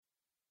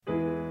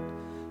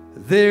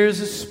There's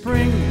a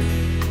spring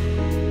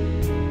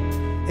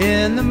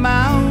in the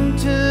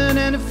mountain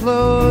and it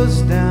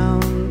flows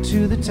down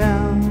to the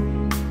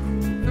town.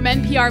 From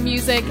NPR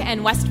Music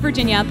and West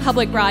Virginia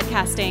Public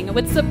Broadcasting,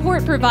 with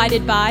support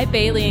provided by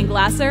Bailey and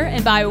Glasser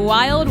and by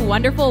Wild,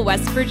 Wonderful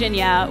West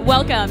Virginia.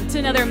 Welcome to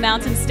another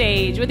Mountain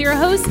Stage with your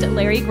host,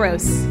 Larry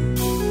Gross.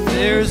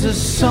 There's a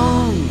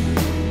song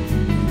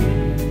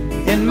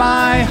in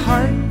my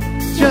heart,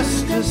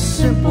 just a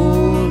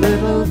simple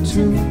little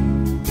tune.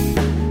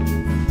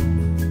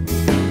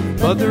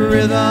 But the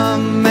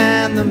rhythm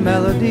and the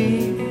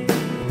melody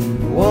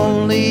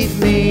won't leave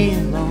me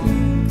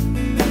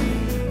alone.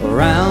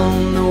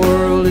 Around the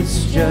world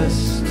it's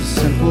just a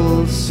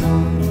simple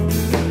song.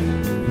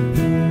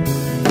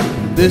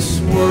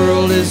 This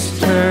world is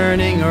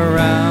turning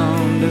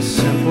around, a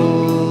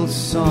simple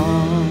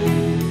song.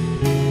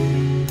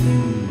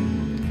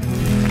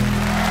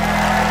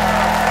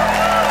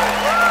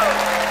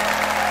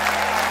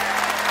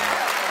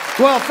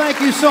 Well, thank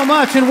you so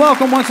much, and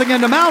welcome once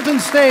again to Mountain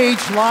Stage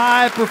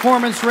Live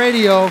Performance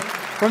Radio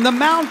from the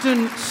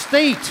Mountain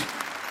State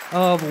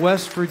of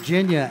West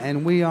Virginia.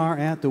 And we are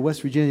at the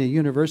West Virginia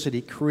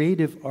University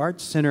Creative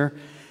Arts Center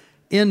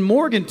in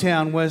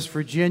Morgantown, West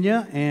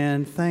Virginia.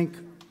 And thank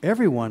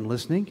everyone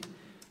listening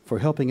for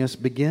helping us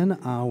begin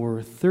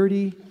our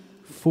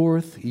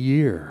 34th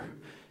year.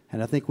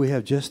 And I think we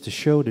have just a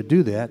show to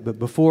do that. But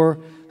before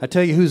I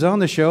tell you who's on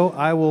the show,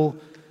 I will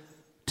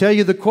tell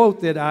you the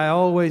quote that I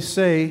always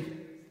say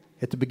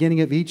at the beginning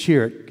of each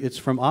year. It's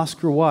from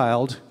Oscar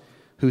Wilde,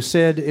 who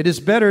said, "It is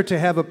better to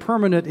have a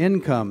permanent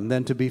income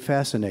than to be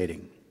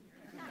fascinating."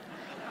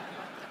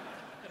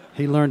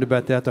 He learned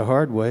about that the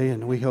hard way,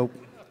 and we hope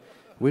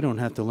we don't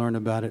have to learn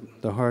about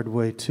it the hard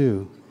way,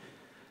 too.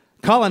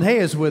 Colin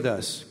is with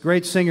us,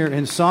 great singer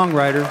and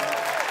songwriter.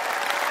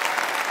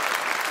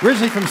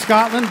 Originally from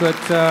Scotland, but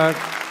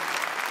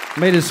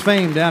made his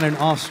fame down in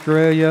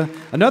Australia.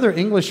 Another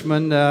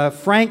Englishman,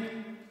 Frank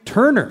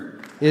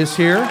Turner, is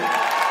here.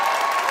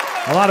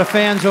 A lot of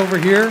fans over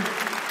here.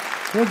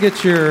 He'll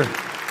get your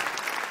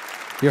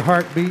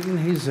heart beating.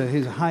 He's a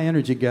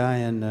high-energy guy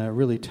and a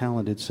really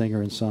talented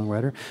singer and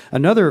songwriter.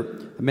 Another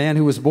man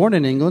who was born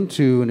in England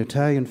to an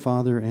Italian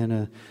father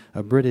and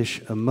a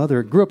British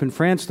mother. Grew up in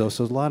France, though,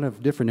 so a lot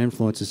of different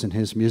influences in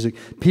his music.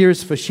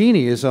 Piers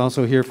Faccini is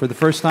also here for the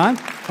first time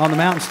on the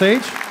Mountain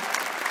Stage.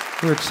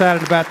 We're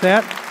excited about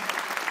that.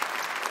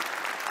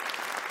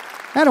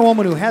 And a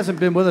woman who hasn't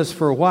been with us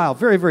for a while,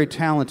 very, very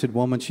talented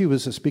woman. She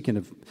was, speaking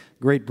of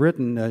Great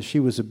Britain, she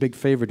was a big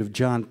favorite of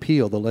John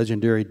Peel, the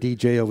legendary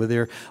DJ over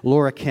there.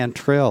 Laura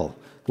Cantrell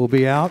will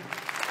be out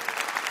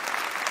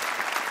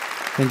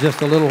in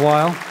just a little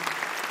while.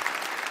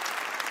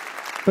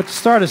 But to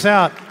start us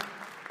out,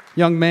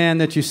 young man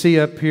that you see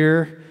up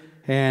here,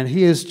 and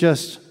he is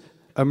just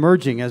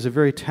emerging as a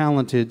very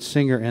talented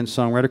singer and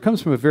songwriter.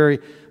 Comes from a very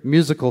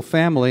musical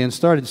family and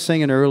started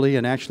singing early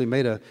and actually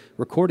made a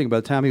recording by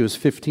the time he was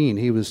 15.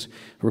 He was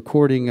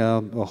recording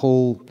a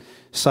whole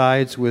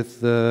sides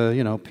with,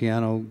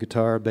 piano,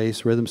 guitar,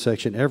 bass, rhythm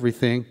section,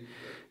 everything.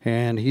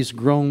 And he's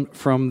grown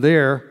from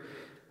there.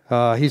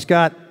 He's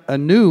got a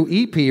new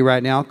EP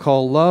right now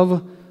called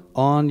Love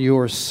on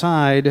Your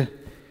Side.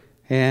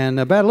 And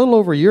about a little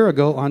over a year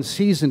ago on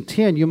season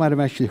 10, you might have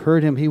actually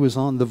heard him. He was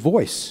on The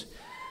Voice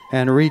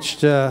and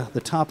reached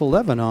the top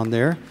 11 on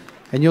there.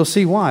 And you'll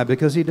see why,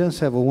 because he does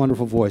have a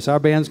wonderful voice. Our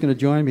band's going to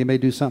join him. He may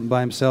do something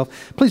by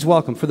himself. Please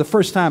welcome, for the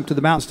first time to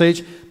the Mountain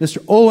Stage,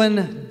 Mr.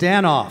 Owen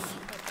Danoff.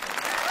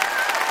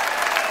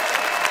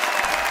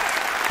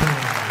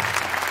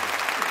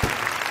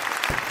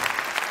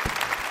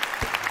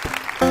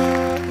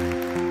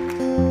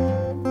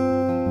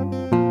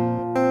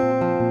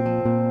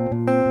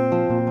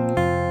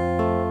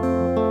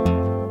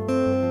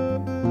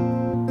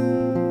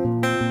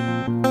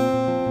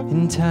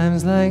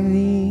 Times like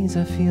these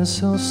I feel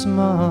so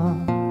small.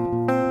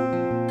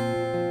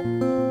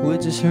 We're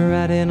just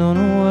riding on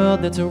a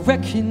world that's a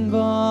wrecking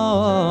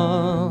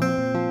ball.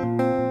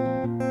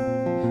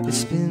 It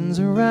spins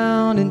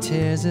around and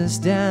tears us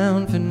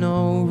down for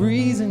no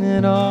reason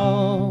at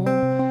all.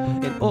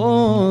 And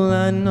all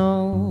I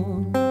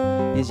know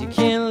is you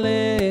can't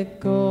let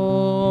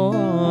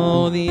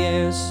go. The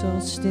air's so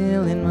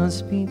still, it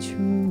must be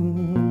true.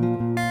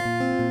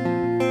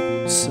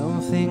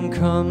 Something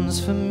comes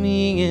for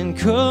me and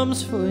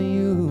comes for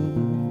you.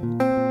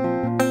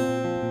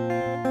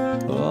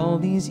 All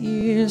these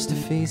years to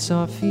face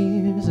our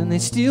fears, and they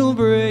still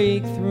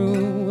break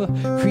through,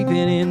 creeping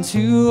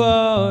into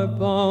our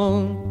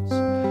bones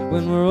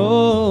when we're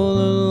all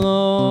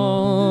alone.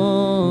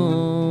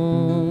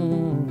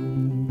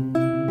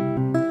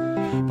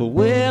 But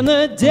when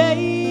the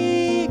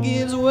day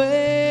gives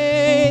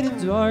way to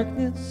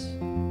darkness,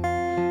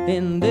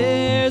 and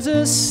there's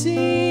a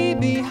sea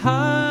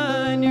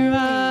behind your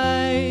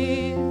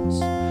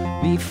eyes,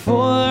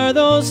 before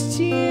those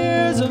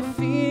tears of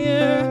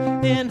fear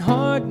and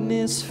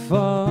hardness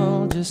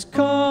fall, just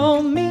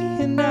call me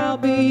and I'll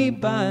be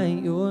by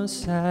your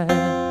side.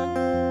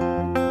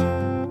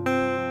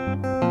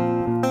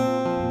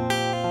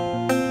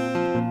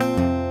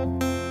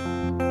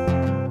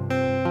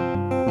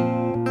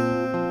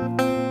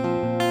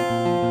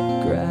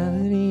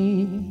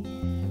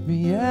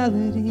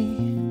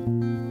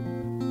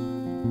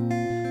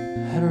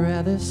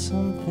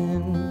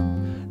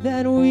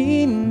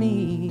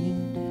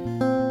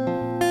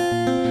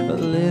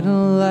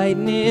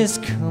 darkness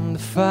come to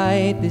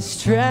fight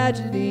this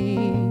tragedy.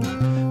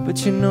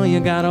 But you know you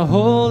gotta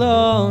hold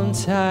on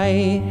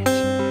tight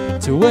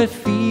to what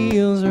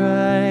feels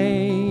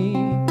right.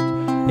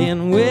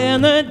 And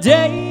when the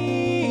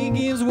day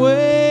gives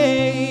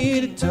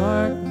way to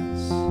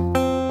darkness,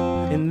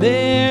 and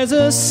there's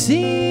a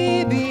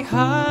sea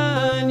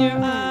behind your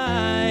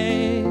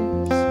eyes,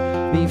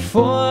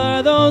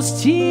 before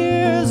those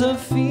tears of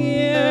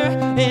fear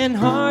and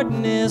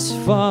hardness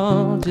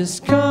fall,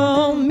 just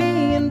call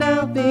me and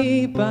I'll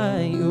be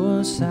by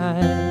your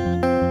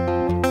side.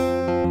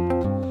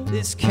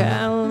 This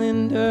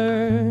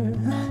calendar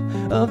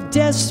of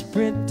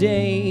desperate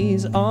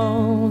days,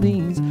 all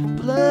these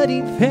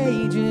bloody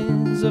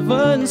pages of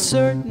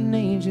uncertain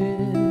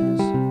ages,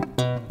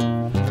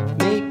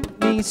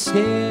 make me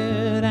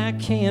scared. I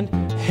can't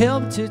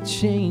help to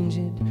change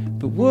it,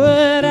 but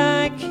what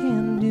I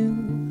can do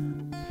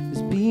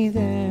is be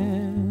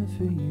there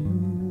for you.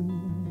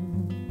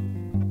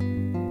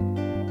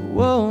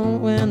 Whoa,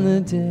 when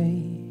the day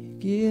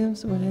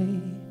gives way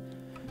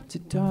to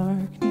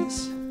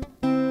darkness,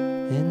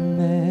 and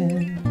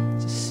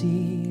there's a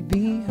sea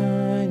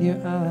behind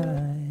your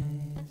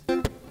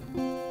eyes,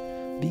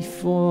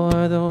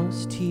 before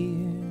those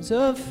tears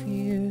of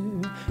fear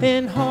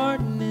and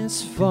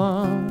hardness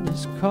fall,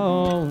 just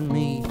call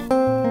me.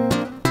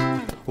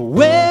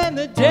 When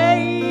the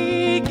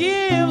day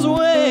gives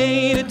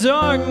way to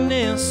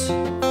darkness,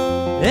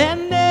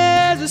 and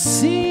there's a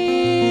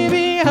sea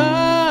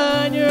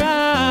behind your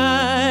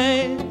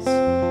eyes,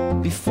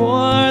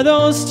 before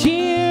those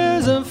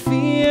tears of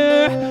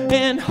fear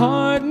and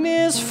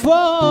hardness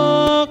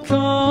fall,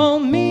 call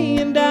me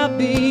and I'll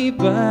be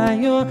by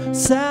your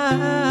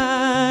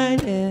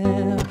side.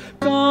 Yeah.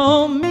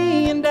 Call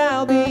me and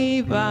I'll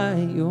be by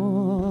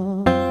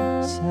your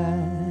side.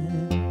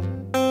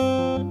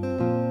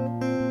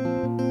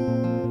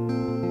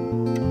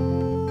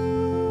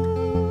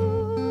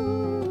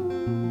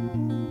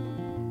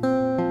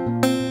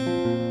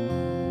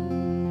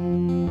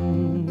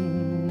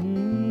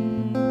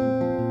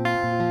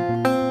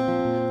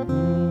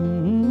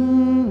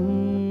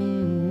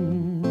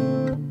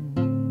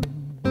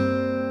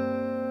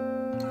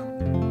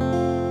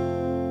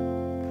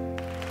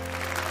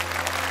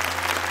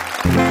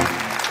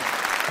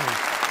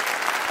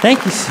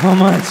 Thank you so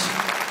much.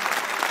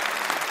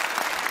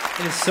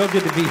 It is so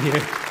good to be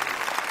here.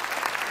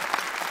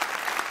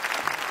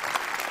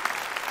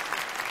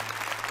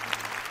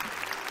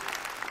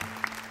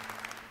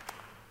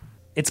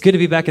 It's good to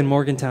be back in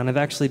Morgantown. I've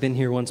actually been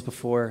here once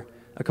before,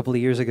 a couple of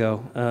years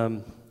ago.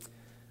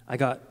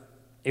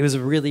 It was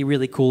a really,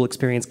 really cool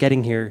experience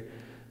getting here,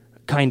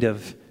 kind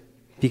of,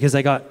 because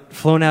I got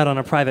flown out on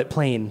a private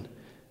plane,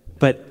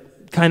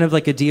 but kind of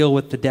like a deal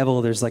with the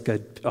devil, there's like a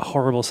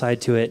horrible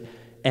side to it.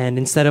 And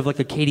instead of like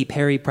a Katy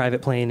Perry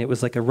private plane, it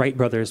was like a Wright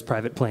Brothers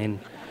private plane.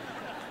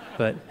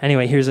 But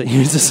anyway, here's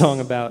a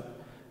song about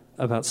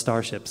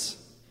starships.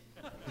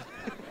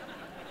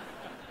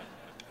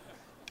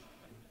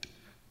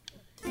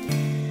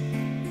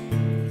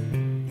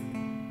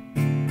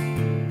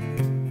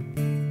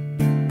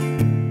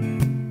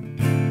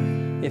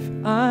 If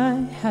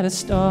I had a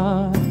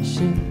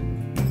starship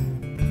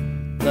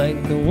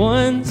like the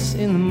ones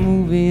in the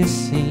movie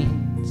scenes,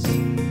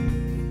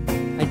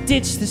 I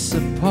ditch this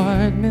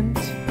apartment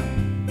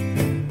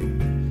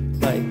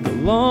like a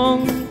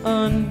long,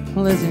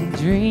 unpleasant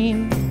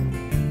dream.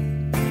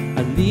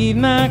 I leave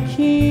my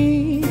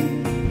key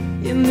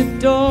in the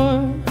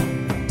door,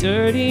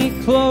 dirty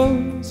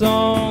clothes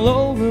all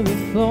over the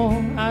floor.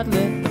 I'd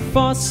let the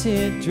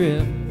faucet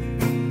drip.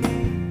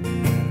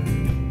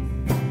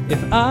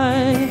 If I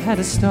had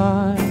a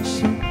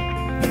starship,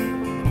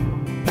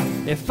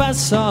 if I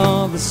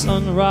saw the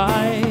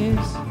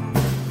sunrise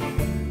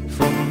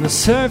from the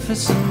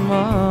surface of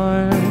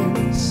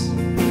Mars,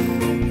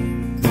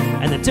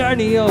 and the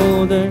dirty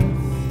old earth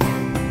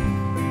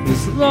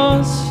was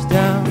lost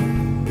down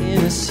in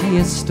a sea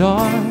of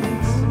stars,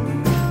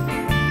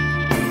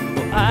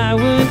 well, I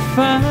would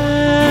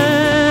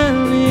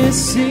finally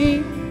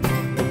see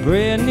a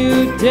brand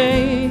new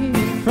day in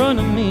front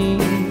of me,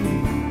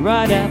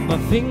 right at my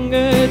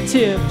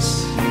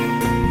fingertips.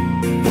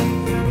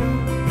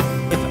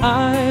 If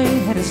I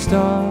had a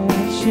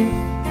starship,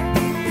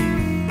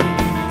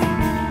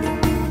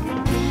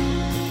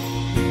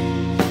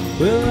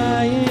 well,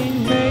 I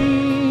ain't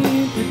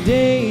made for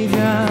day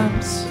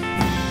jobs.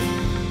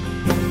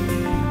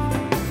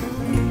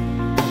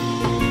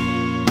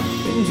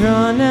 Been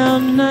drawn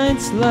out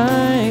nights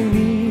like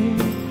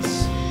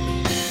these.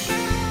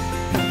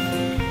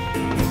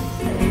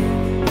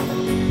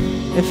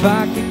 If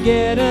I could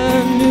get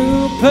a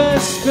new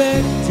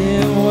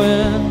perspective,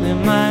 well, it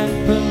might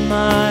put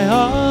my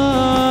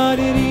heart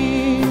at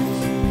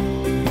ease.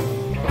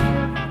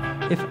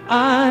 If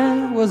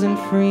I was in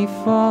free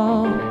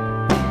fall,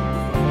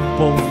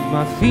 both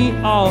my feet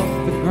off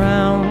the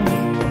ground,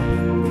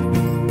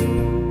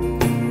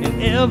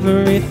 and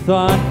every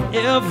thought,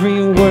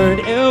 every word,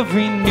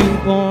 every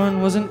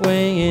newborn wasn't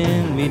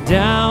weighing me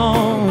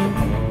down,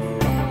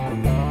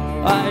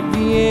 I'd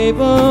be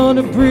able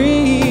to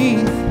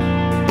breathe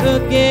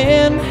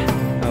again.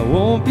 I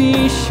won't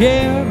be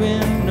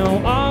sharing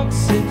no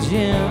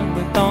oxygen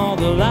with all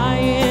the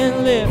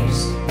lying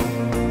lips.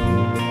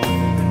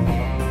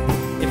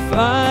 If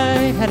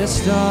I had a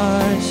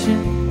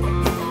starship,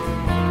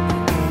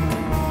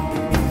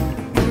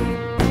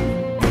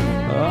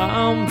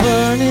 I'm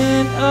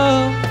burning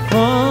up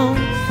from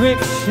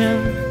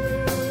friction.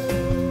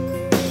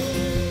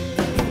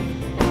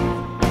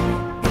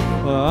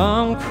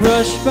 I'm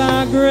crushed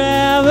by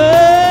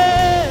gravity.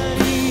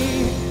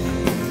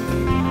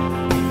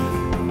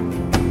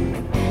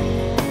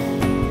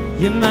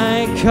 You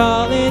might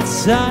call it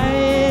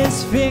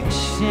science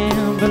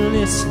fiction, but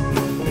listen,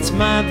 it's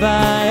my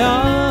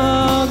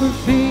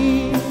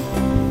biography.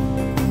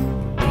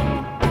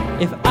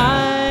 If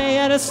I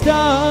had a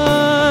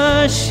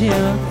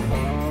starship,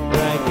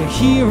 like a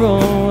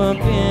hero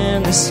up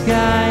in the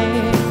sky,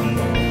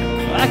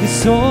 I could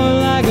soar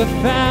like a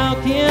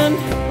falcon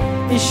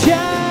and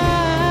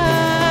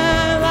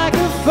shine like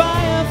a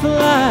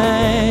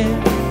firefly.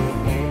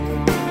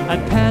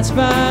 I'd pass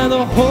by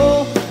the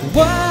whole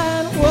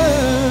wide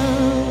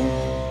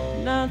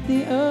world, not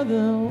the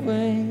other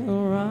way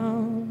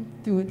around,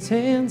 through its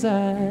hands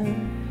I'd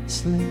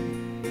slip.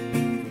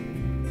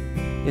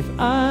 If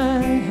I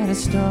had a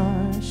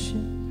starship,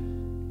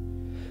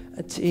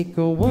 I'd take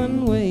a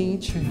one-way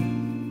trip.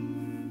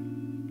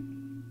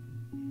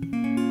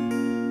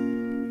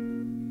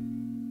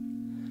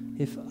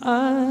 If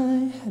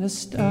I had a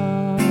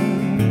starship.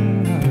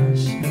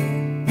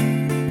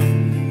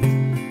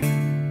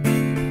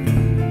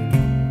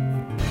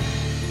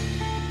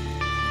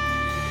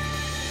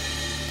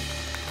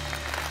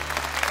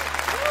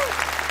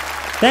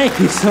 Thank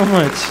you so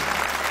much.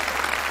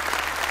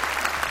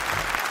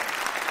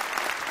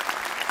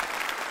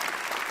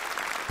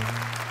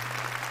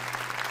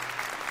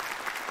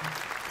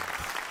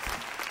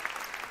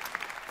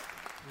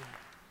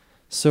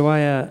 So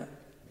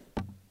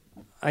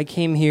I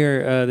came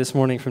here this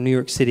morning from New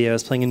York City. I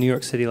was playing in New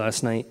York City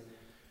last night.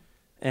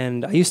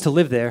 And I used to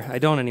live there. I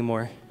don't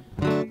anymore.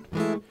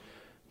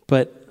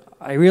 But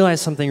I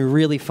realized something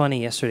really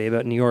funny yesterday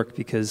about New York,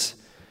 because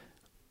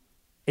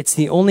it's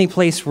the only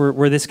place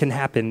where this can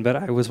happen. But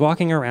I was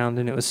walking around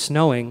and it was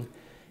snowing,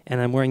 and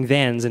I'm wearing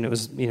Vans, and it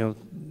was,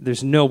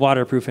 there's no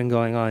waterproofing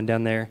going on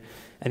down there.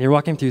 And you're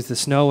walking through the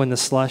snow and the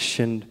slush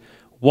and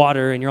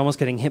water, and you're almost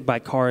getting hit by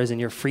cars, and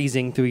you're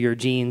freezing through your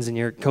jeans, and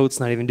your coat's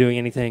not even doing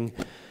anything.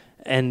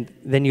 And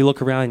then you look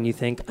around and you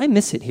think, I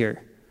miss it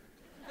here.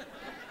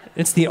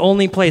 It's the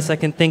only place I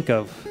can think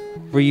of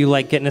where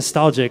you get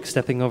nostalgic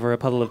stepping over a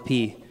puddle of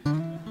pee.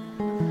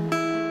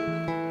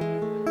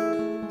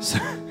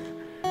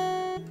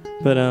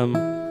 But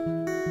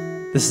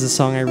this is a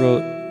song I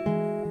wrote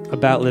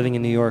about living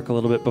in New York a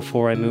little bit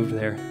before I moved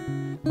there,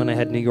 when I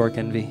had New York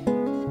envy.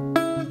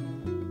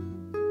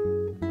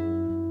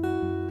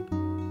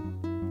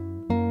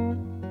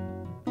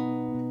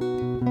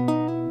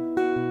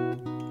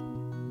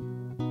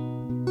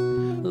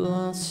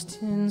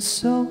 Lost in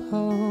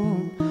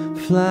Soho,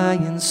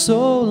 flying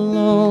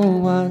solo,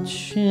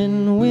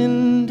 watching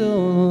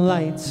window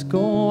lights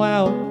go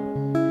out,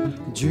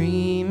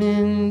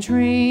 dreaming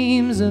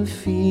dreams of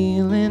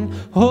feeling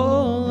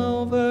all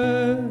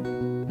over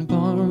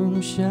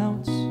barroom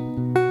shouts.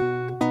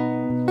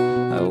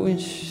 I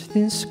wish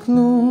this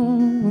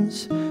gloom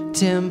was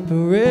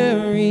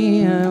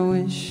temporary. I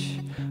wish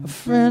a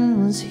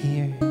friend was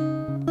here.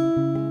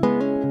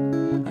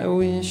 I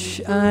wish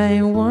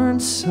I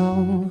weren't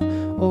so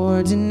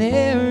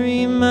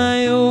ordinary,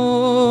 my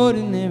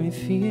ordinary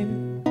fear.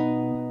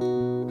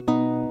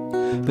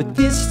 But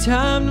this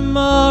time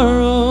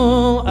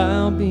tomorrow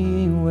I'll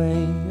be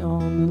away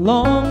on the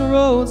long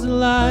roads of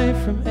life,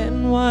 from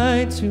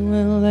NY to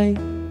LA,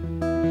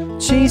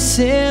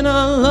 chasing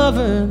a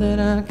lover that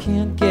I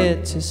can't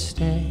get to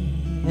stay.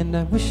 And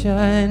I wish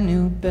I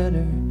knew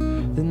better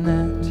than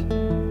that.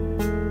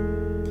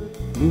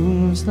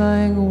 Moves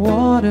like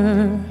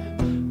water,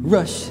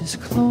 rushes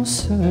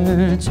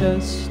closer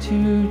just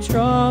to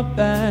draw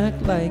back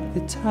like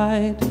the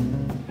tide.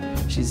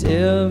 She's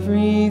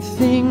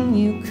everything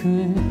you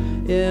could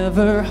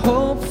ever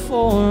hope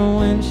for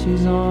when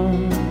she's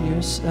on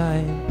your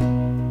side.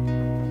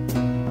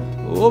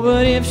 Oh,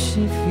 but if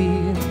she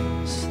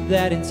feels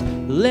that it's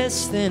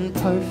less than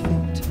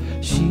perfect,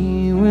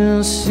 she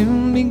will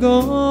soon be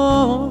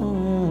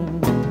gone.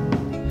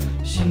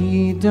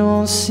 She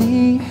don't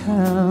see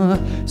how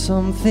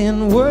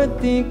something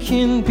worth it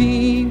can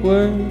be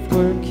worth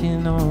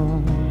working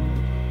on.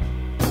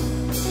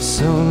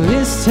 So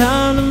this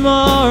time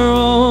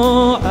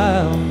tomorrow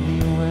I'll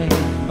be away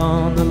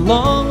on the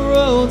long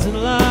roads of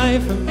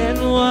life, from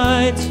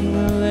NY to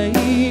LA,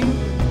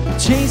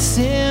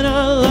 chasing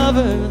a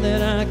lover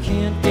that I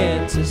can't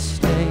get to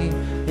stay.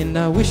 And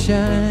I wish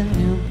I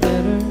knew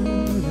better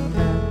than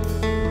that.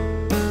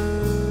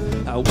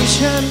 I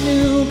wish I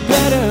knew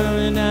better,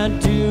 and I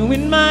do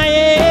in my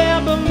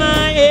head, but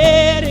my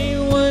head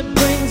ain't what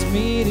brings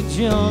me to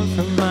jump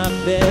from my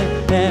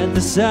bed at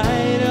the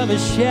sight of a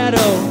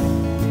shadow,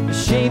 the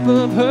shape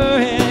of her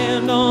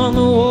hand on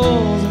the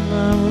walls of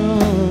my room.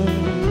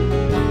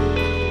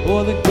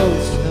 or the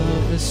ghost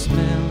of the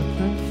smell of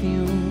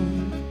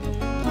perfume.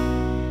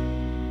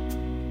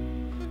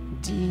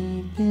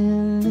 Deep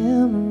in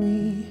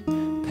memory,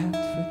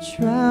 packed for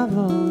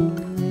travel,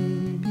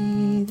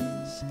 maybe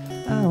this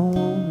I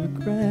won't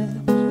regret.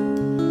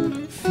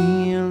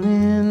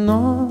 Feeling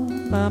all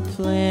my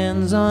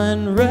plans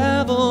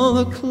unravel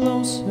the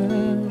closer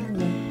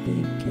that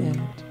they get.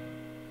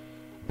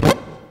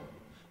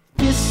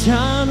 This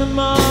time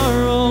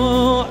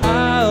tomorrow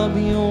I'll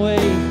be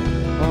away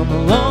on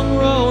the long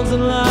roads of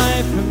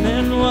life from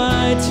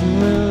NY to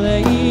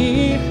LA,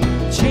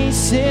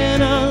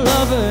 chasing a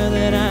lover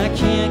that I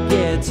can't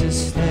get to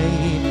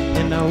stay.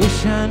 And I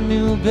wish I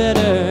knew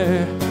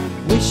better,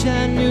 wish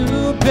I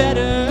knew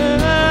better.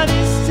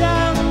 This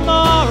time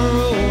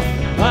tomorrow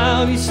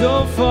I'll be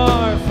so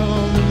far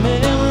from the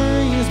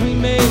memories we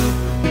made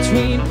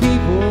between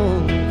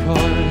people and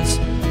cars.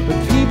 But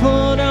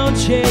people don't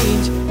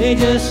change, they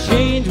just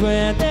change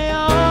where they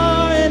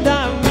are. And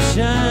I wish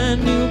I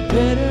knew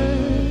better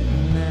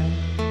than that.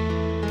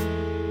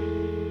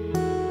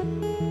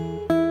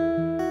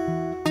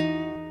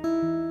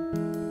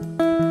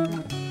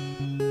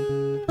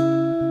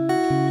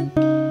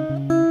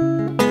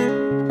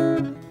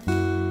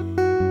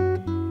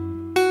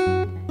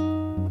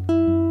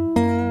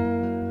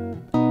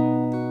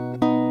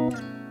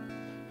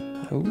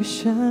 I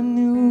wish I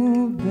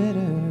knew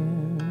better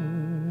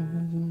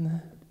than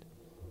that.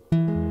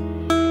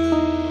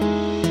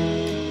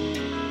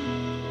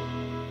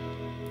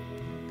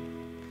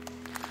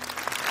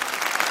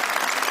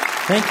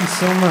 Thank you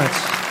so much.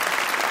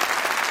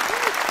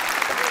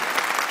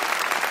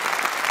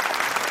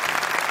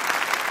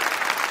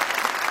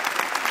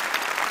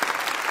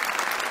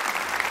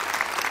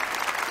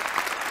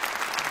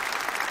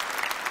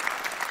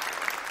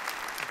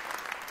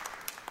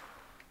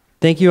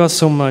 Thank you all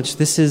so much.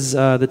 This is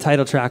the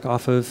title track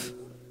off of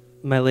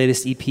my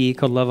latest EP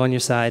called Love on Your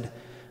Side.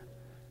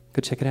 Go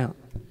check it out.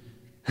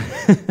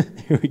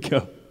 Here we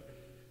go.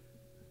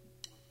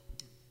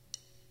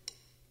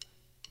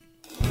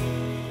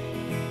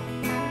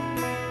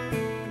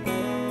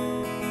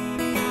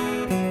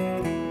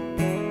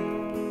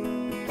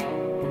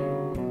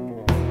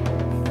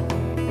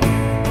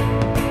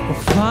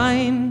 Well,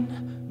 fine,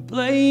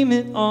 blame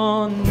it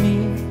on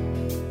me.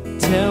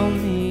 Tell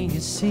me you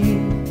see.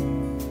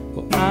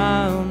 Well,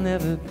 I'll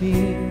never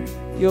be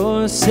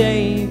your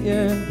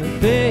savior, but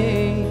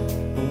babe,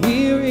 I'm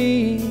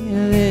weary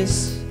of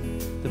this,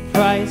 the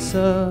price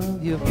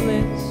of your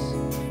bliss,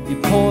 your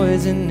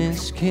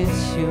poisonous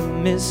kiss, your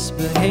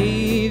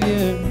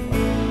misbehavior.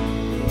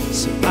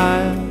 So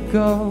I'll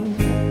go,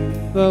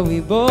 but we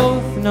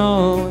both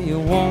know you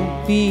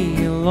won't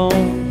be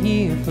alone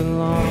here for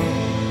long.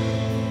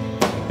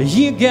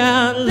 You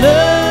got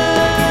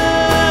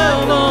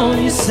love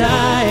on your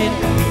side.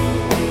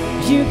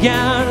 You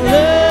got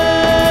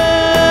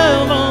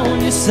love on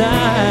your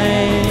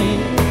side.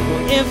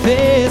 Well, if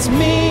it's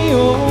me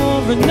or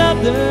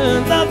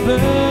another lover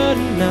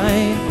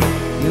tonight,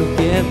 you'll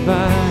get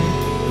by.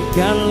 You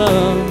got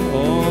love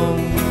on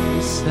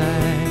your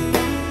side.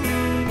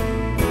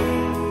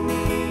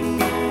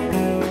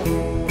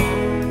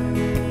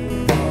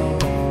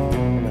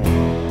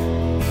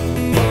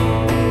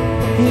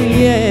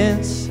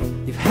 Yes,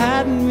 you've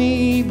had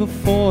me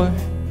before,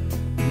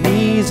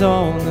 knees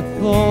on the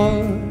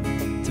floor,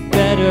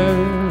 better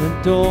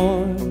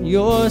adore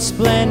your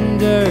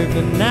splendor.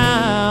 But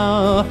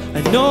now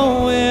I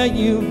know where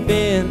you've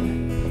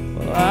been.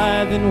 Well,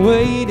 I've been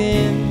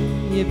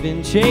waiting. You've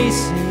been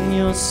chasing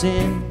your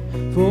sin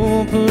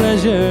for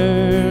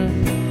pleasure.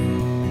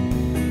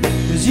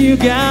 'Cause you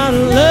got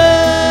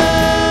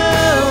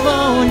love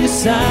on your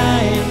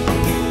side.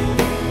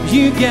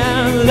 You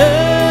got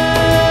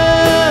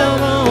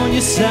love on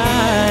your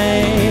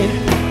side.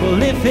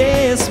 Well, if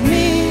it's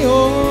me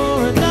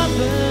or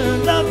another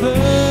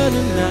lover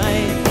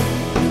tonight,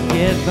 you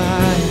get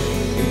by.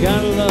 You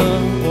got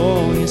love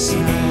on your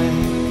side.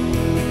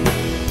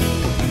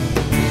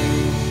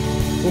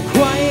 Well,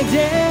 quiet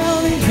down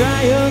and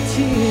dry your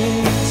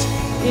tears.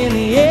 In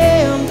the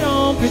end,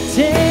 don't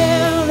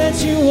pretend that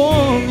you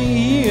want me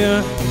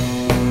here.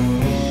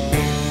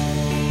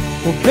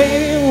 Well,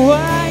 baby,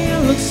 why you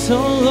look so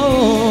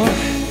low?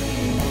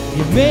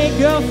 You make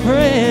a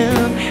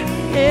friend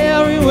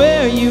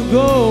everywhere you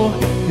go.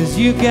 'Cause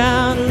you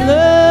got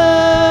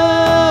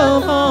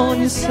love on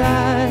your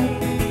side.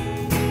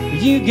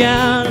 You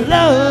got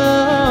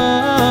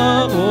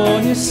love on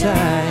your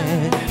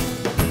side.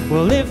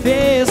 Well, if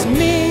it's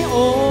me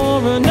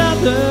or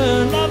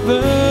another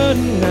lover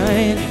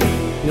tonight,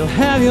 you'll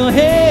have your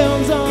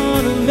hands on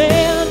a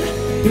man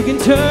who can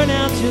turn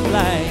out your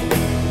light.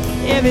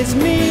 If it's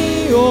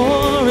me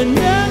or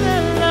another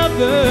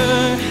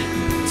lover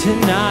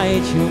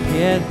tonight, you'll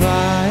get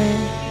by.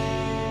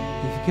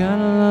 You've got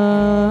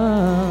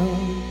love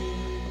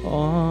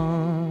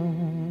on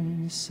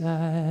your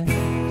side.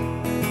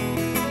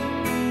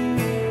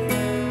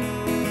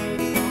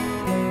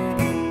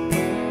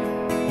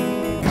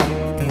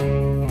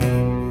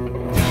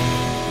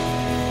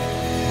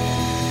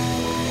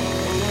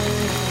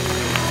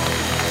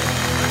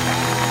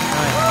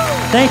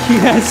 Thank you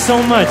guys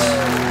so much.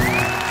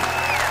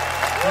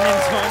 My name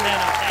is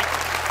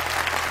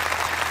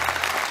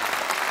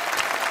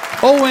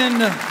Owen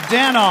Danoff. Owen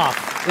Danoff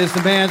is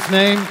the band's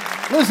name.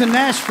 Lives in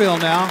Nashville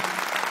now.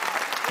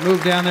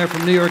 Moved down there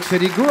from New York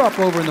City. Grew up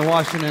over in the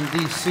Washington,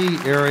 D.C.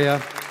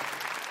 area.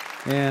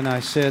 And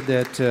I said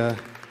that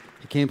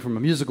he came from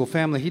a musical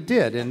family. He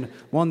did, and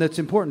one that's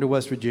important to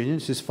West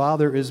Virginians. His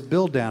father is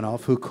Bill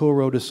Danoff, who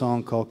co-wrote a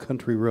song called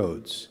Country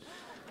Roads.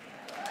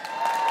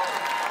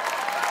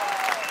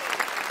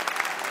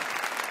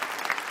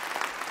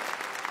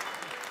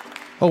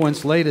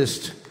 Owen's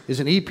latest is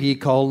an EP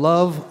called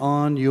Love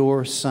on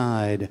Your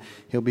Side.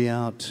 He'll be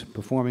out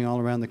performing all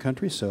around the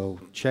country, so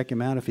check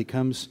him out if he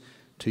comes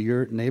to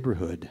your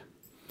neighborhood.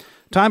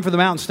 Time for the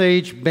Mountain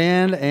Stage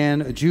Band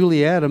and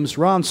Julie Adams.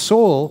 Ron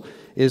Soule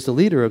is the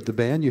leader of the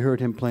band. You heard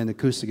him playing the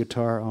acoustic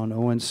guitar on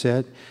Owen's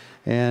set.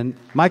 And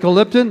Michael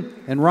Lipton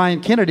and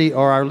Ryan Kennedy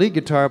are our lead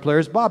guitar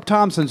players. Bob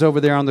Thompson's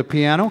over there on the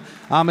piano.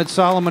 Ahmed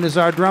Solomon is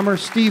our drummer.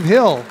 Steve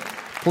Hill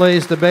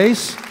plays the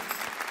bass.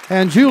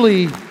 And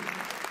Julie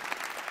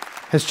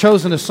has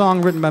chosen a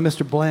song written by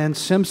Mr. Bland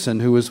Simpson,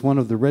 who is one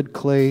of the Red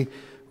Clay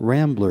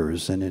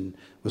Ramblers, and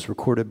was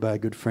recorded by a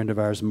good friend of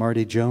ours,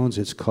 Marty Jones.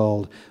 It's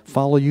called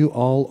Follow You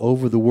All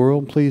Over the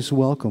World. Please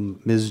welcome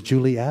Ms.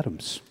 Julie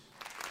Adams.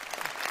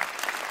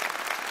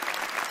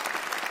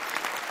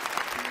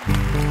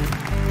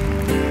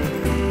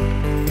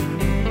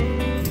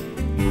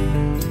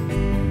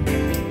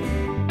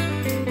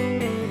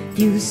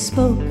 You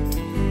spoke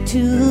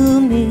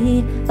to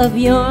me of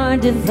your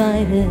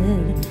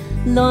divided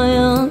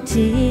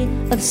loyalty,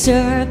 of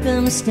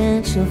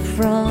circumstantial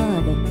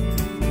fraud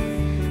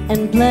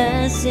and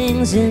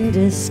blessings in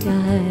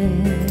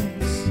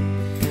disguise,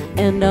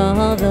 and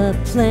all the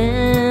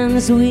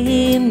plans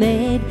we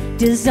made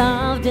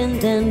dissolved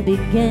and then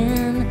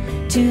began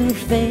to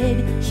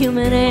fade.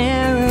 Human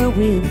error,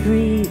 we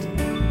agreed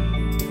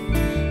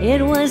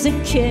it was a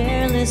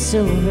careless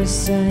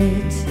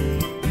oversight.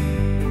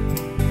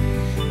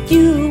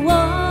 You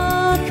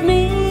woke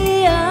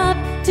me up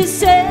to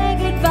say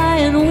goodbye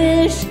and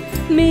wish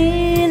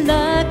me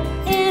luck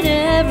in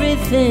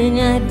everything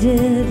I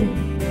did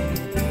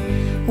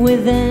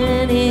with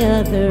any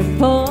other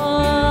boy.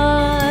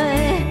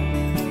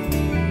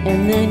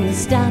 And then you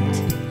stopped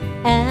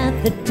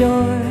at the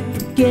door,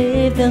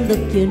 gave the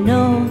look you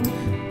know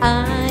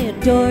I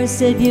adore,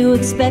 said you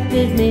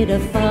expected me to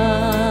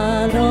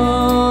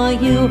follow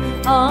you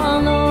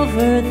all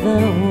over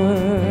the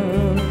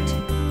world.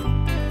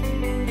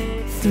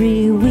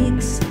 3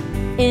 weeks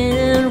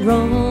in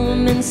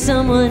Rome, in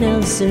someone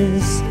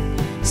else's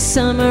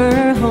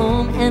summer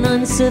home, an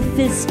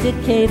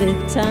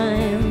unsophisticated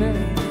time.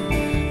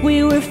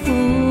 We were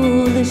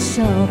foolish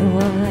all the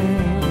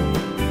while.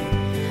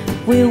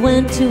 We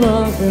went to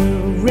all the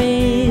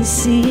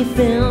racy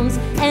films,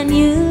 and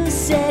you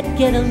said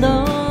get a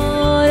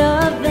load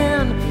of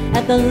them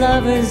at the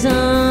lovers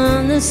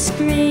on the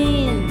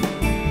screen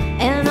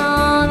and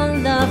all the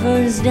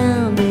lovers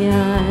down the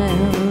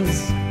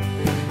aisles.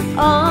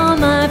 All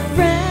my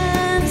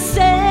friends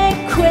say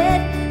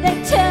quit,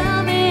 they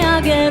tell me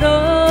I'll get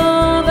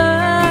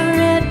over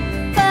it,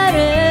 but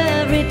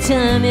every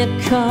time you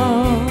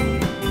call,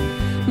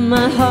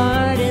 my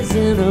heart is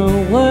in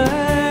a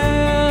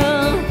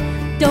whirl.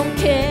 Don't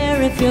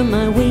care if you're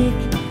my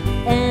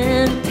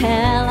weekend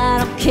pal, I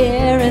don't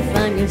care if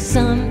I'm your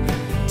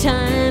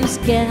sometimes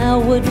gal.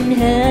 Wouldn't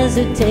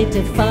hesitate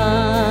to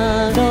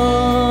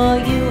follow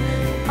you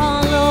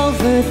all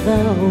over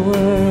the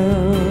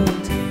world.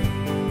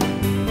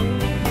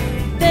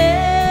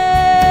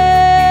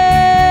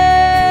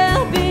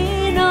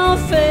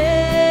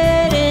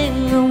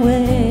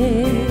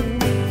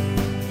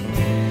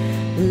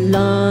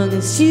 Long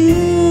as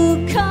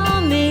you call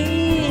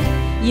me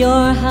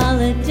your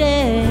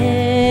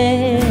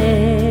holiday,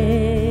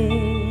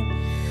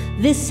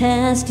 this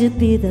has to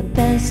be the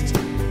best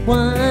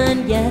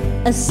one yet.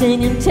 A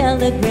singing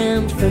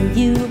telegram from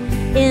you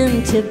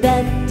in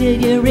Tibet.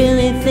 Did you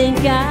really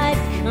think I'd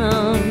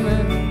come?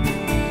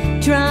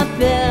 Drop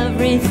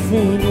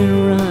everything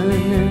and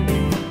run.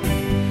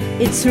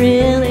 It's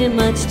really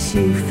much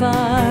too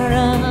far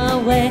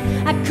away.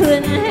 I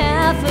couldn't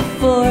half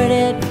afford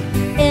it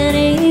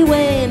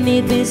anyway.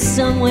 Meet me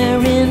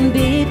somewhere in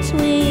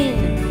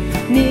between,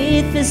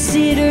 neath the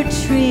cedar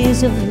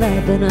trees of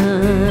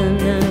Lebanon,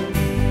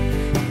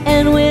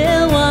 and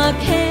we'll walk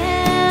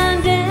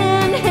hand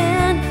in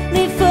hand,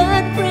 leave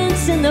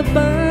footprints in the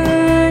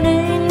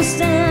burning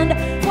sand,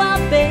 while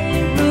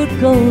Beirut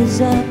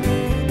goes up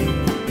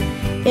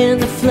in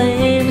the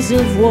flames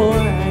of war,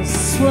 I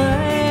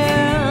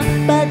swear.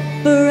 But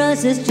for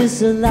us it's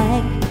just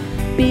like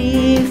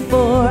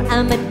before.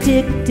 I'm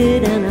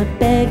addicted and I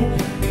beg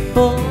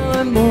for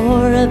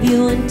more of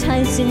you,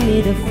 enticing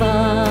me to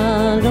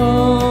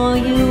follow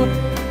you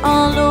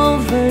all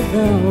over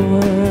the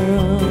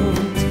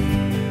world.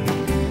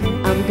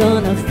 I'm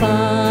gonna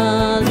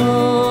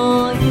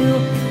follow you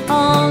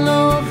all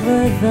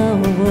over the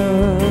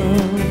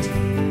world.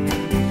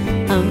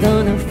 I'm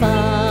gonna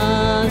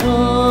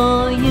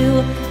follow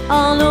you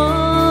all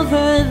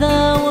over the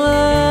world.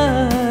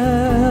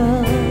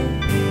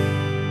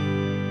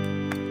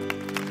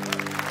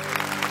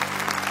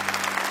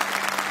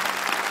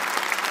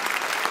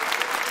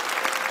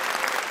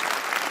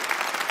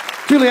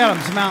 Julie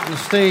Adams, Mountain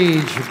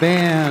Stage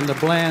Band, a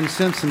Bland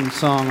Simpson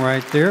song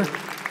right there.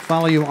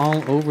 Follow you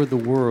all over the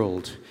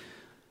world.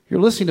 You're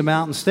listening to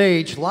Mountain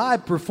Stage,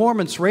 live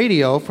performance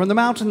radio from the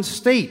Mountain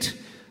State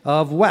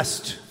of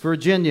West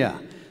Virginia.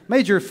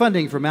 Major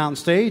funding for Mountain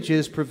Stage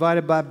is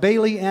provided by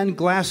Bailey and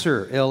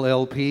Glasser,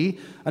 LLP,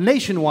 a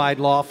nationwide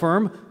law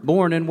firm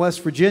born in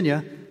West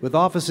Virginia with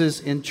offices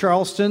in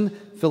Charleston,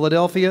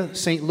 Philadelphia,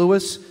 St.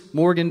 Louis,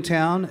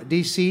 Morgantown,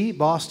 D.C.,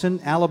 Boston,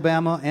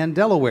 Alabama, and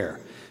Delaware.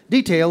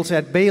 Details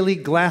at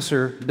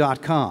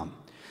baileyglasser.com.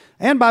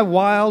 And by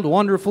Wild,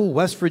 Wonderful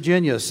West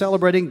Virginia,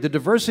 celebrating the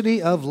diversity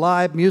of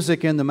live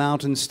music in the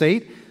Mountain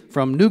State,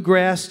 from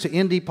newgrass to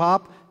indie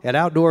pop, at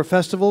outdoor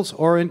festivals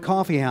or in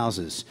coffee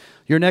houses.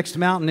 Your next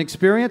mountain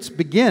experience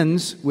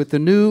begins with the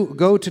new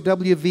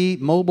Go2WV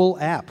mobile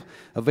app,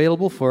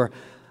 available for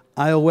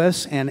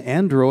iOS and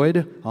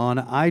Android on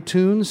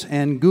iTunes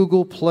and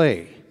Google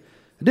Play.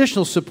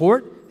 Additional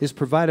support is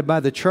provided by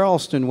the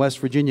Charleston, West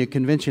Virginia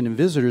Convention and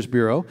Visitors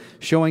Bureau,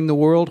 showing the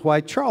world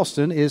why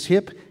Charleston is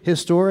hip,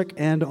 historic,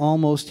 and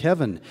almost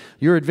heaven.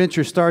 Your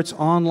adventure starts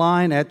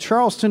online at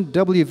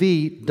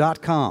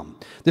charlestonwv.com.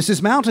 This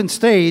is Mountain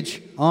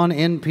Stage on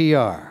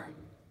NPR.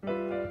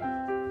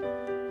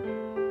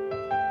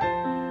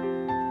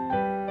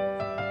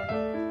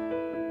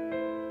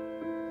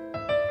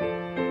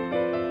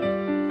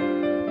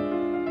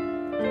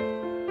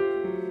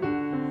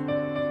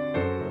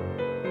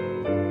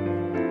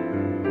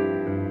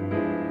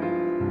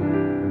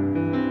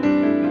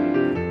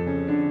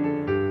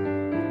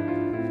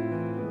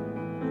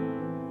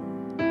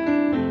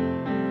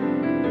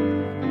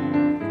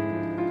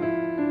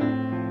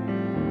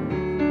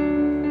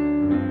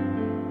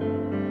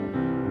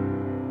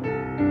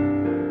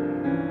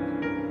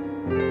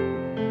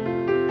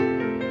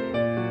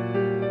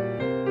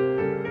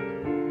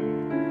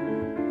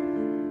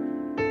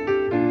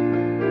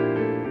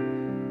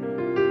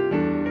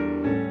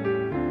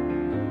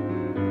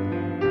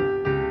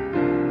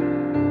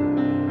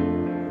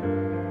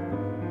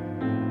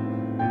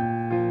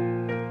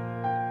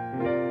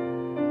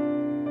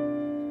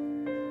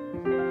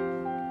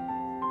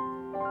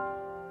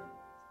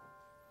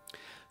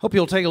 Hope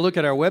you'll take a look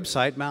at our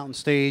website,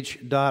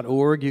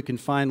 mountainstage.org. You can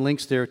find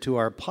links there to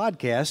our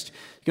podcast.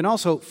 You can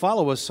also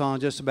follow us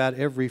on just about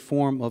every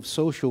form of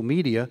social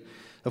media.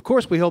 Of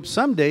course, we hope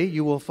someday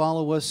you will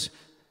follow us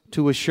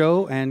to a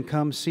show and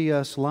come see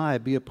us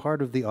live, be a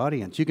part of the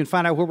audience. You can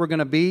find out where we're going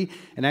to be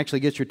and actually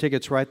get your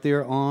tickets right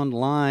there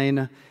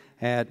online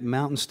at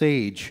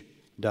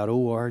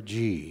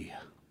mountainstage.org.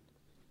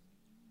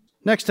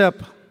 Next up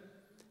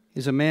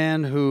is a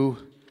man who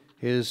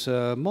is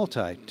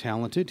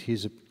multi-talented.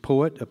 He's a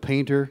poet, a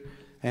painter,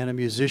 and a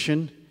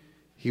musician.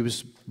 He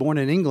was born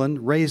in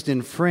England, raised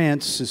in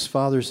France. His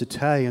father's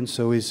Italian,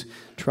 so he's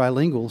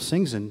trilingual,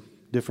 sings in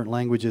different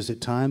languages at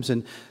times.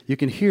 And you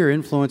can hear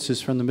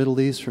influences from the Middle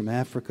East, from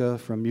Africa,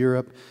 from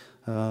Europe,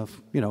 a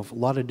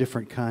lot of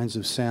different kinds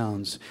of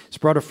sounds. He's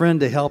brought a friend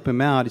to help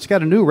him out. He's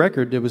got a new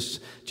record that was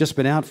just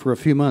been out for a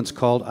few months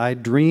called I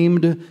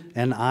Dreamed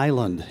an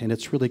Island, and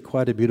it's really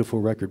quite a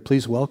beautiful record.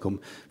 Please welcome,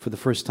 for the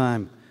first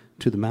time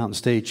to the Mountain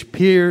Stage,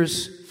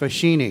 Piers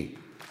Faccini.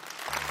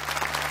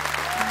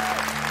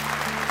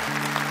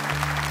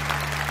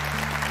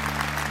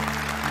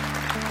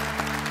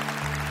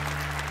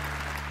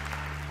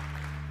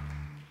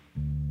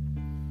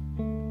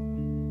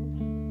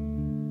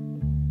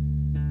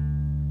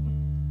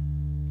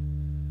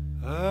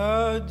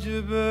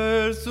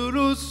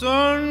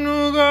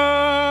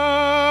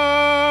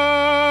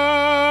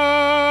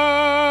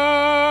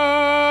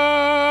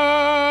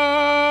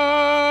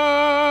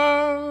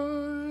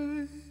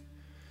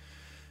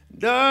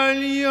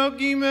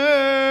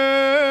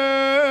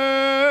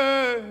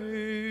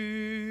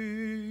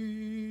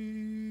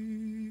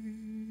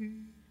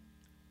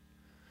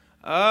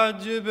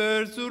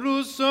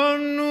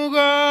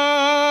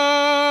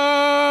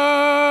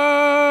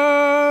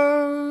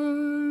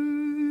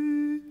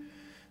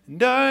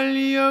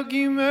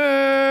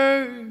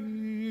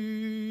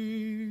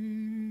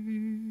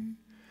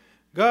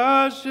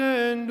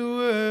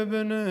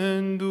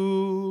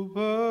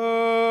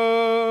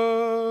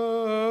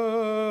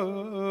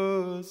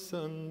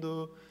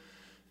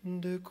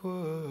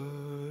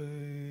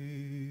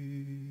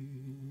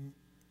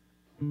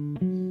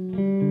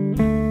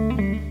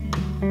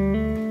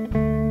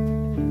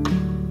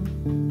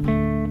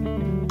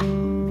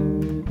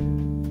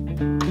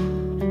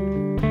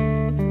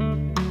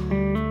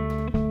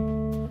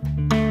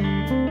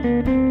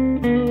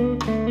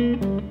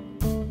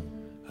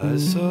 I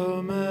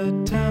saw my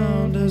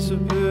town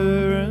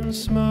disappear in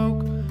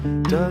smoke,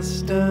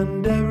 dust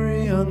and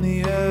debris on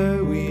the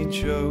air we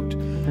choked.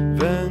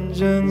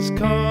 Vengeance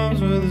comes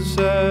with a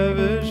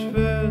savage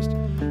fist,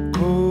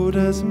 cold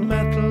as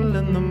metal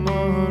in the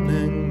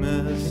morning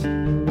mist.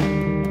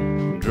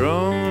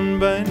 Drone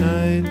by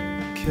night,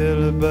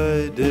 killer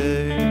by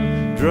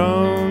day.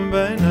 Drone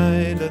by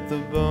night, let the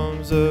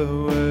bombs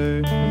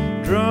away.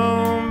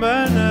 Drone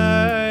by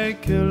night,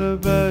 killer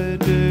by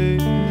day.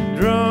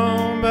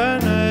 Drone by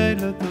night,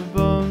 let the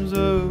bombs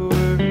away.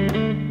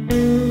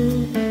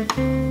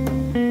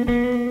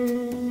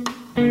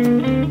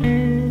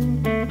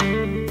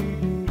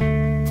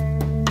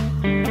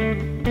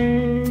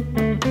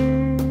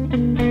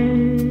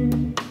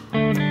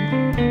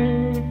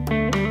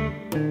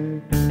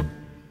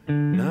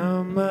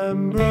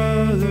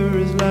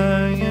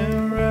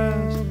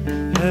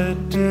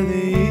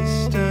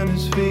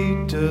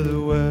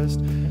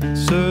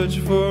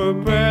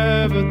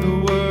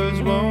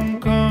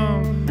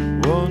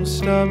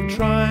 of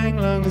trying,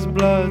 long as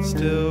blood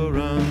still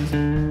runs.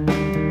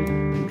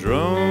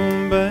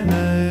 Drone by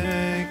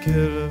night,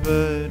 killer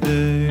by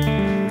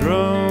day.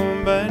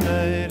 Drone by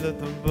night, let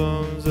the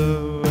bombs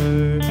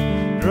away.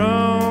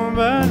 Drone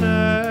by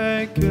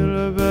night,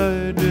 killer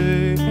by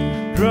day.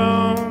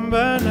 Drone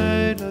by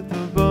night, let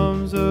the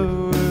bombs away.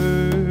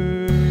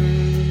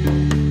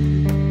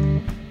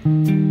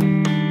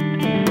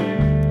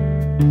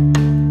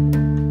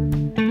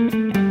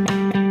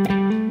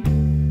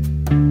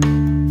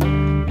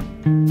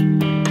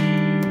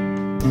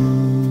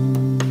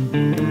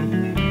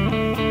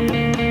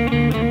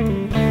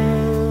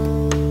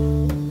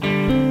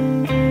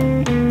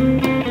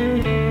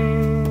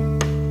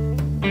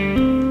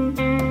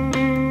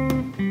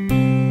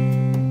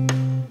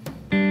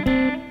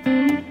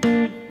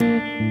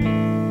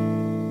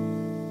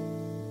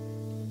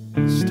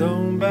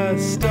 Stone by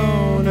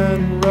stone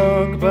and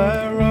rock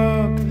by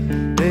rock,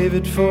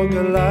 David for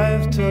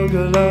Goliath till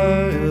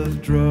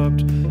Goliath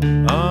dropped.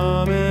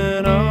 Arm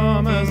in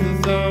arm as the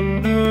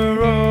thunder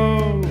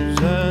rolls,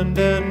 hand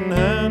in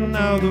hand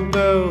now the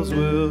bells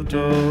will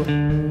toll.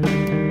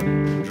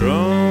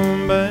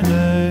 Drone by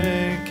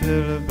night,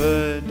 killer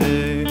by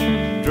day.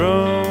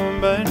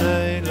 Drone by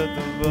night, let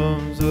the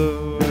bombs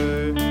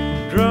away.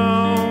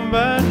 Drone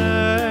by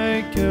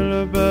night,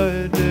 killer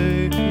by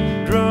day.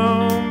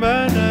 Drone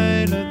by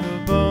night, let the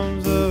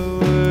bombs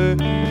away.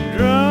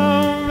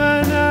 Drone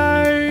by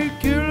night,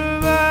 killer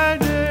by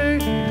day.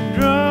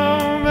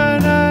 Drone by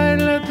night,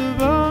 let the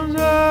bombs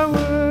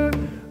away.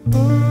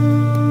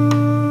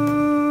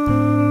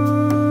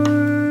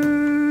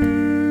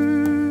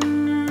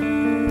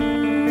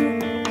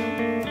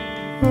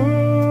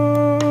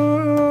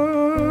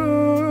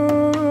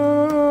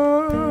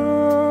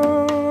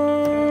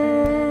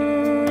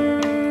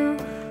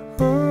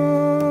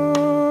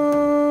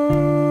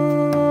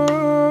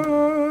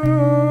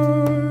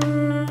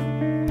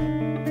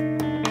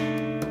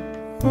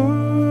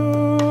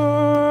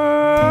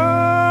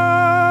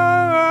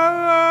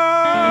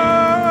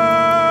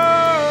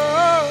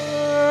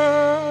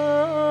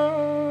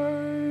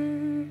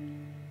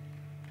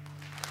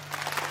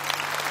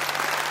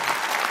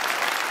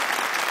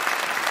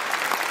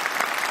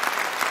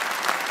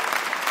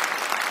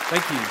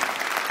 Thank you.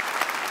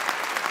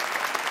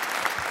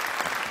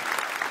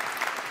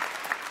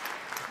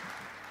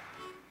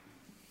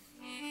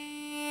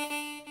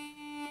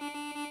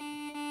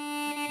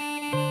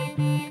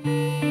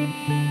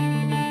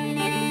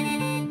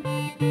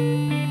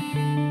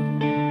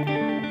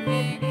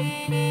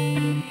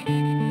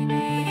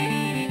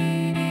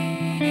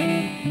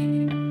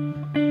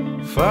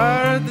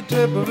 Fire at the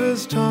tip of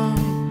his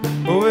tongue,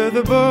 with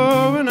a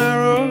bow and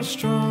arrow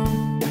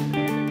strong.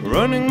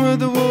 Running with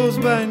the wolves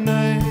by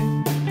night,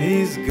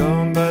 he's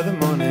gone by the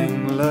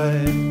morning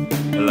light.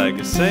 Like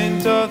a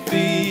saint or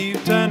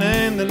thief,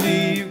 turning the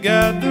leaf,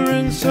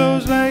 gathering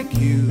souls like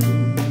you.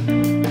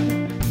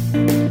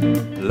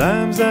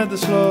 Lambs at the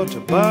slaughter,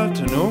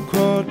 barter no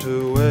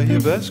quarter, wear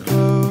your best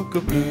cloak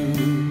of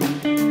blue.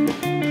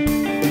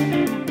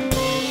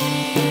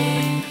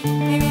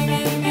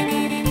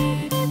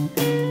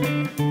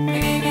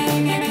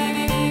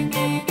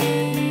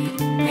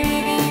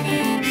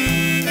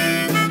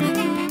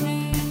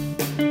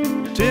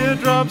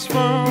 Teardrops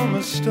from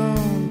a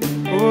stone,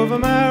 over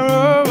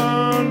marrow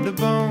under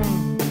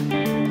bone.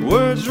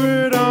 Words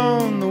writ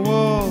on the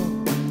wall,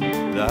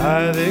 the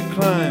higher they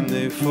climb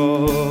they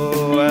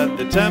fall. At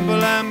the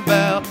temple and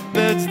bell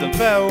bids them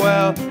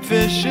farewell,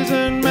 fishes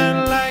and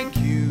men like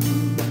you.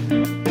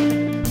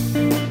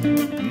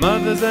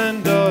 Mothers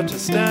and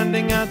daughters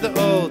standing at the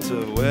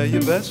altar, wear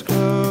your best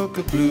cloak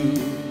of blue.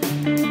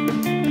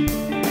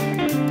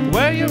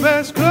 Wear your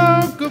best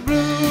cloak of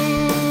blue.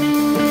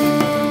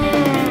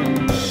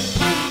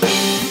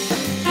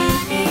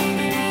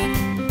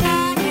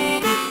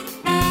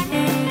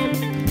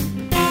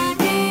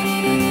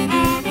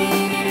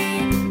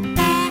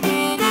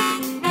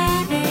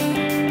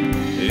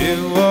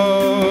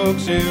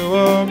 He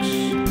walks,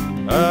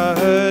 I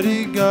heard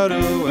he got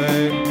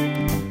away.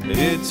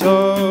 He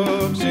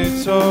talks,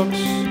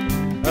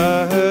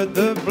 I heard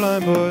the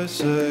blind boy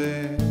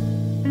say.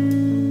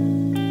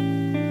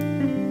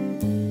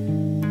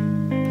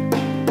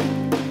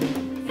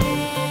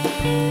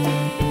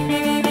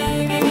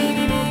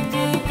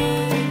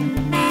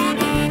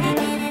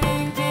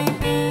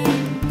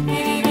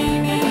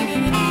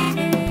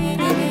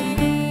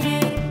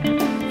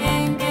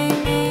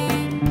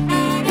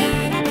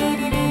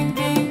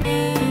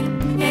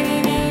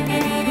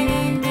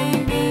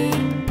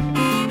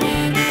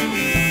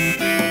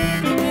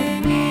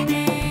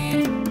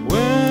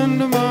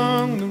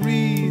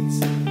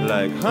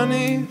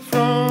 Honey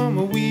from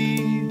a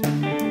weed,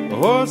 a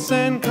horse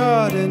and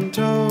cart in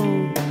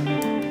tow,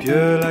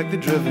 pure like the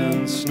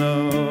driven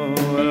snow.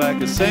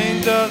 Like a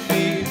saint or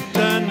thief,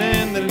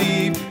 turning the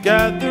leaf,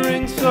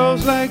 gathering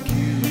souls like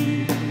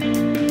you.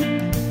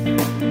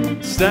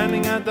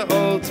 Standing at the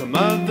altar,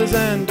 mothers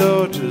and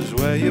daughters,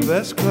 wear your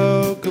best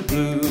cloak of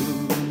blue.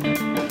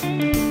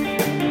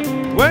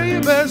 Wear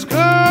your best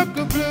cloak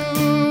of blue.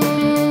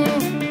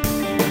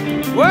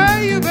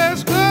 Well, you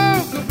best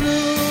go blue.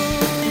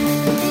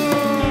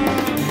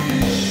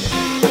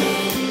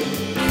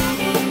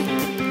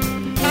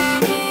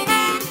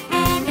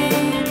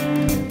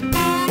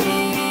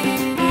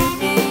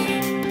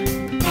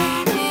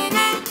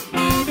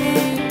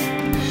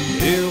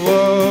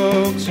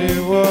 He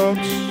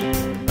walks,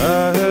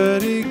 I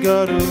heard he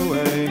got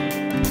away.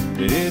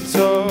 He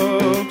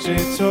talks,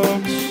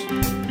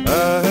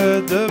 I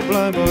heard the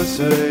blind boy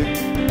say.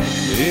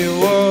 He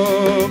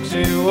walks,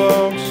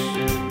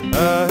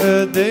 I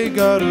heard they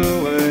got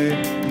away.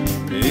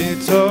 He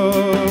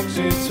talks,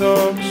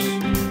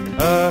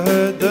 I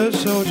heard the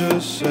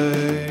soldiers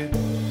say.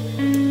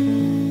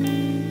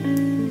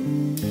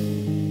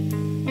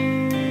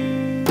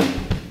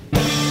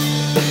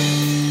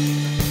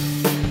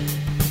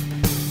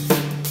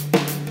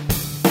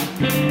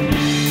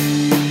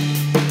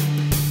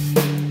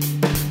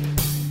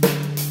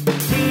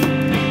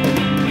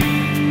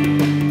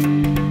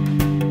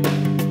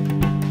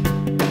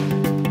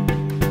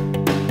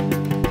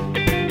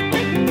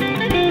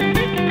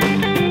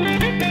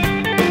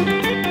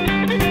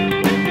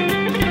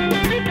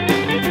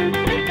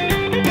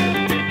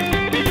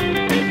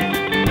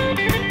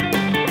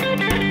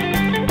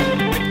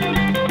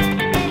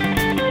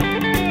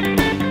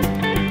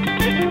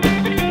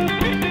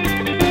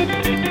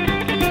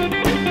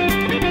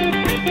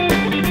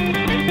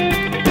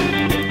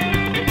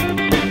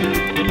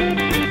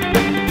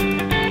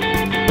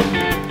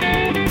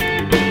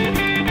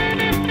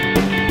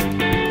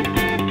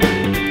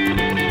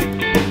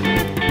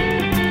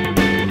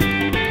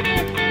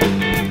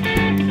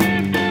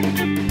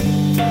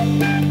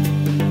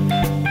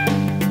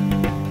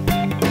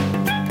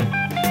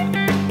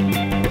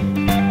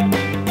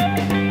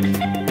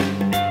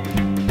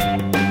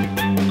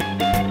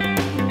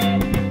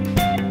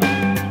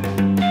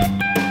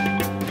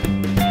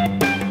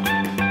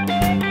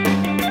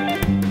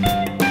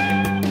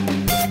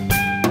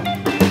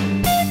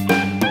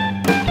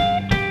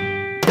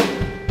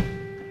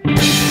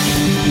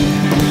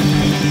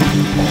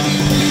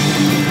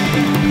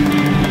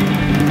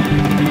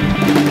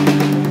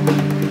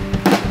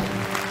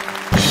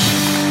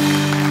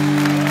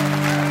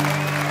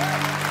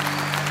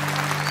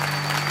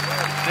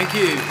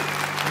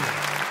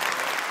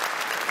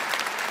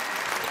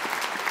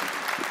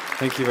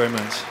 Thank you very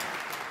much.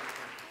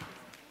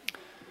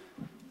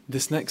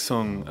 This next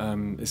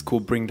song is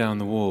called Bring Down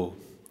the Wall,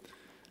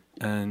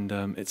 and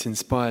it's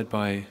inspired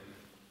by,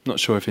 not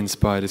sure if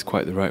inspired is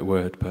quite the right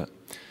word, but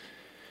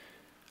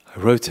I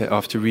wrote it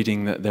after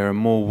reading that there are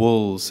more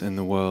walls in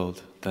the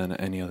world than at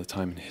any other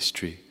time in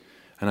history,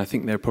 and I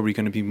think there are probably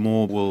going to be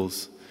more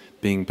walls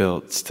being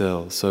built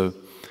still. So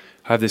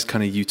I have this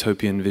kind of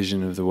utopian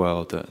vision of the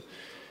world that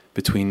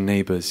between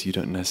neighbors you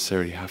don't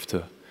necessarily have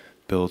to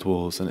build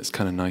walls, and it's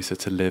kind of nicer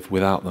to live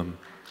without them.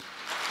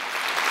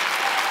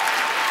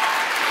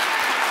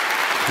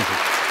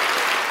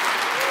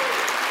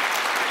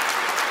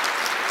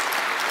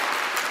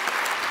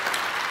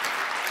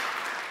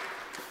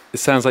 It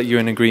sounds like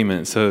you're in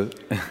agreement, so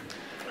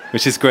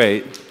which is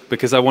great,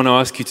 because I want to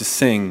ask you to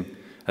sing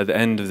at the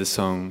end of the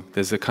song.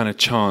 There's a kind of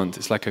chant,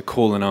 it's like a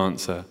call and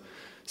answer.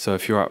 So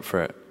if you're up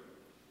for it,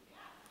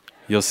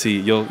 you'll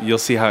see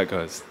how it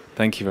goes.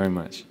 Thank you very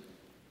much.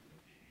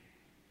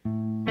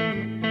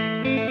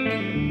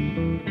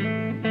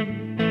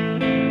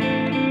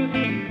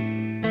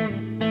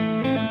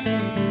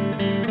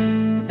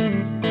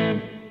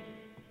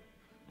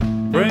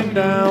 Bring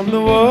down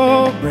the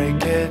wall,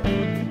 break it,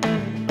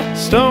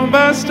 stone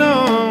by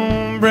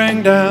stone.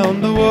 Bring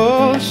down the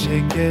wall,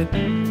 shake it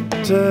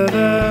to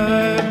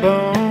the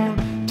bone.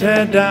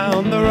 Tear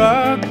down the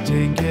rock,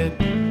 take it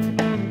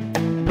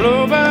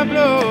blow by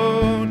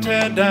blow.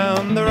 Tear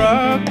down the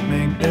rock,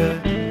 make the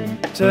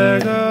tear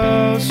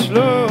go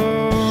slow.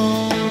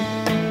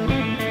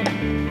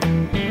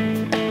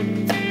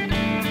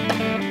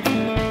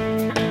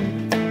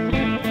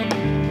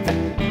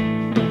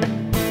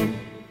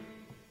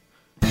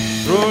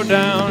 Throw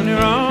down your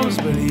arms,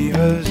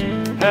 believers,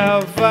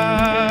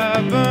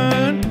 hellfire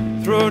burn.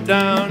 Throw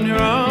down your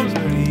arms,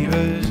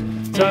 believers,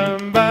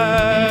 turn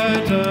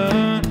by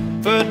turn.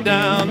 Put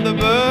down the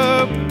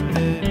book,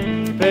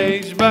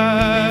 page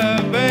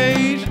by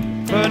page.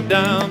 Put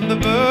down the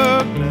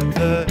book, let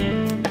the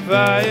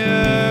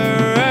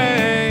fire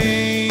rain.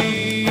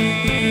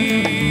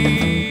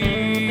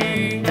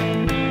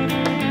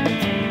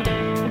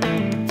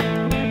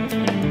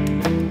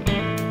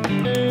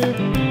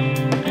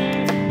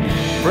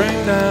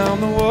 Bring down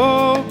the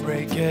wall,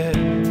 break it,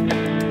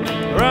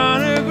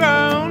 run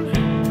aground.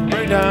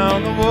 Bring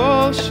down the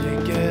wall,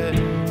 shake it,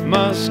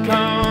 must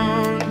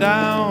come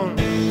down.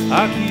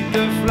 I'll keep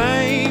the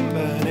flame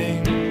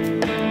burning,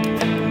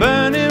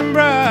 burning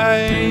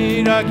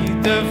bright. I'll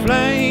keep the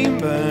flame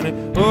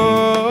burning.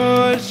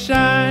 Oh,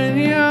 shine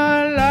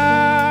your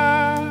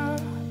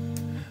light.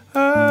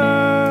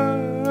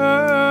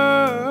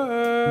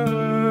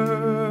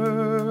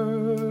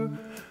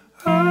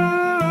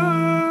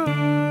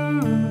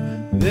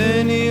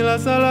 Vieni la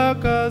sala a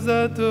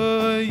casa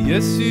tua,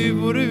 Gesù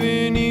pure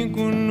vieni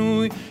con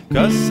noi.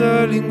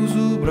 Casalingu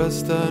supra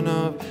sta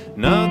nave,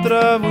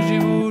 un'altra voce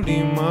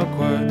volima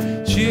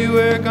qua. Ci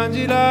vuoi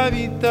cangi la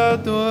vita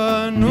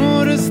tua,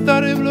 non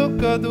restare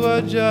bloccato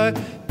a già.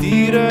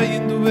 Tira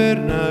in tu per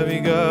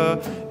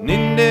navigare,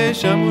 ninde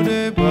siamo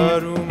de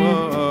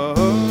paruma.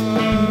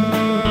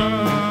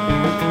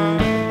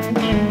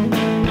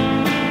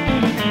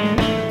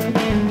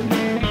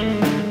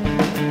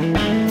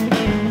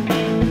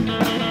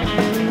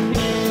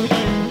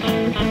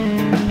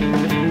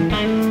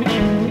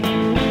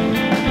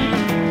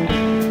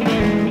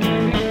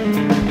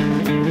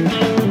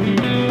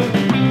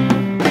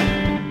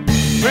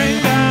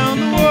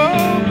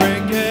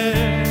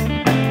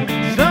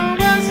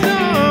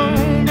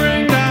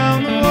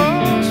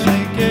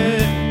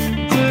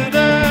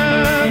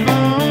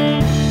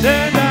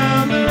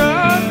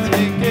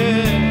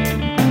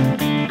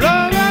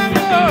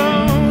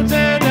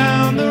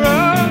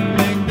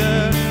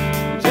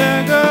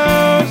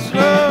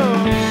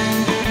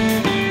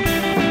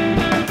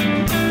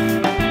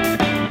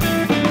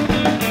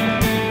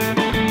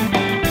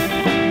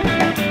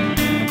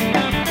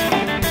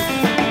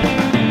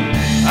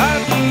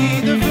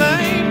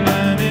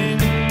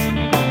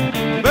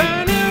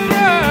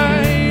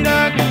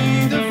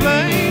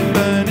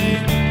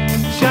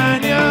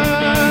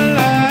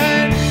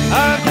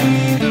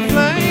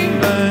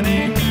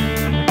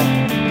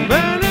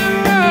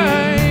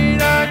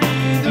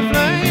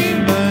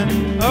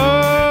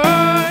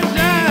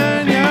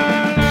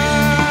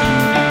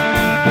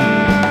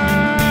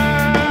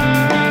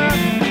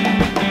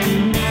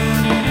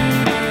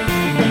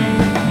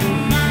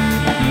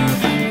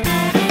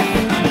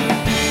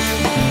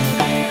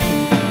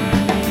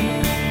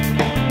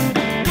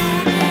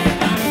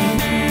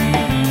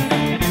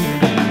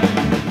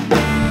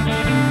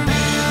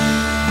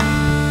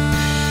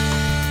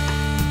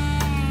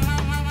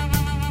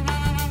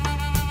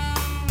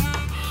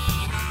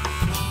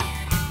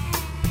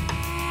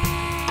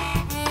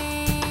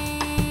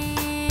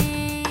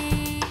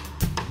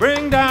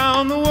 Bring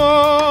down the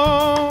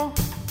wall.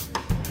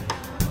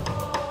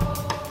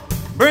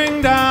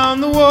 Bring down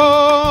the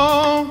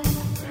wall.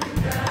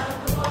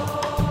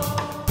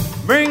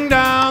 Bring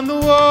down the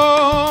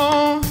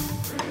wall.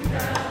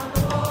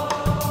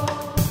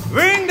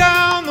 Bring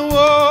down the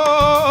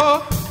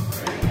wall.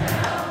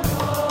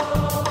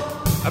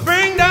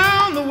 Bring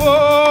down the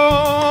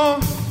wall.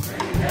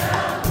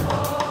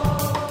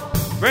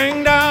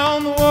 Bring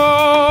down the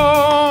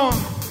wall.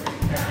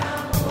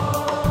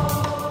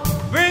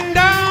 Bring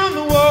down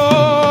the wall.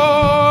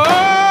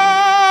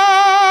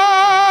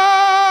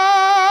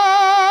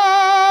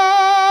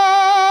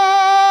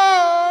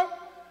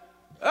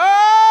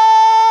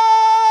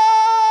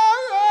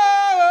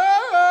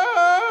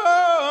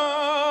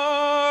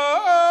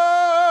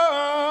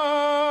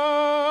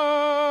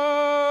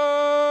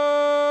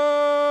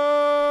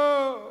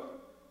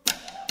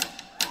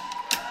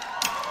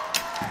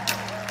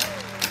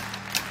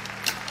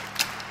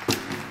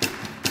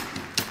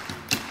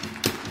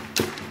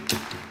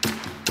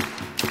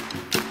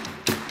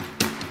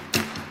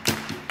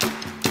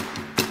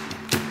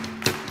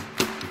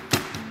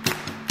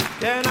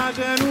 Che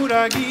nasce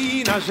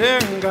un'uraghina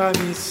c'enga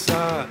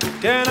missa,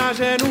 che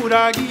nasce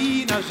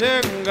un'uraghina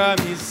c'enga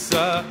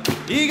missa.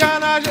 I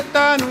cana c'è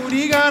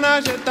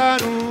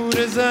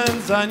tanure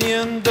senza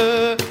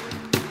niente.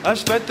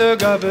 Aspetta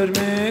che per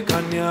me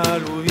cagna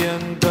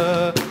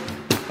l'uviente.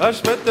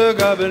 Aspetta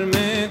che per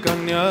me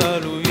cagna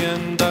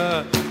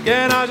l'uviente.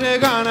 Che nasce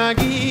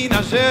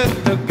canachina c'è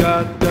te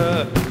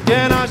gatta.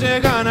 Che nasce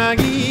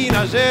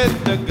canachina c'è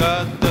te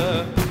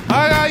gatta.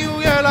 A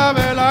caiuiela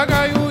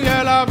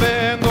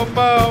vengo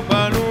pa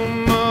palum.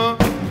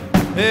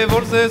 E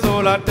forse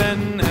solo a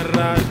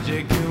tenera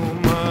c'è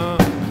chiuma.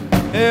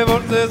 E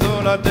forse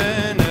solo a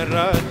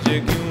tenera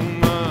c'è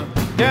chiuma.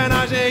 Che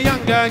nasce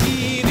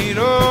Yankagini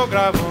ro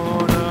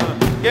gravona.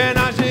 Che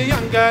nasce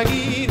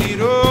Yankagini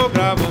ro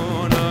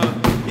gravona.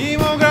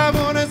 Imo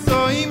gravone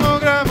so,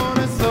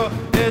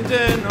 e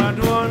te no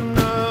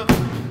adonna.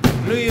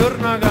 Lui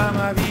orna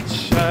gama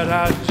viccia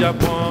raggia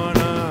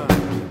buona.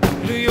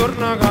 Lui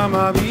orna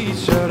gama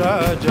viccia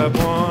raggia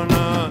buona.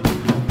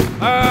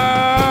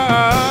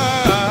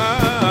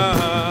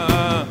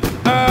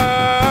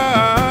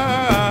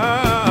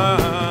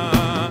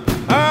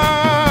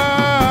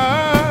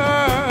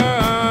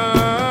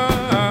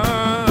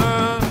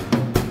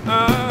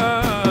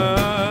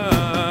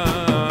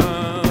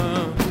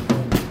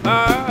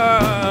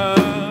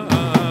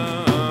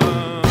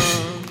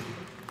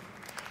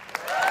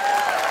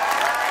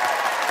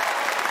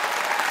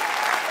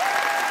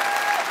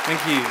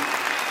 Thank you.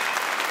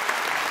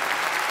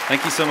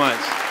 Thank you so much.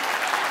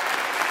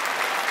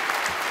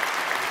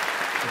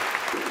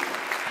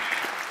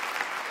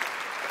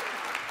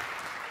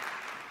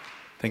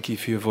 Thank you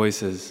for your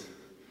voices.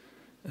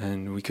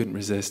 And we couldn't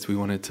resist. We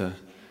wanted to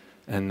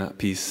end that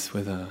piece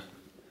with a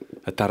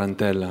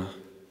tarantella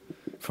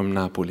from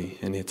Napoli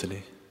in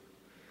Italy.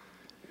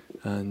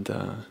 And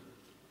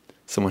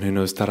someone who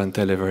knows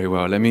tarantelle very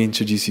well. Let me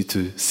introduce you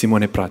to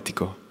Simone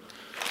Pratico.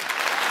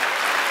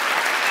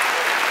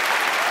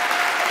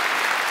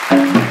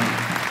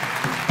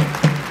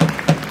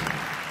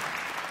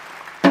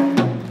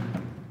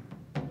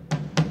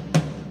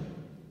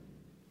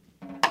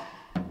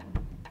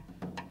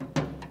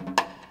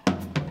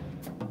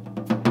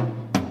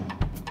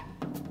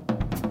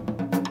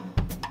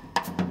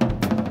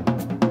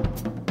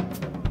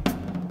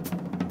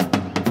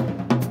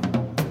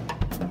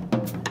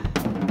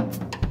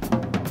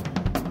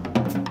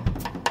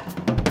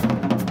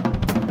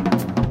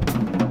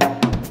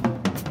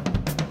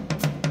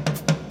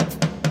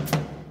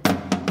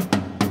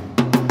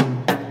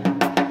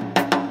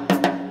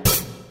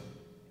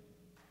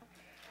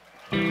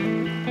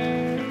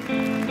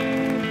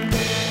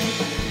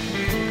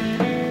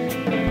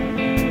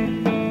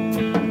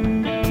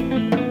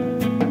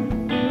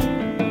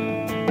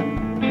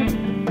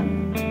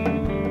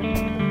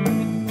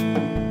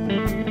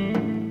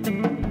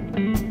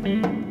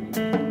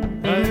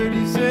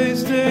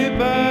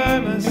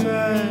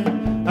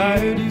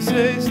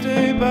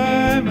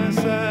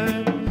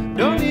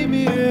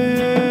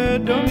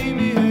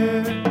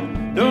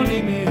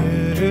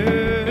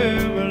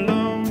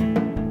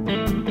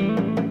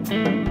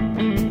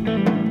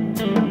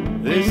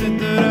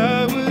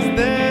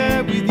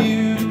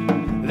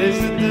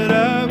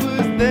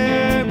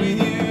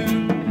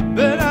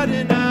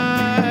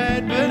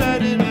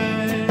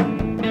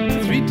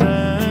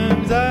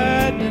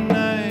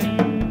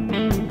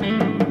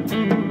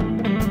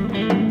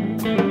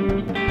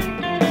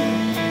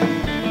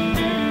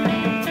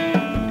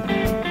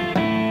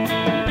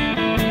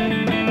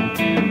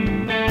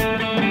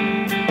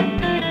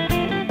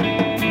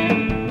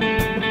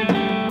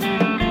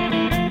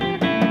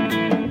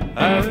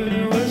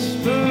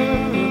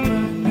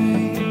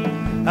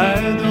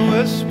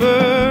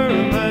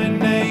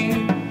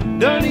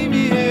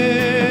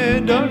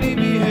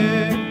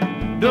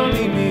 don't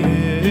leave me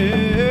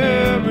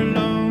here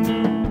alone.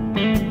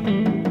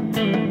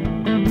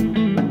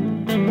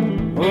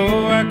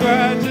 Oh, I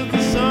cried till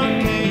the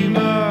sun came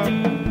up.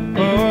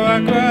 Oh,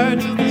 I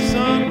cried till the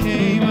sun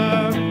came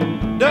up.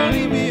 Don't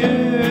leave me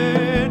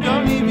here,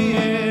 don't leave me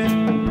here,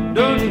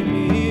 don't leave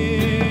me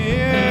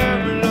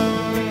here alone.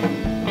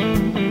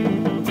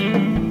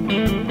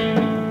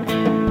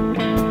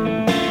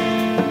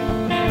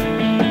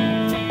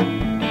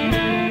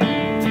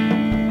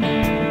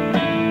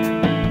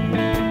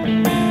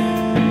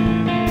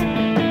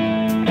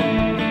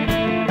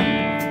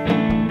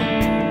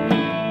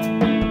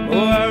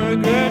 Oh, I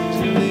regret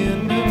till the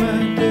end of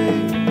my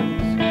days,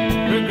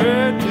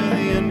 regret till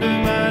the end of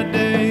my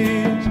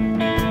days.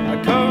 I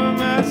cover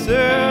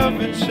myself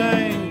in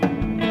shame,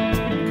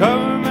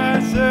 cover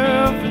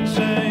myself in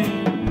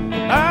shame.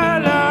 I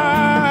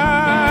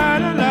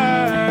lied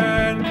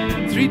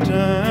 3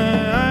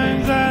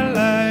 times I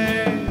lied.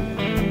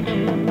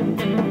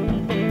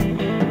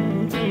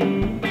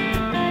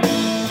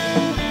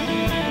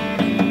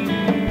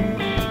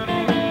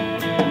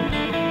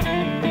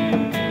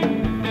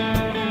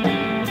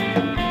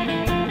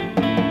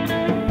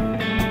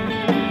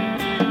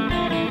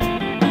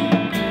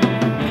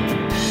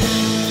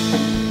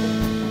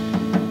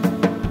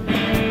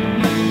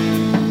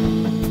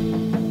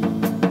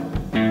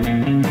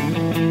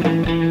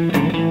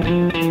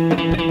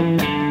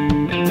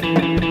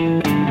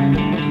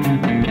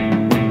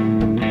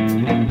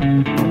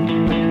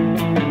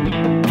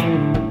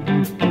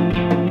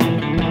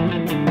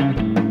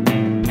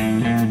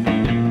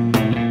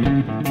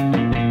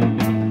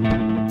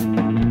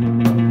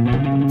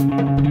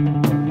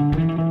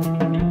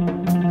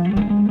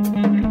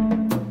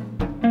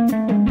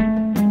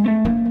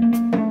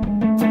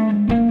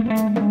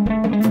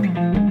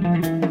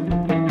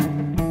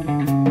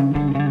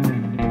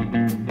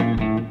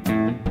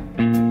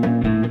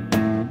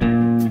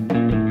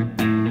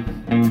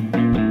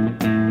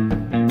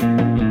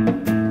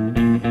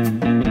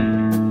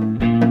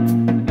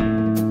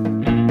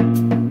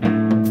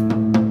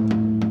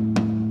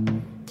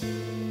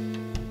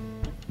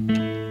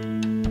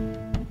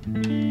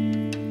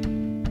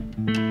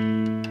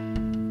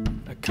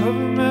 I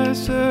cover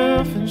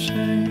myself in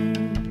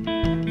shame,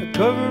 I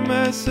cover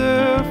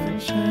myself in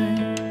shame,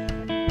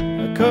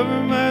 I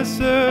cover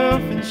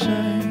myself in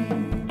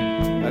shame,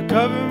 I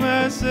cover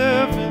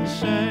myself in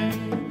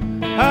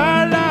shame.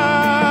 I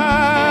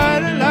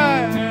lied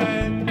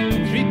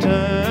 3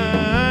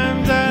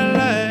 times I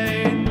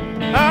lied.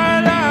 I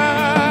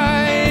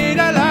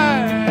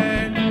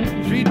lied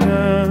 3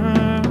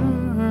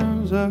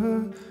 times I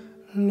lied.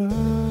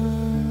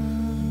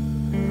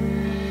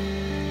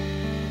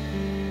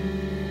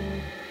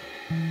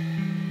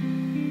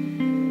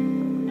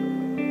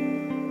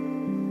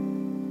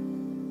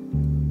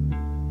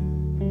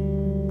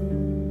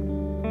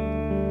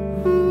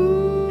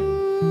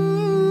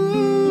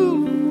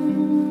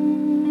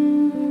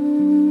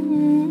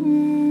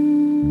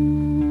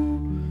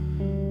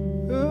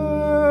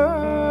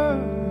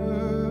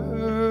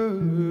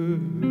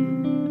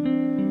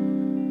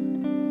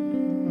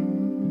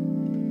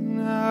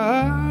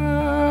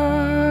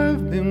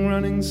 I've been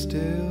running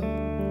still,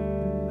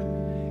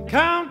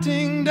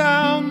 counting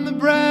down the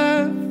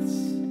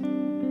breaths,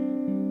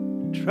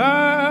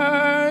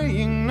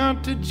 trying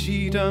not to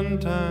cheat on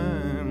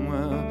time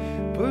while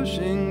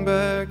pushing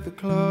back the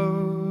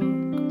clock.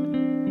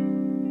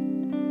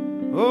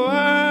 Oh,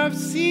 I've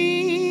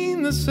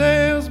seen the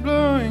sails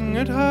blowing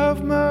at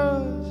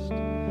half-mast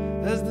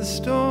as the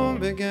storm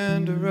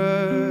began to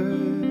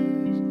rise,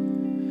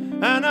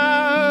 and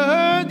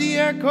I heard the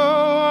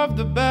echo of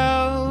the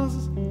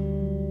bells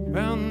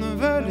round the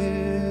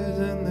valleys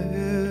and the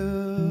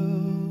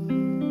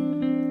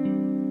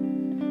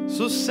hills.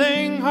 So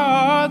sing,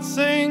 heart,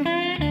 sing,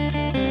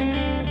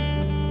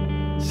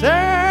 sing,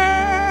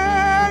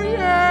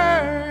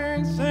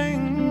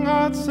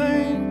 heart,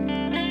 sing,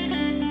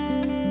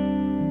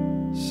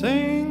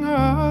 sing,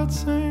 heart,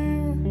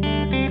 sing.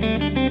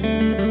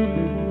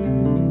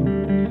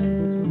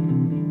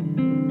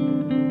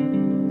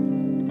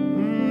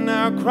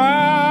 Now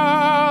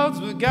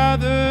crowds were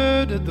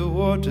gathered at the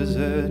water's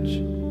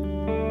edge,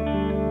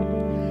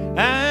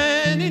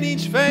 and in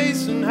each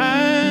face and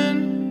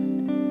hand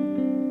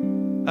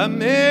a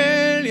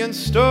million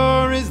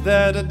stories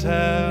that I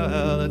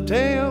tell, a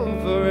tale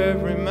for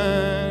every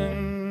man.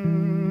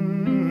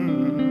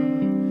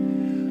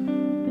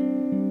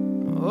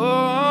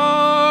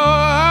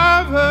 Oh,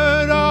 I've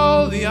heard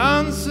all the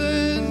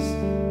answers,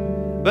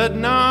 but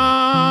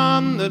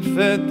none that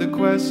fed the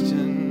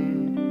question.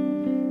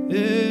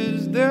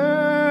 Is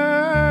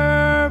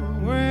there a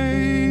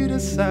way to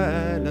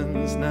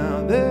silence?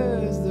 Now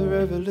there's the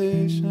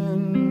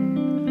revelation.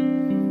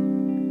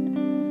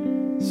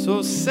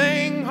 So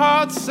sing,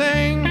 heart,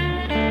 sing,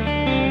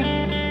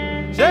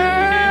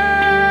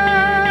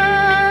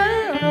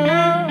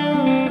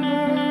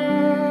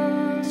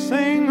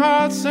 sing,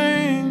 heart,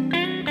 sing.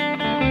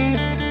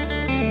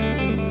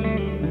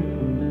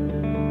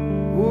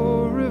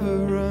 Oh,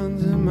 river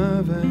runs in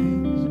my veins.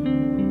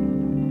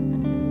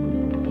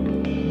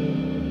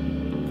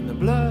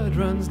 blood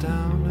runs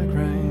down like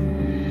rain.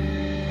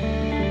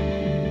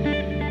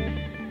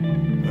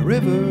 A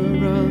river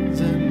runs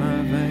in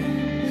my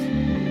veins,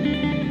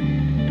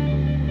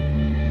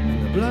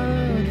 and the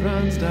blood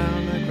runs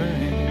down like rain.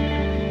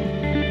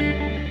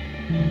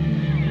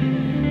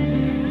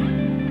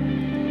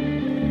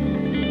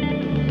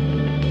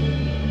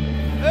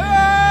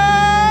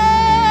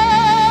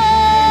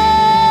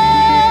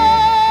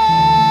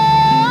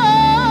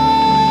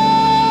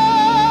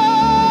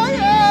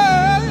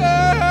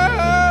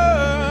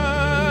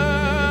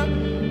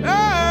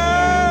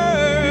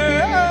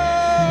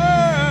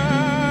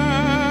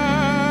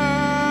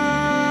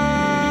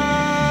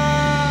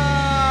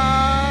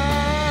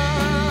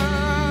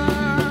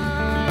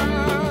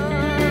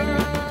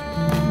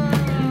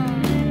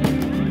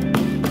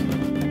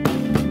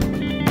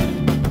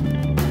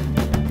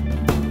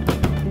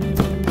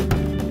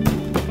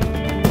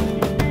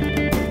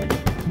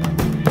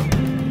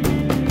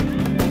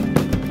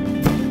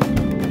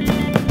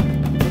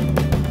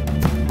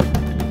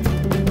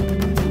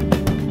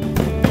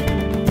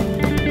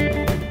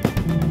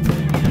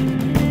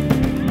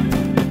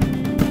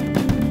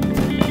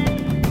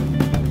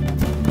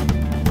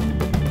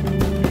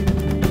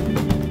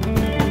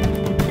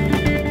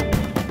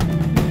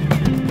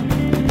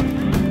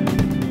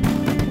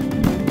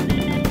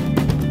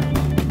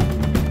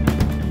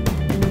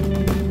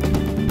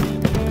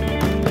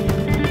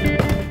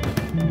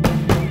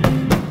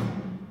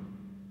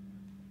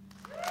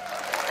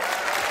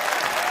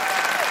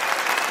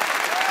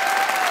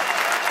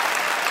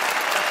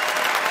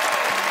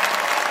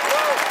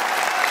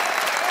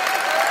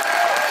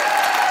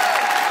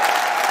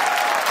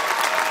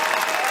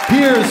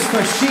 Piers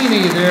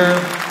Faccini there,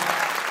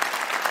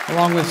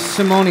 along with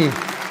Simone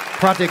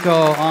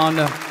Pratico on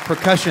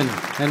percussion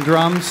and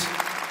drums.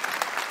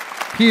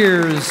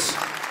 Piers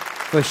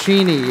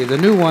Faccini. The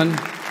new one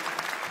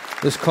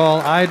is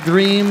called I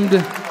Dreamed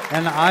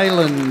an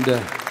Island.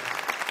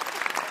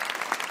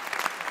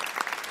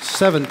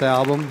 7th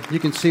album. You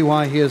can see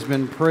why he has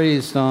been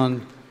praised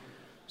on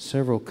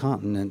several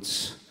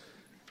continents.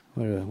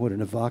 What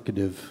an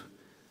evocative,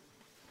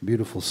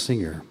 beautiful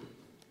singer.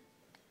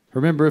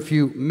 Remember, if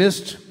you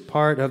missed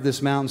part of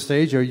this Mountain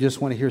Stage or you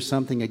just want to hear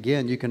something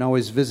again, you can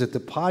always visit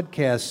the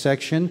podcast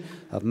section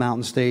of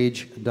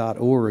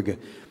mountainstage.org.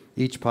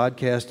 Each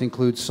podcast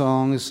includes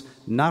songs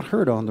not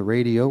heard on the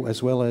radio,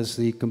 as well as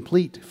the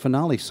complete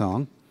finale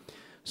song.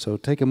 So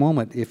take a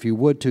moment, if you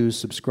would, to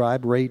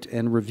subscribe, rate,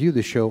 and review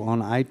the show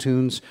on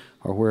iTunes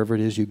or wherever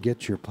it is you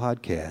get your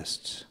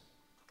podcasts.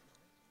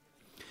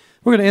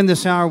 We're going to end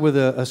this hour with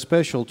a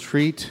special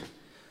treat.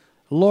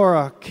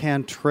 Laura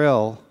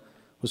Cantrell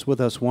was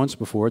with us once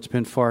before. It's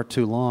been far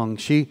too long.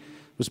 She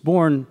was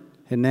born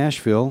in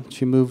Nashville.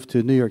 She moved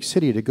to New York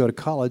City to go to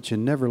college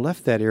and never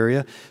left that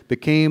area.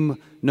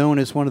 Became known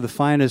as one of the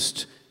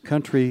finest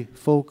country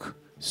folk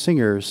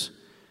singers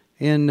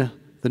in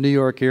the New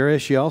York area.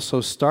 She also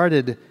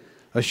started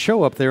a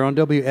show up there on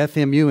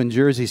WFMU in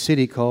Jersey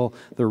City called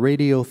the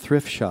Radio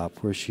Thrift Shop,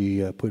 where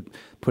she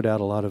put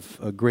out a lot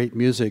of great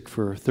music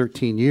for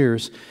 13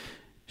 years.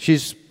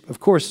 She's,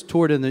 of course,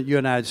 toured in the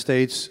United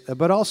States,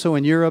 but also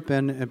in Europe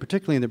and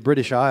particularly in the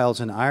British Isles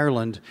and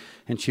Ireland.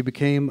 And she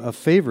became a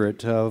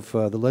favorite of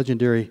the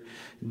legendary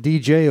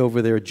DJ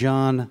over there,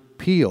 John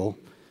Peel.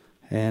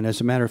 And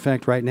as a matter of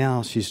fact, right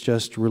now she's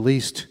just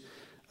released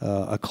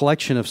a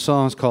collection of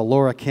songs called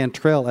Laura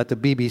Cantrell at the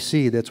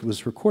BBC that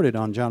was recorded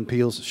on John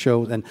Peel's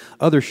show and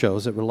other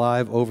shows that were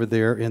live over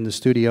there in the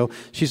studio.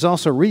 She's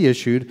also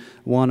reissued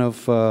one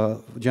of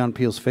John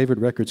Peel's favorite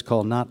records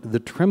called Not the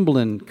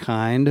Tremblin'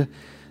 Kind,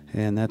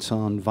 and that's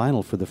on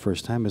vinyl for the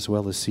first time as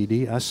well as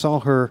CD. I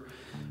saw her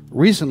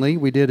recently.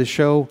 We did a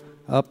show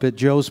up at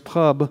Joe's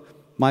Pub.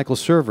 Michael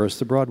Cerverus,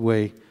 the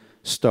Broadway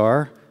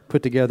star,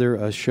 put together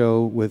a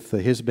show with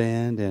his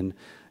band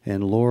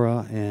and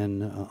Laura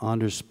and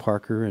Anders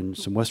Parker and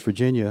some West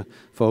Virginia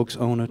folks,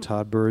 Ona,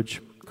 Todd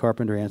Burge,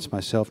 Carpenter, and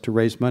myself, to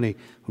raise money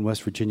when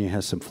West Virginia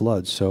has some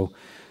floods. So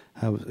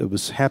I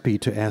was happy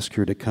to ask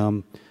her to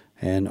come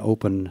and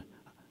open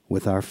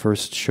with our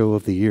first show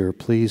of the year.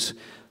 Please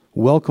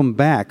welcome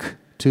back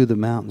to the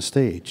Mountain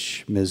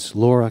Stage, Ms.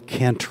 Laura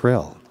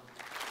Cantrell.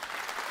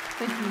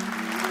 Thank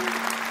you.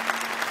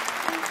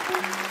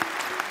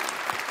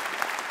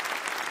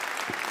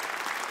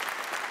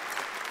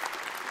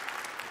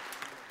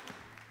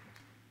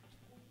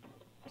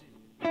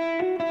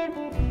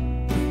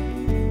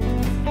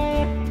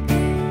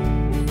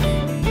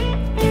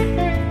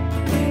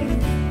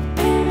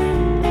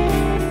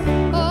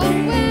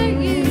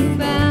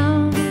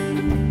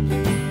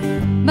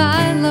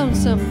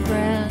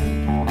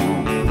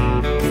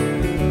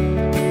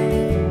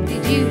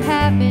 Did you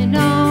happen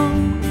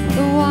on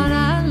the one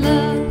I love?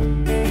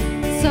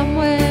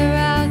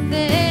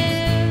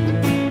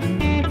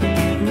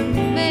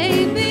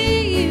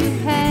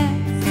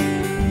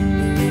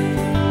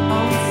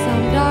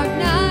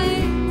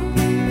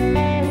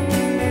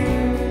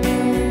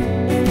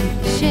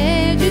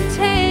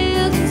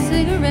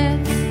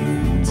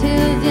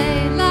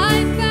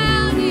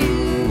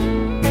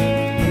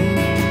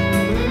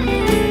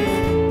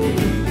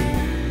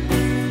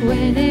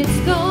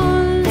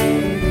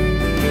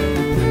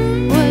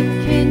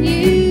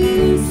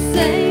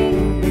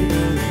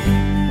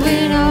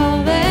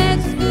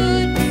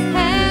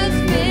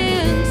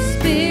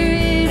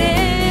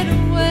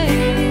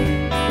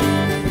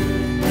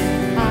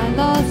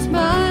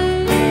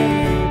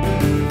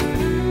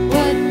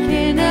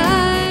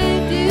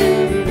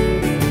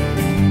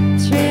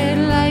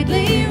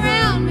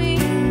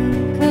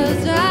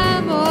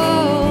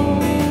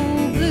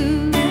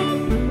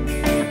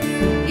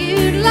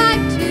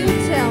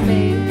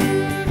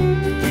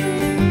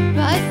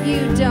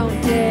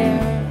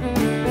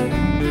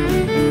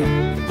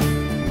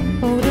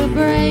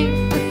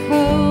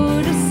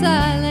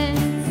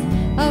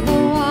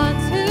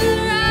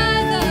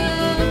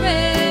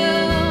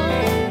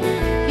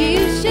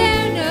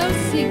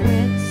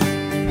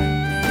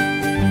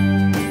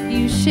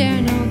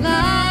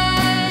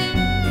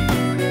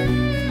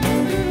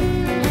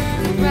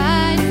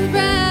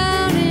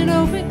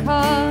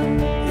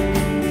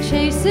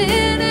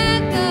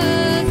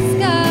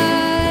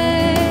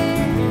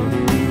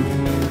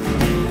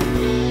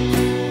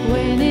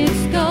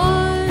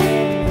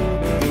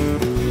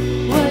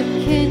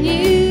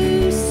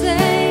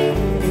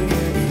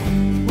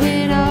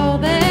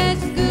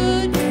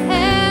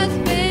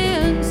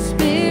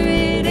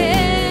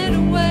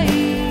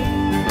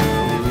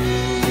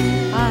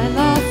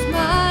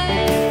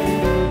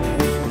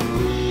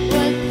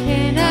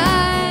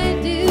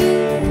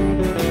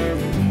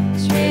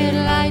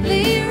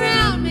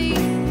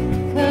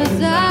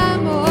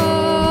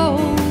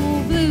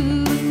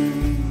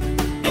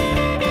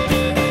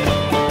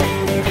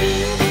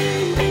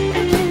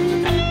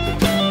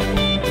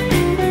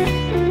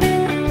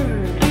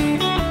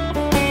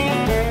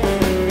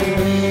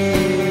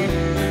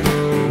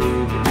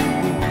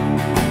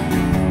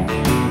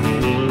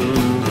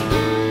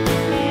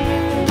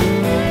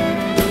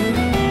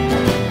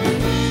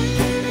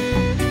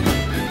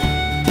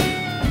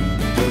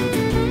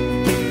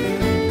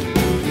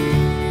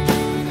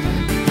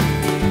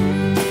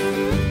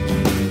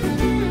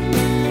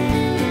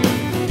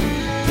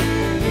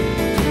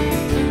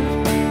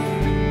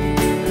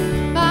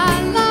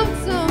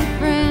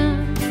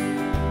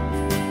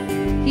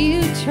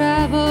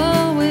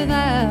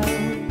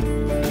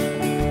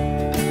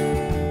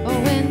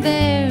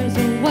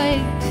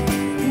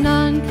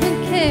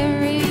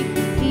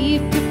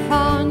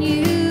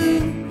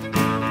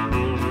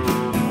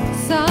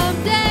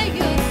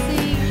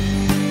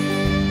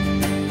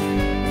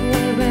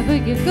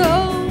 wherever you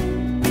go.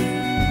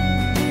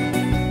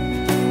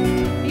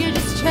 You're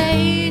just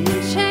trading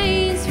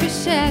chains for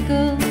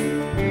shackles,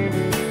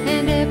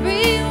 and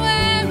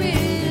everywhere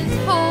is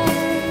home.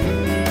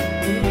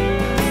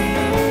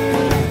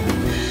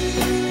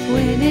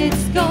 When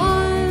it's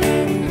gone,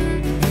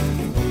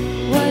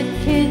 what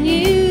can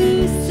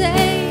you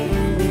say?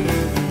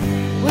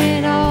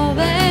 When all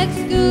that's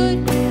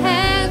good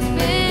has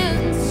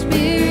been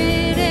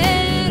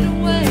spirited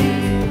away.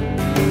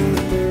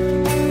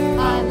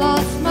 I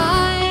lost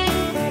mine.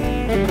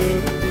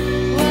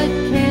 What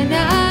can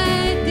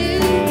I do?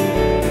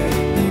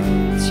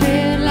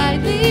 Tread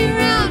lightly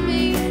around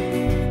me,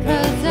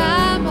 'cause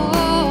I'm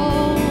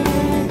all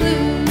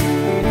blue.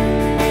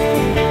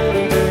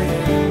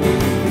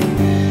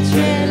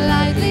 Tread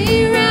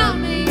lightly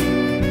around me,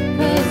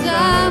 'cause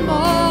I'm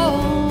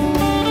all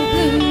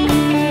blue.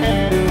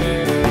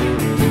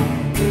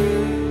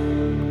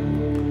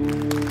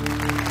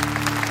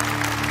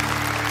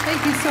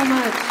 Thank you so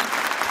much.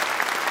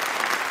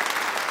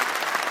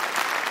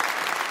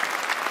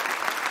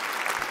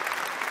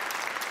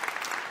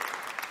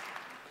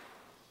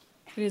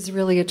 It is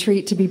really a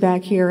treat to be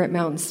back here at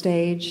Mountain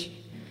Stage.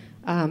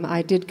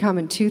 I did come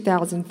in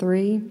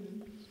 2003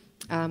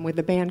 with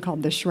a band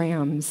called the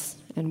Shrams,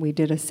 and we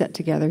did a set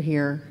together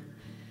here.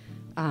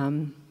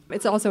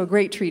 It's also a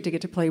great treat to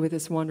get to play with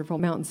this wonderful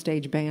Mountain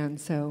Stage band,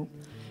 so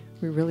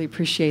we really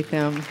appreciate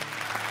them.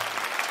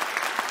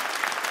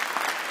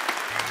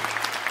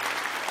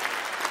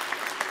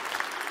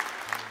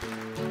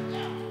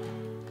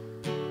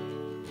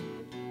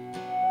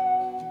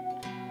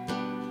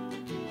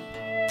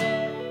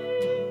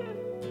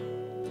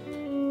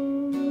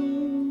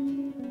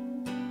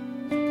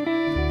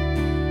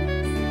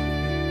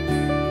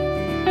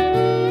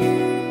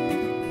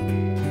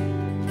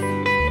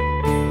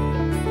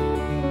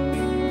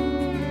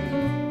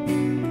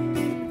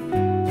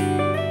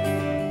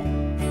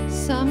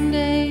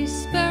 Someday,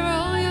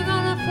 sparrow, you're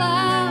gonna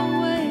fly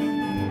away.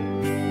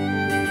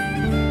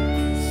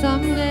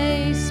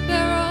 Someday,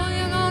 sparrow,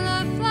 you're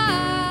gonna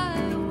fly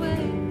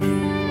away.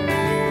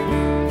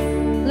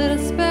 Little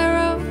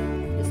sparrow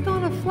is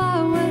gonna fly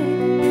away.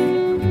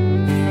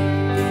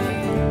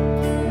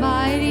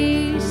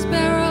 Mighty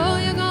sparrow,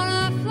 you're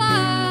gonna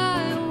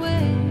fly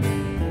away.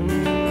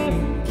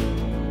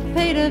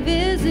 Paid a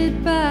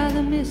visit by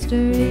the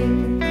mystery.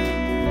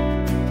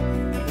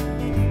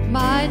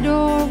 My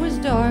door was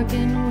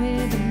darkened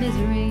with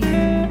misery.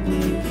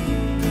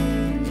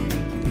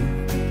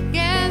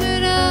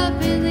 Gathered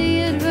up in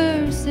the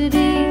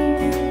adversity.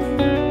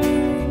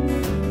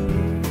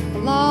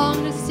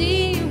 Long to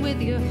see you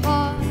with your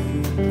heart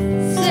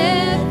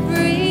set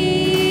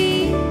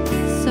free.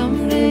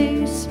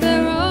 Someday,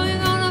 sparrow,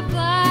 you're gonna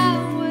fly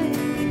away.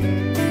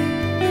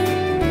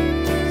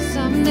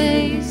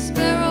 Someday,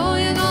 sparrow,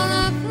 you're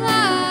gonna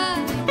fly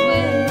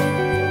away.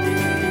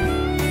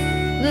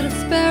 Little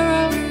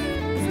sparrow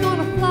is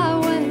gonna fly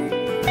away.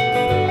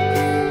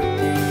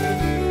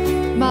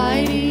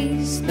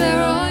 Mighty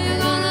sparrow,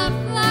 you're gonna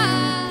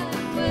fly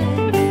away.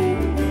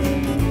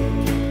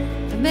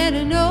 I met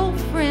an old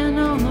friend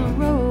on the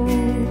road,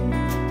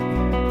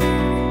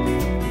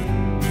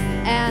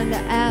 and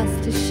I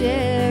asked to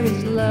share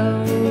his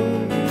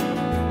load.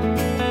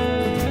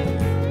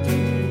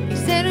 He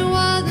said it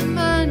wasn't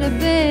mine to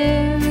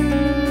bear,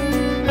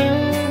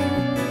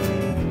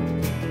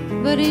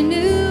 but he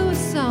knew a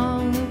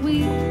song that we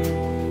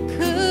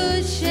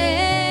could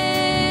share.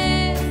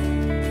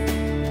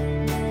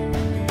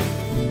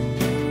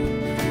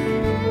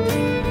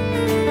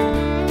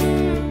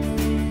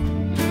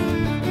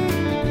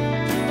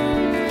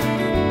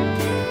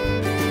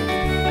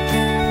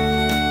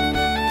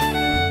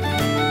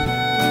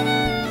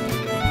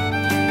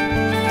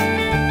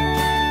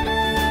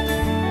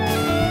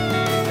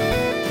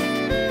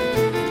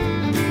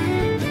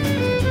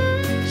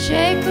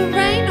 Shake the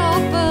rain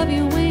off of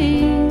your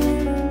wings.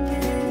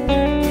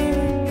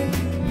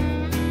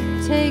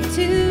 Take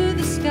to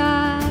the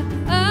sky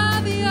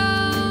of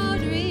your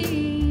dreams.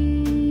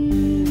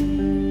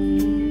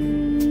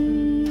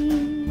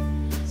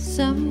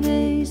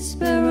 Someday,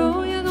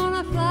 sparrow, you're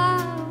gonna fly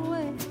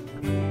away.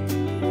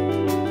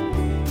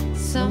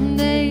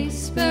 Someday,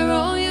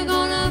 sparrow, you're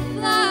gonna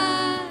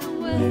fly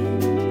away.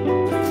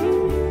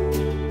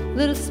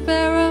 Little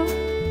sparrow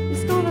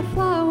is gonna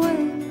fly away.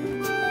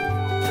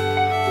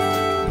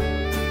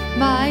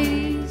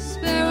 Mighty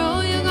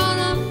sparrow, you're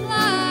gonna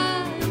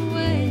fly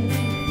away.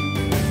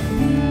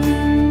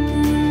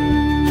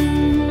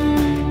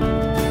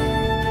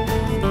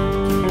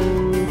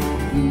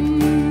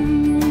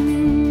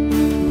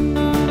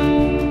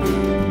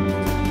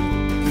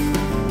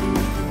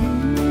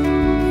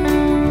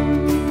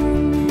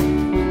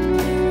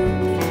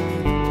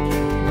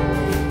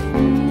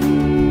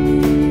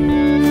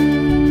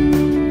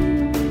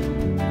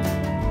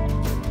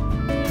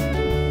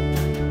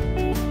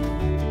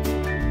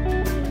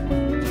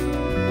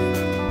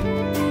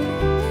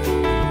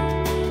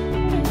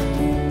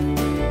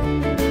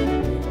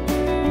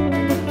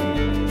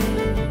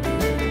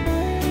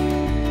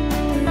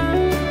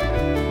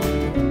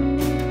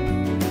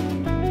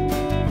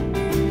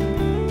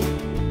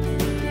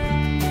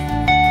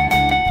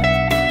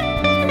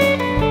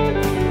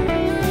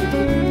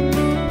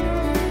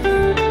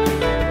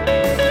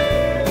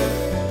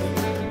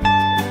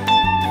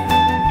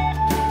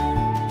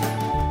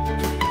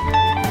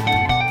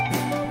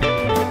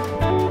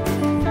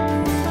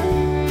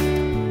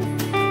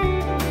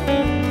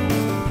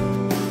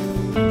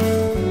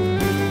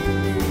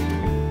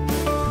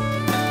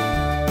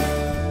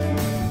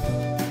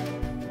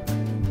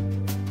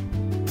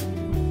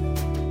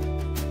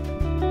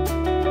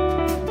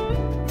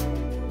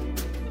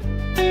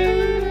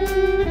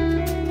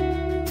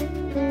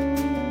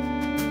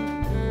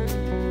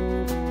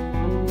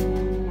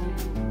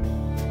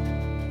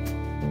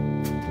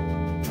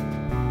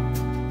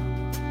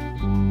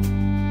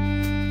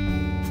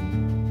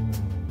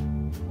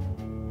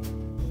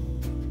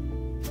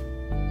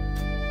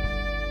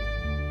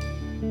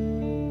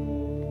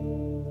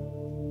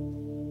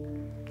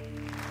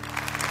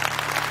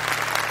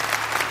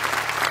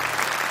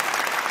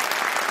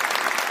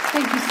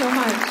 so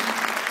much.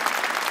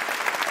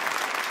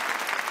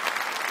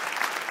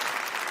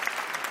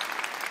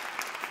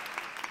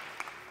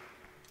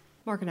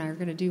 Mark and I are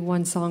going to do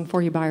one song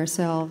for you by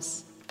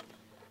ourselves.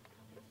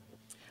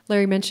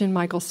 Larry mentioned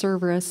Michael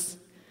Cerveris,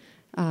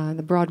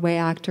 the Broadway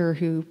actor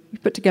who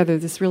put together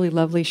this really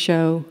lovely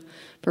show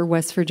for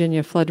West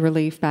Virginia flood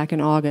relief back in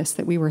August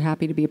that we were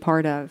happy to be a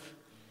part of.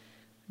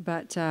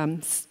 But a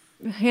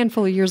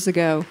handful of years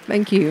ago,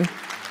 thank you.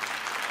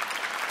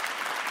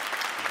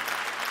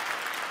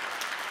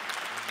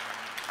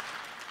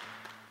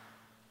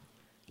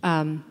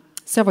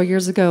 Several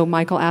years ago,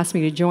 Michael asked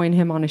me to join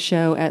him on a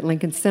show at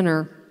Lincoln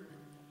Center.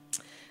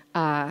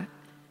 And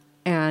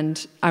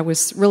I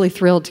was really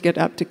thrilled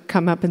to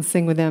come up and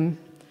sing with him.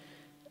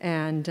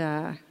 And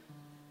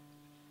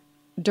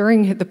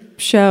during the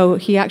show,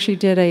 he actually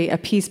did a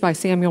piece by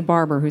Samuel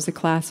Barber, who's a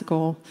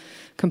classical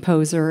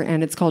composer,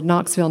 and it's called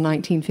Knoxville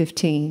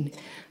 1915.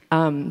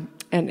 And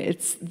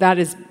that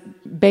is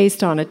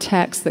based on a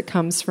text that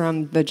comes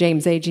from the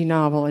James Agee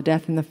novel, A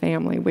Death in the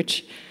Family,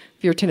 which,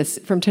 if you're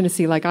from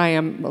Tennessee like I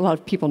am, a lot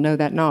of people know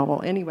that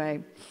novel.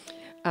 Anyway,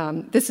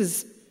 this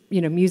is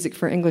music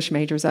for English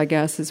majors, I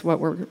guess, is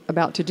what we're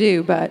about to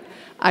do. But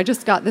I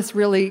just got this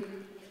really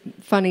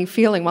funny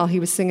feeling while he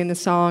was singing the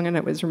song, and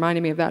it was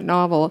reminding me of that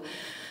novel.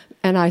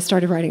 And I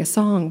started writing a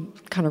song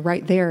kind of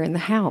right there in the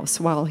house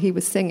while he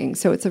was singing.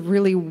 So it's a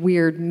really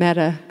weird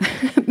meta,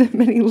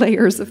 many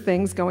layers of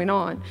things going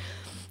on.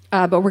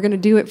 But we're going to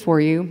do it for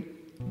you.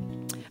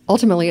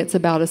 Ultimately, it's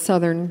about a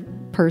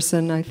Southern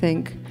person, I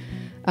think,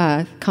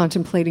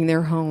 contemplating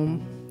their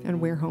home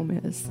and where home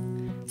is.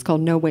 It's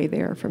called No Way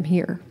There From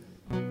Here.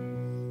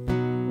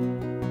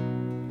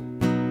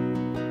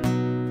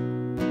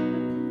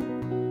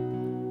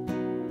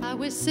 I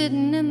was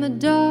sitting in the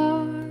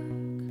dark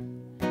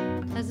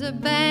as the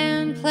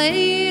band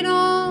played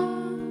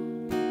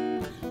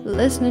on,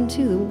 listening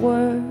to the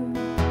word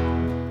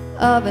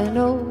of an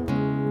old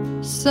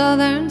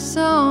Southern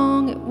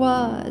song. It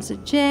was a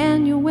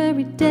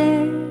January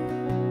day,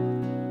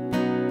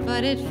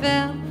 but it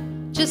felt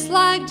just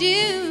like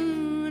June.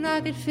 I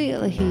could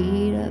feel the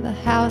heat of the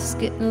house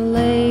getting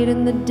late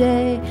in the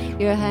day,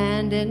 your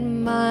hand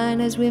in mine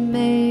as we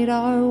made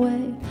our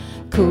way.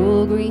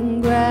 Cool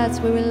green grass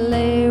where we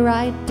lay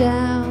right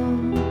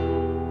down.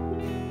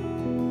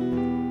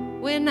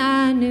 When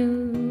I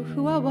knew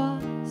who I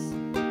was,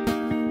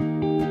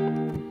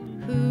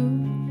 who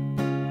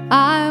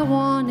I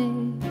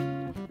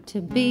wanted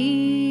to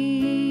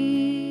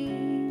be.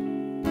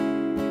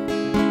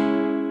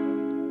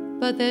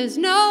 But there's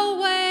no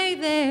way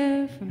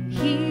there from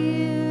here.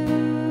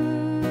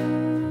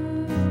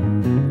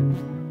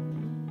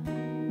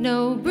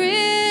 No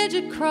bridge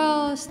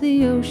across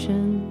the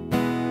ocean,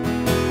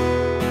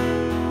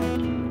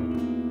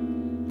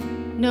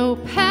 no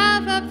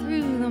path up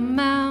through the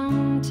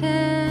mountain,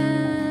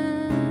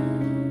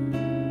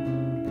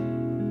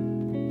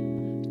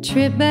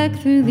 trip back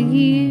through the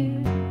year,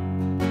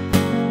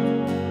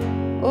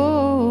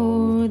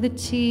 or the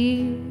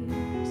tears.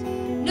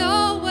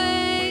 No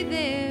way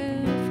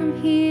there from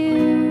here.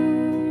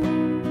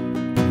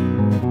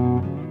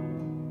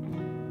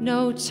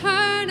 No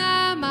turn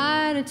I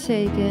might have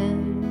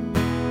taken.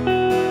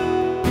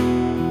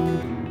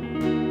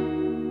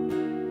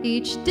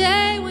 Each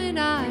day when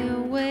I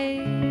awaken,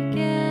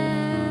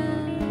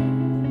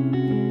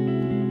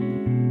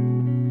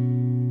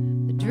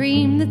 the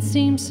dream that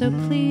seemed so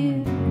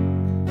clear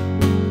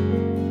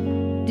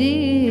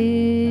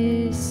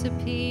disappears.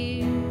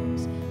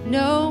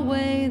 No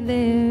way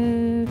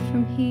there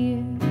from here.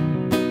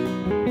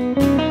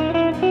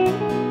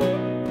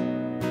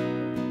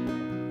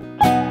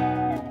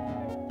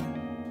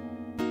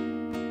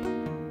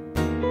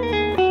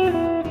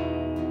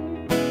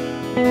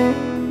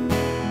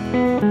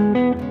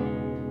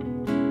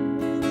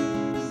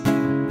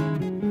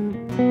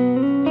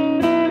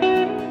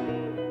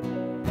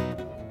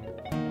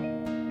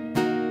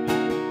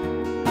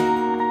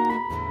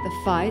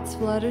 Fights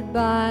fluttered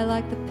by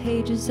like the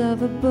pages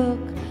of a book,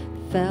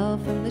 fell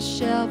from the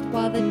shelf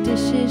while the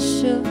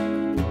dishes shook.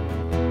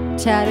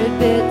 Tattered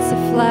bits of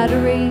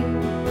flattery,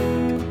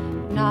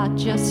 not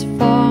just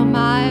for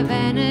my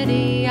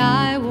vanity.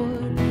 I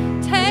would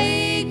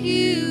take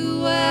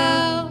you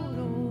out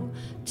or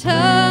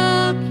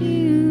tuck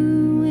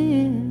you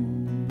in,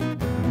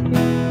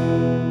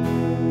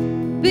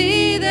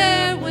 be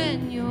there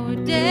when your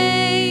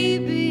day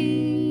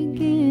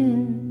begins,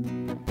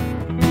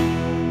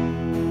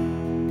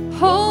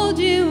 hold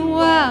you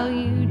while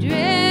you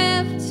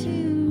drift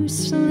to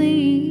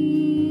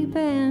sleep,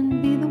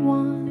 and be the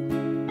one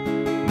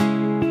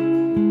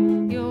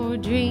your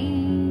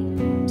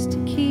dreams to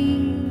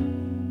keep.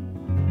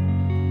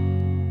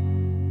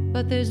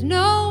 But there's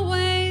no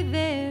way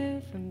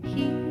there from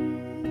here.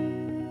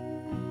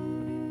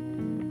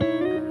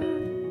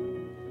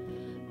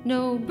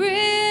 No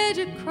bridge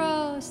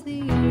across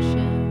the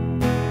ocean,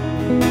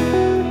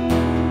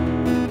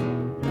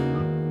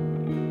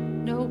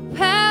 no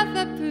path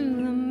up through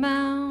the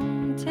mountain,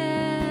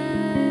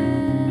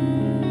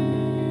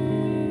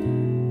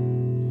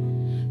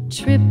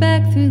 trip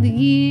back through the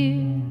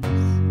years,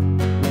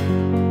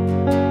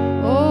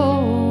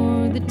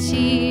 oh, the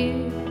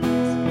tears,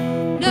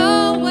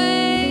 no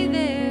way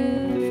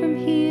there from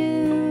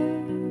here,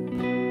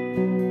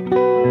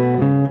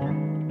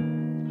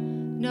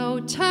 no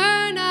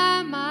turn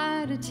I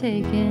might have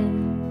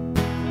taken.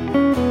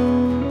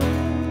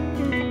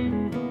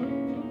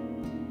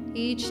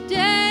 Each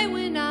day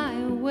when I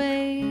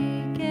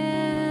awaken,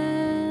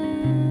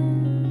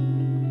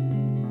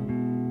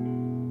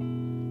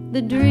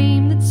 the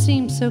dream that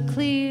seemed so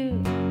clear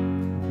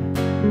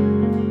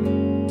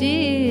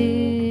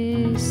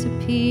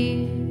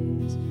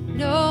disappears.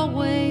 No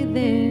way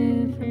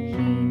there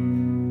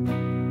from here.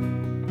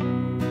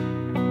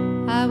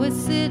 I was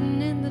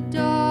sitting in the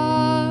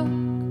dark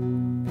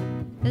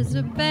as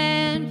the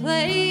band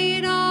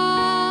played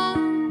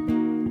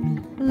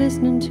on,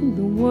 listening to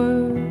the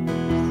words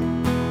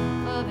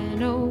of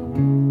an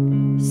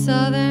old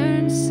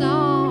Southern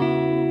song.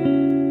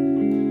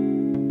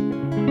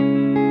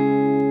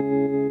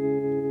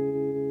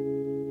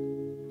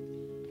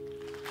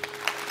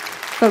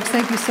 Folks,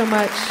 thank you so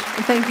much.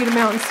 And thank you to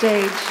Mountain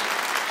Stage.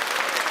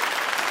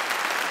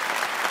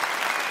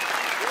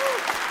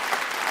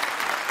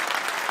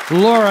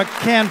 Laura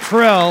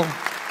Cantrell,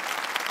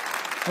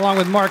 along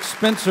with Mark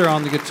Spencer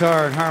on the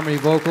guitar and harmony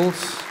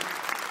vocals.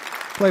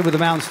 Played with the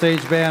Mountain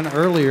Stage Band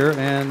earlier,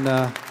 and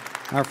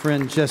our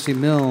friend Jessie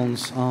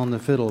Milnes on the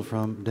fiddle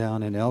from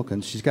down in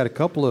Elkins. She's got a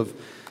couple of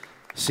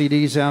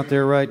CDs out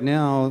there right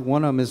now.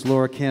 One of them is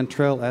Laura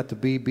Cantrell at the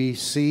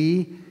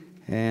BBC,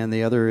 and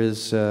the other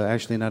is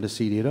actually not a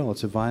CD at all.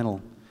 It's a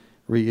vinyl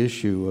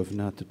reissue of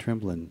Not the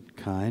Tremblin'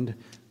 Kind,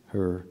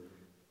 her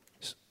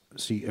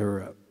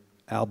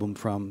album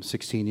from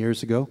 16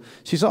 years ago.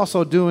 She's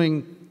also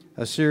doing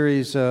a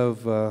series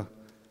of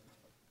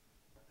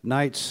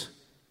nights,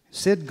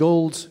 Sid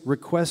Gold's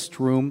Request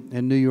Room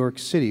in New York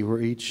City,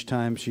 where each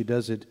time she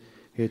does it,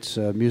 it's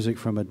music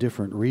from a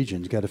different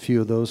region. She's got a few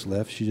of those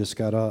left. She just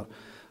got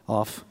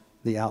off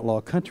the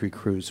Outlaw Country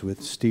Cruise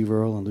with Steve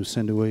Earle and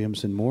Lucinda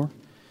Williams and more.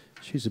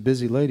 She's a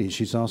busy lady.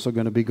 She's also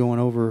going to be going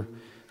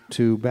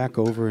back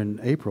over in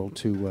April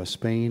to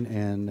Spain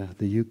and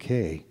the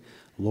UK.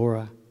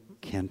 Laura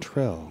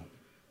Cantrell.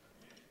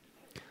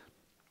 I'd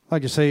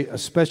like to say a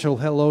special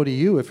hello to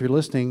you if you're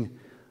listening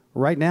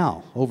right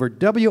now over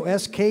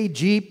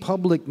WSKG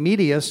Public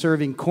Media,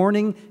 serving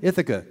Corning,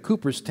 Ithaca,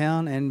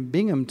 Cooperstown, and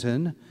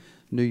Binghamton,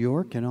 New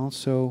York, and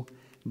also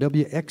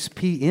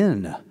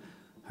WXPN,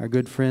 our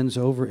good friends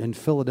over in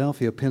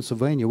Philadelphia,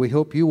 Pennsylvania. We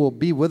hope you will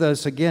be with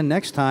us again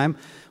next time.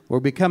 We'll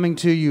be coming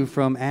to you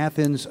from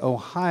Athens,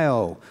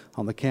 Ohio,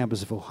 on the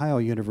campus of Ohio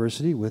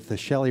University with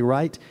Shelley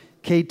Wright,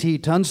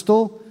 KT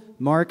Tunstall,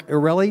 Mark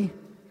Irelli,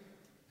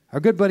 our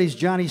good buddies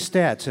Johnny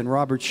Statz and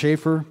Robert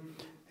Schaefer,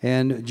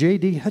 and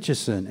J.D.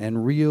 Hutchison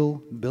and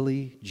Real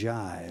Billy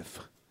Jive.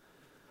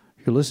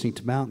 You're listening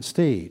to Mountain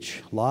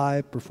Stage,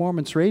 live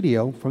performance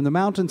radio from the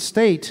Mountain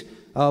State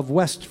of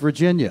West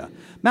Virginia.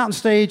 Mountain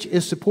Stage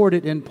is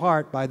supported in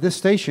part by this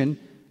station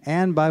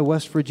and by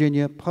West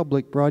Virginia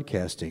Public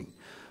Broadcasting.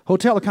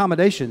 Hotel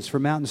accommodations for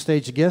Mountain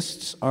Stage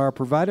guests are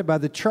provided by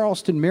the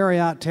Charleston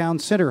Marriott Town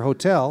Center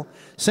Hotel,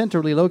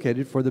 centrally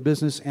located for the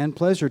business and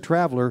pleasure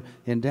traveler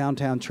in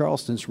downtown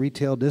Charleston's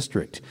retail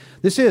district.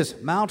 This is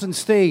Mountain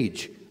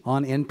Stage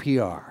on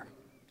NPR.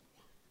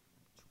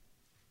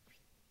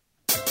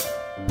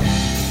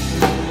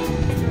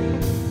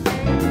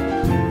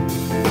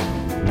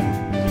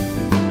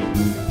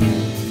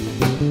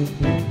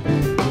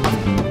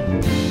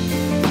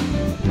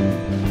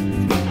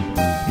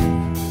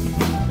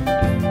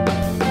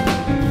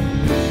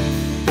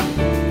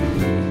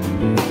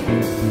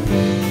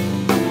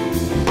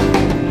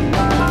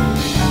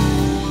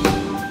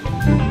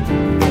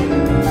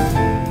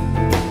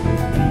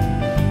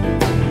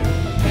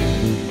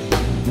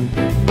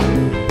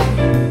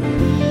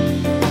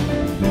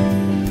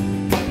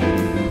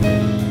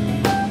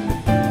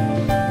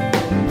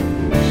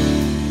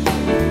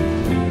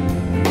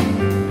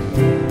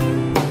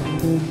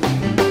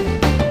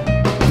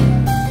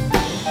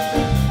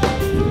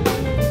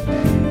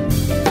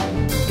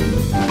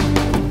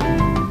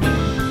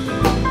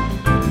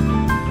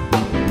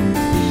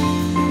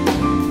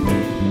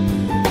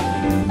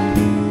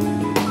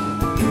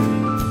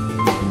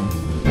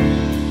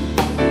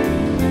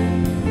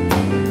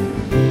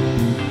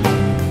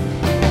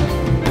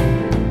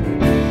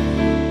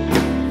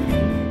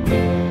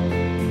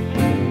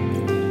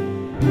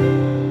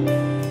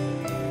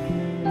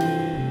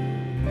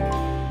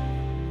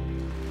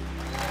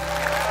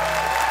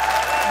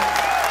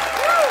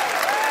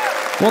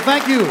 Well,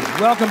 thank you.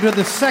 Welcome to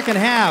the second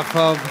half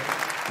of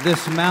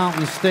this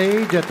Mountain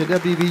Stage at the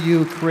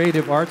WVU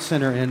Creative Arts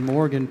Center in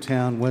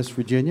Morgantown, West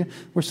Virginia.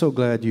 We're so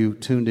glad you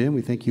tuned in.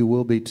 We think you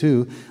will be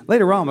too.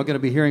 Later on, we're going to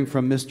be hearing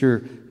from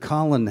Mr.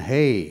 Colin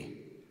Hay.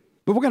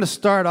 But we're going to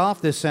start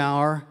off this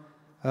hour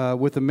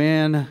with a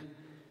man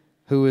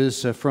who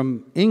is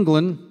from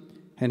England,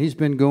 and he's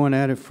been going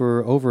at it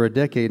for over a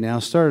decade now.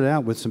 Started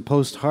out with some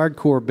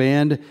post-hardcore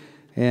band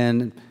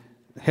and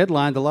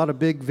headlined a lot of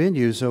big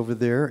venues over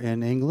there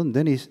in England.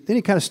 Then he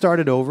kind of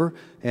started over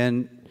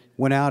and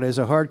went out as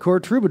a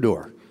hardcore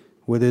troubadour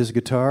with his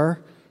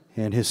guitar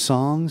and his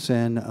songs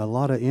and a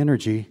lot of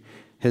energy.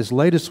 His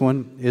latest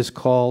one is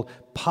called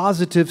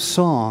Positive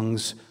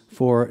Songs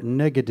for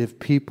Negative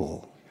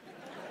People.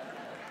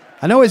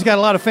 I know he's got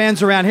a lot of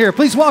fans around here.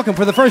 Please welcome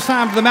for the first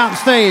time to the Mountain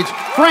Stage,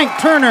 Frank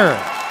Turner.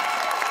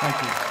 Thank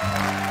you.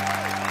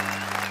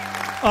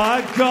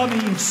 I've got me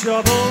a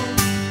shovel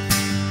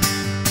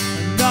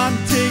and I'm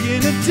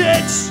digging a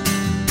ditch,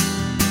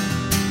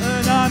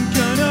 and I'm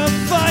gonna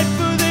fight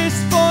for this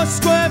 4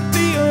 square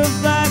feet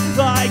of land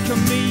like a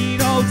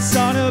mean old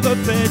son of a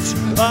bitch.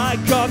 I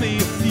got me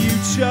a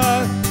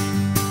future,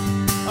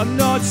 I'm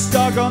not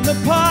stuck on the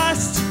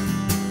past.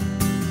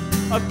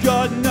 I've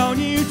got no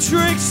new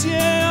tricks,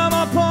 yeah, I'm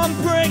up on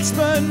bricks,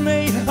 but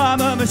me,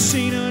 I'm a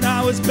machine and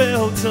I was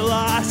built to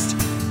last.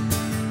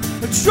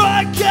 I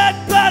try to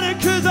get better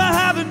cause I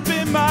haven't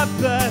been my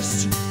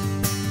best.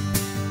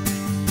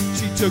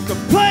 She took a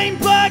plain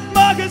black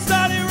marker,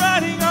 started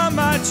writing on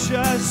my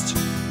chest.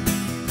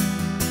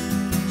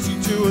 She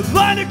drew a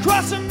line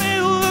across the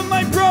middle of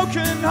my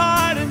broken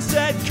heart and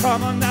said,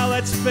 come on now,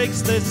 let's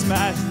fix this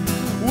mess.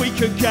 We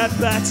could get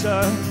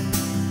better,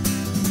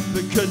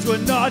 because we're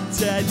not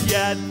dead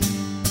yet.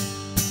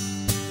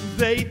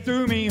 They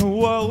threw me a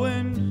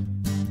whirlwind,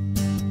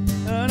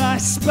 and I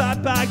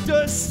spat back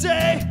the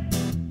stay.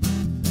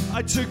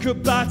 I took a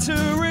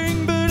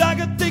battering, but I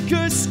got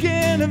thicker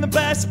skin, and the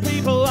best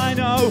people I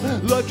know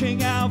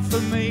looking out for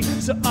me,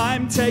 so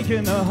I'm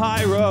taking the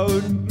high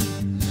road.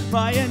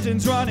 My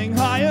engine's running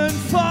high and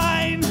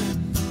fine.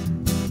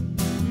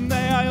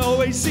 May I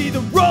always see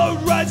the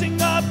road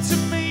rising up to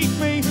meet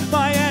me,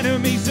 my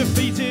enemies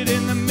defeated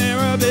in the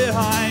mirror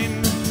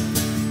behind.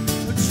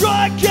 I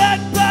try to get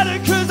better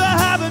cause I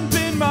haven't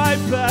been my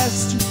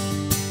best.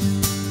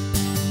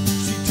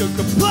 She took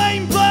a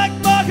plain black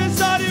marker,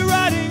 started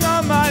writing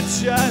on my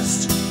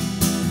chest.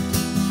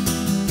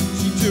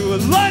 She drew a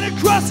line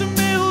across the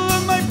middle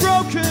of my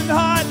broken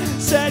heart,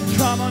 said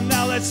come on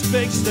now, let's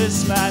fix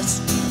this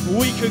mess.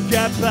 We could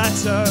get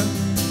better,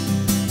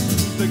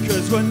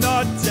 because we're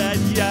not dead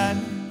yet.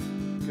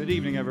 Good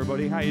evening,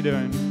 everybody. How you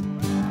doing?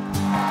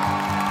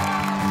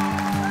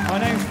 My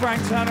name's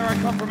Frank Turner. I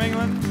come from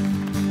England.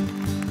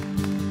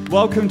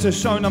 Welcome to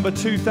show number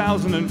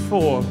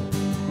 2004.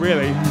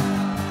 Really.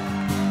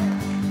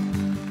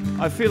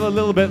 I feel a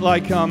little bit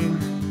like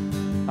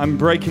I'm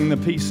breaking the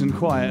peace and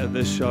quiet at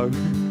this show.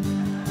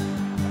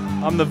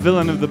 I'm the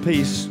villain of the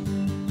piece.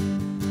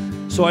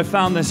 So I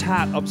found this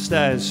hat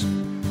upstairs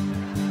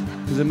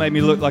because it made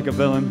me look like a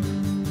villain.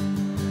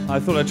 I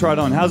thought I'd try it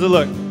on. How's it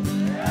look?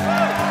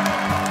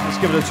 Let's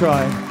give it a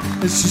try.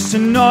 It's just a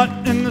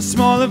knot in the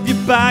small of your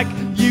back.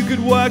 You could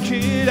work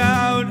it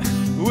out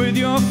with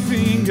your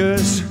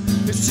fingers.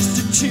 It's just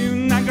a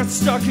tune that got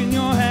stuck in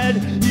your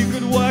head. You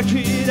could work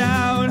it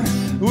out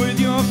with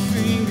your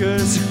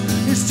fingers.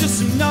 It's just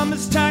some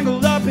numbers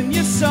tangled up in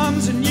your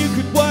sums, and you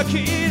could work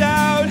it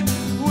out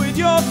with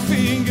your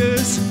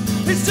fingers.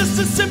 It's just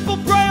a simple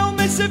braille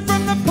missive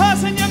from the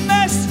past and your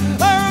mess.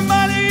 A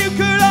reminder you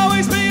could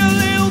always be a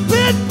little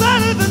bit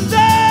better than this.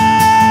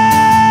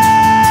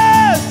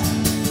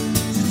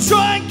 So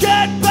try and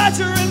get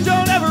better and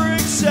don't ever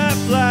accept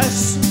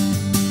less.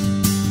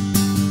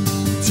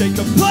 Take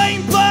a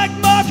plain black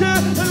marker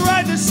and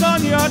write this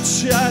on your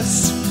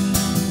chest.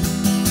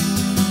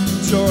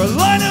 Draw a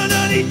line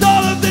underneath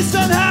all of this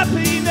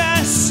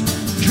unhappiness.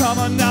 Come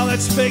on now,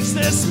 let's fix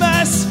this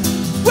mess.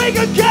 We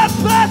could get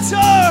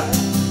better,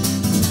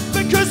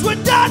 because we're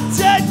not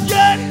dead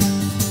yet.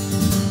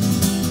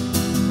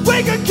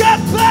 We could get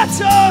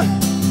better,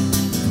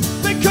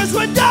 because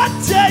we're not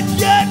dead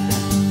yet.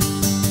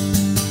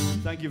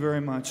 Thank you very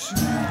much.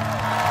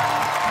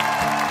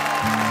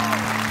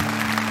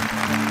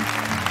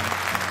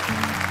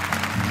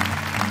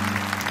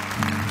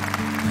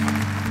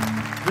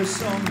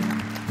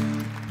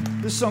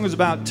 This song is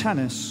about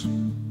tennis.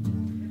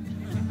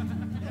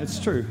 It's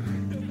true.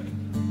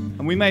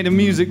 And we made a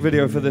music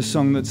video for this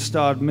song that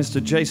starred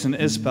Mr. Jason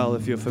Isbell,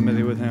 if you're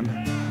familiar with him.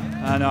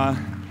 And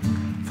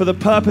for the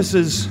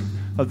purposes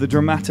of the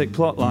dramatic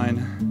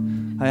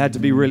plotline, I had to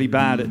be really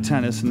bad at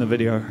tennis in the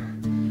video,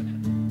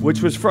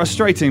 which was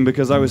frustrating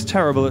because I was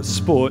terrible at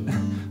sport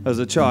as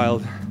a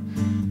child,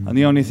 and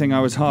the only thing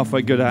I was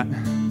halfway good at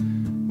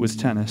was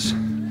tennis.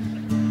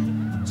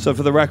 So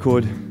for the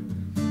record,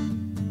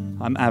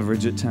 I'm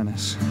average at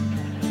tennis.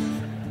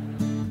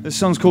 This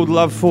song's called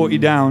Love 40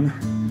 Down,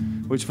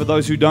 which for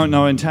those who don't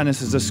know in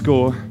tennis is a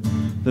score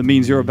that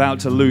means you're about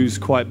to lose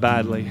quite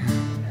badly.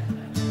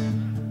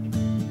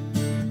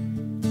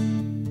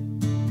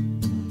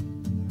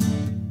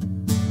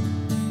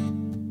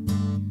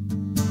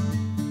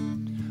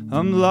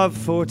 I'm love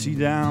 40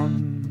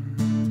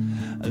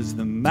 down as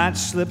the match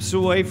slips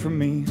away from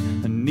me.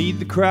 I need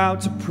the crowd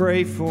to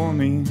pray for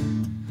me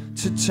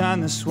to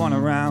turn this one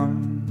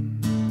around.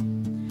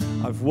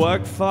 I've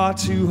worked far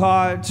too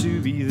hard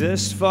to be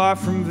this far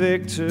from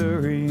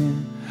victory.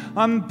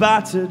 I'm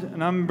battered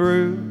and I'm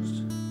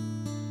bruised.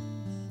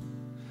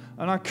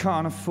 and I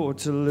can't afford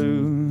to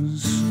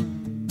lose.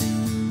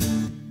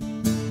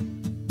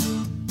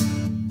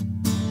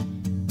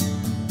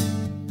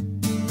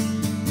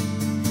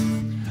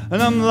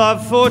 And I'm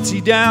love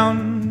 40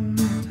 down.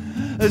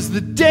 As the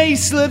day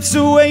slips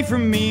away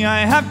from me,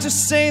 I have to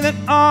say that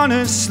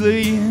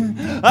honestly,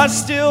 I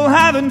still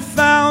haven't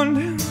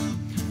found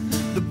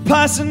the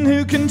person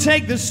who can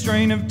take the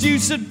strain of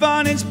deuce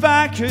advantage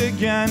back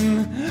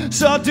again.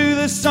 So I'll do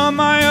this on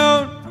my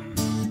own.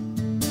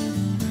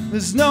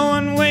 There's no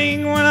one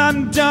waiting when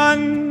I'm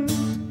done.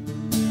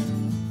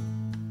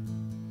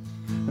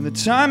 And the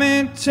time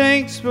it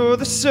takes for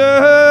the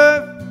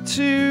surf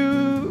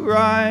to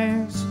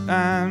rise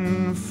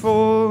and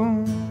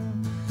fall,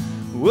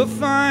 we'll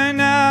find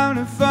out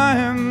if I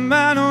am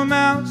man or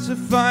mouse,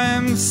 if I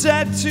am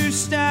set to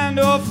stand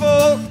or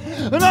fall.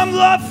 And I'm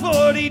love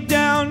 40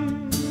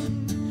 down,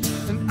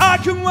 and I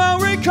can well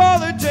recall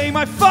the day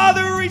my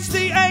father reached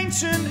the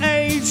ancient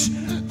age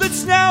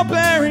that's now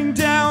bearing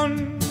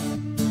down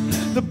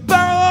the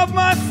barrel of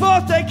my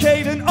fourth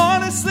decade. And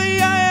honestly,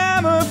 I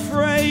am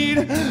afraid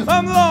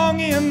I'm long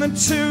in the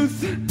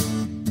tooth,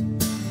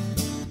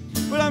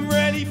 but I'm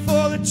ready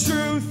for the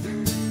truth.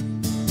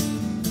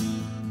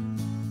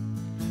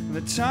 And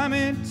the time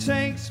it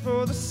takes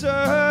for the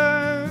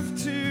surf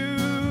to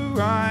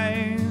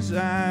rise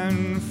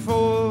and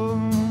fall,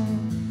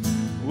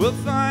 we'll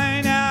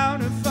find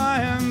out if I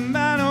am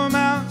man or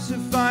mouse,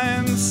 if I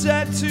am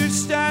set to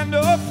stand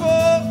or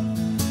fall.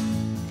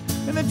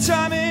 And the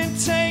time it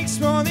takes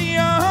for the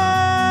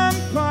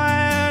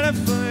umpire to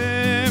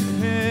flip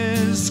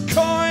his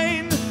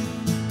coin,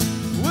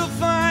 we'll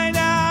find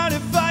out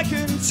if I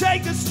can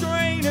take the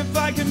strain, if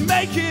I can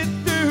make it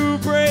through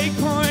break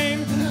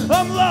point.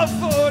 I'm love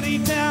 40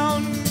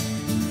 down.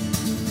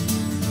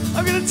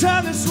 I'm gonna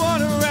turn this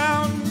one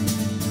around.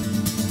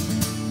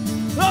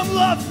 I'm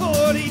love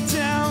 40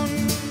 down.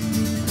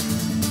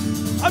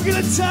 I'm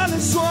gonna turn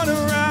this one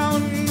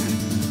around.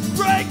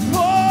 Break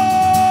point.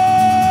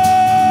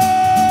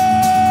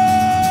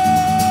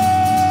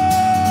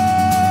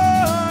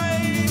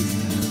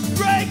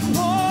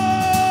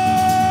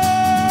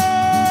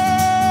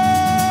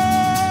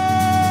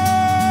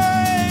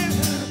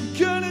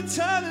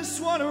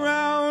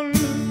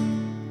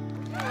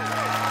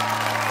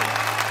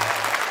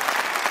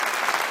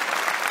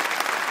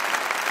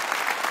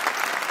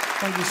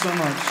 Thank you so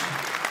much.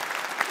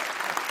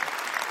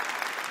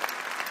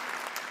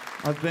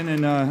 I've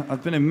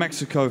been in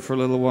Mexico for a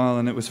little while,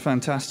 and it was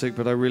fantastic,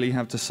 but I really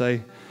have to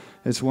say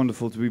it's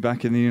wonderful to be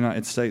back in the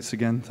United States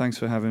again. Thanks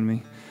for having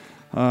me.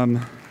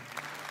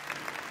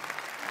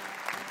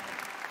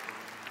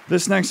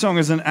 This next song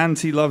is an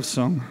anti-love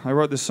song. I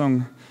wrote this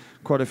song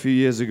quite a few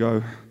years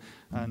ago,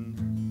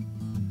 and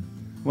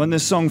when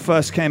this song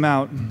first came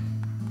out,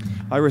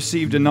 I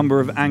received a number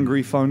of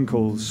angry phone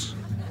calls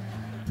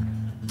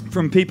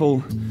from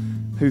people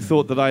who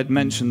thought that I had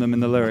mentioned them in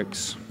the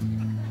lyrics.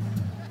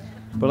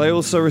 But I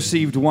also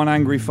received one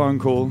angry phone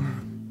call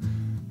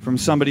from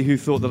somebody who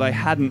thought that I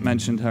hadn't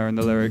mentioned her in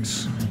the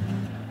lyrics,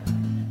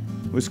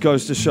 which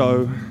goes to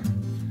show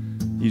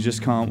you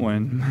just can't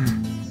win.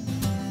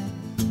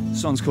 The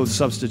song's called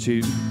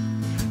Substitute.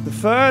 The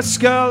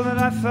first girl that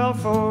I fell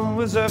for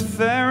was a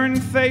fair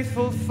and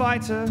faithful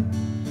fighter.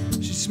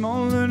 She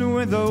smoldered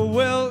with a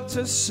will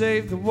to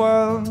save the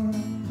world.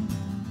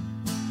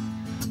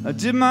 I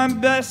did my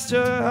best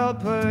to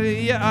help her,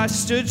 yeah, I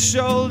stood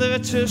shoulder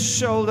to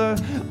shoulder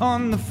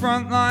on the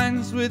front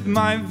lines with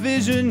my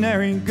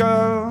visionary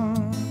girl.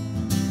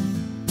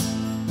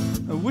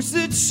 I wish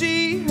that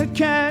she had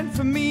cared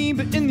for me,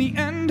 but in the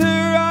end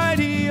her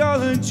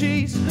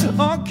ideologies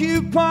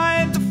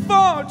occupied the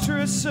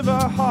fortress of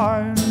her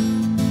heart.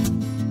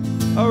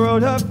 I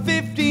wrote her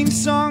 15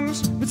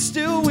 songs, but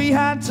still we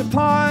had to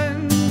part.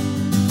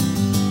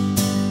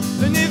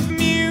 And if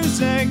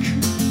music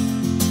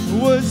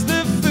was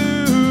the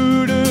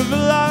food of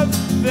love,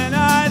 then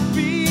I'd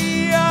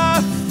be a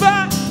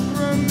fat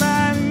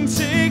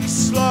romantic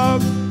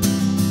slob.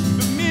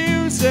 But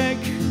music,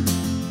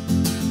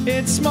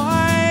 it's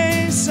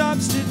my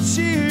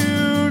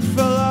substitute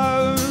for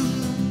love.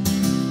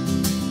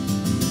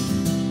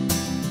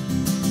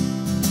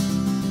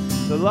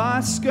 The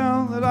last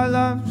girl that I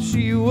loved,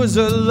 she was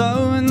a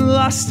low and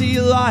lusty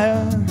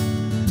liar.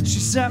 She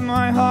set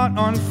my heart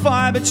on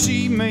fire, but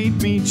she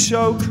made me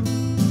choke.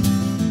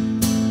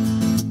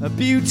 Her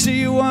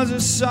beauty was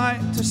a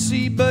sight to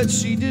see, but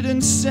she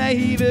didn't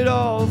save it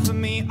all for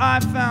me. I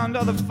found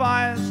other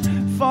fires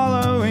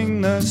following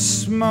the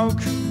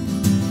smoke.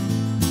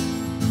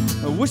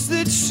 I wish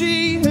that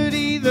she had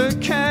either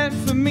cared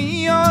for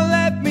me or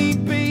let me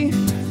be,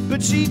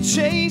 but she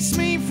chased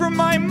me from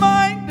my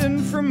mind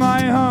and from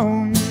my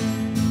home.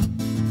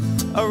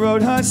 I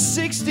wrote her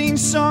 16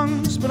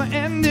 songs, but I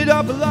ended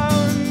up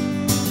alone.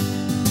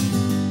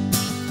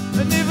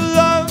 And if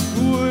love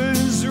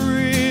was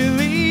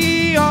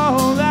really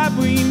all that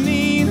we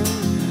need,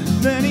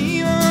 then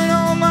even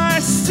all my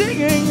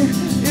singing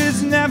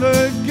is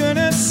never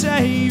gonna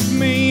save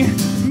me.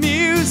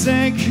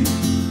 Music,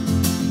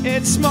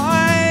 it's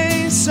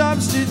my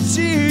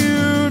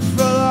substitute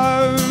for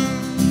love.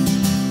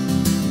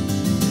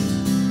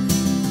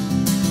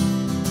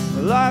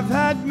 Well, I've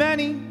had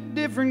many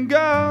different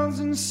girls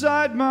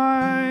inside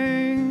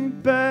my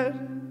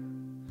bed,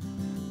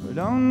 but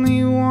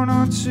only one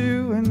or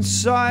two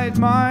inside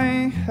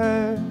my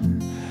head.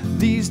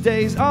 These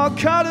days I'll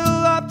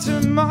cuddle up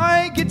to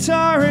my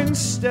guitar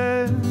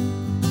instead.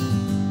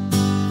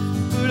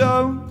 But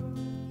oh,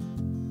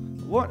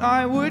 what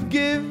I would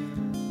give,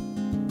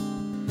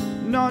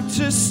 not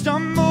to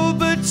stumble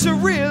but to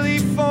really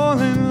fall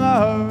in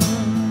love.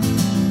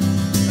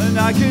 And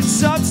I could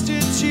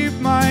substitute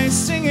my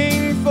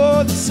singing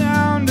for the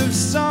sound of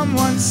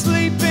someone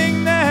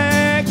sleeping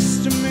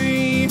next to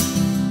me.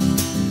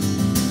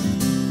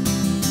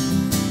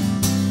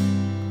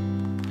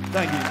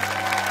 Thank you.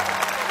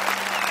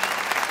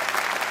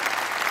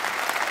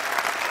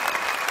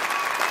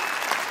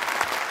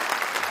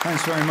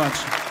 Thanks very much.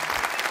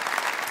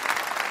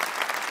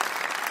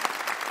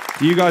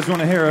 Do you guys want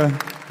to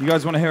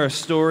hear a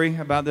story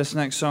about this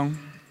next song?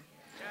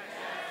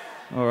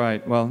 All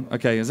right, well,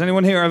 okay. Has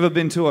anyone here ever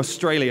been to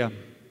Australia?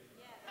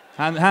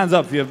 Hands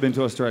up if you have been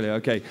to Australia.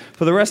 Okay.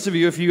 For the rest of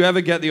you, if you ever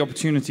get the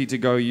opportunity to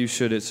go, you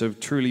should. It's a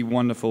truly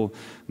wonderful,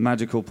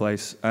 magical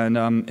place. And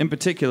in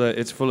particular,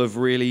 it's full of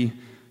really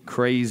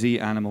crazy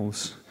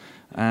animals.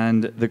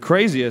 And the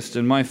craziest,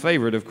 and my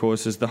favorite, of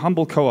course, is the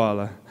humble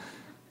koala.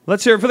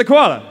 Let's hear it for the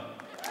koala.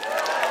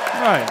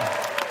 All right.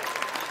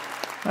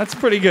 That's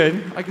pretty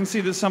good. I can see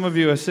that some of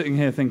you are sitting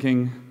here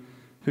thinking,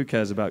 who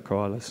cares about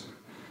koalas?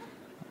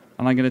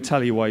 And I'm going to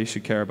tell you why you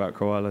should care about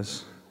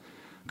koalas.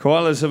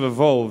 Koalas have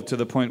evolved to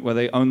the point where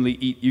they only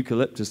eat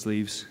eucalyptus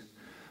leaves.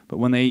 But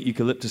when they eat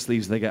eucalyptus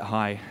leaves, they get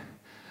high.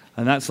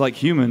 And that's like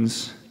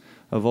humans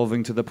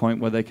evolving to the point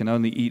where they can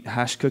only eat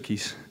hash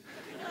cookies.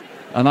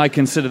 And I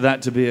consider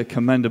that to be a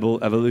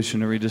commendable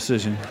evolutionary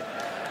decision.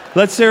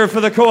 Let's hear it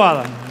for the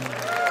koala.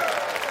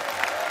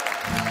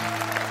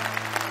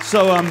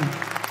 So,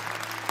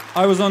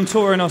 I was on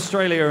tour in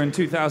Australia in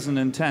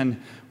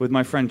 2010 with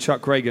my friend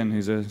Chuck Reagan,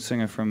 who's a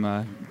singer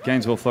from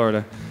Gainesville,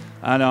 Florida.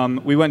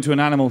 And we went to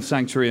an animal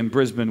sanctuary in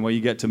Brisbane where you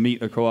get to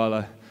meet a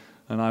koala,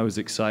 and I was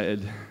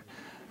excited.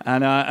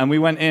 And we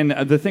went in.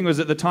 The thing was,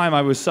 at the time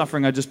I was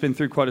suffering. I'd just been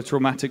through quite a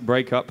traumatic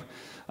breakup,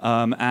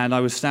 and I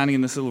was standing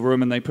in this little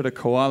room, and they put a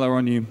koala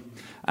on you.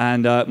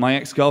 And my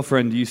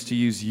ex-girlfriend used to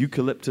use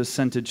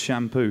eucalyptus-scented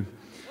shampoo.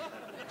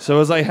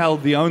 So as I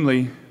held the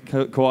only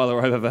koala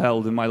I've ever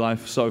held in my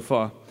life so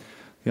far,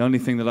 the only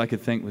thing that I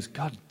could think was,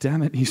 God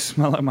damn it, you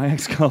smell like my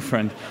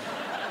ex-girlfriend.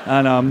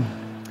 And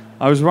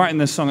I was writing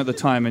this song at the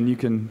time, and you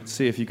can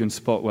see if you can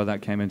spot where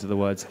that came into the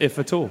words, if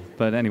at all.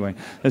 But anyway,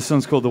 this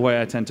song's called The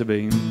Way I Tend to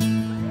Be.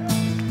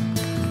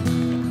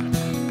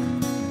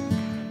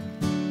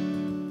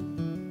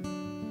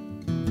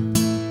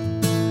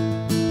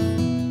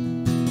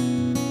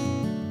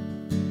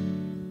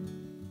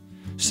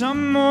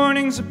 Some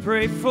mornings I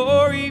pray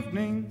for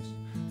evenings,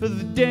 for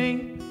the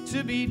day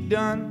to be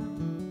done.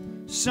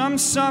 Some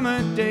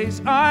summer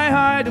days I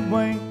hide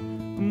away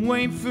and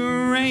wait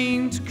for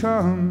rain to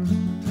come.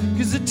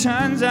 'Cause it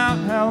turns out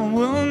hell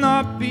will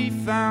not be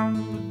found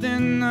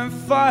within the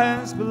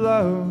fires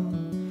below,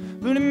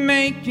 but in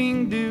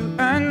making do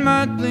and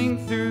muddling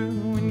through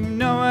when you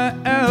know where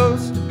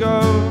else to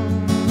go.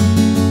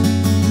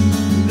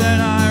 Then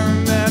I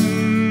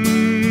remember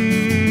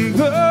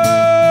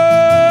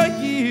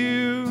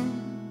you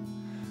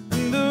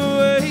and the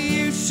way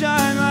you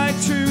shine like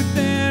truth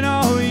in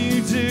all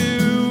you do.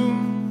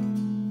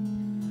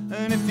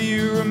 And if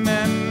you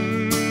remembered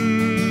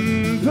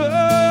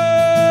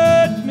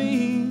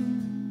me,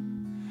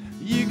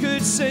 you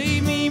could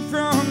save me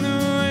from the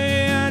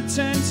way I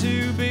tend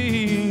to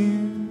be,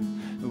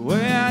 the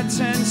way I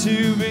tend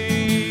to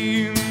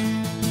be.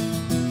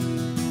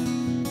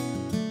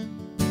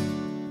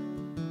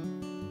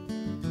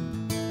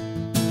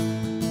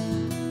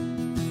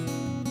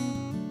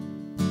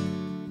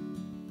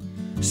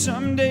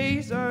 Some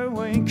days I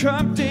wake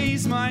up,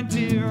 days, my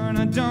dear, and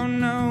I don't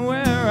know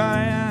where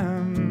I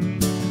am.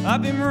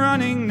 I've been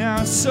running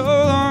now so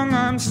long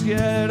I'm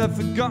scared I've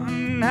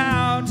forgotten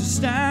how to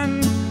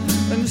stand.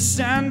 And to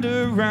stand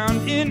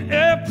around in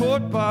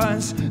airport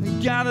bars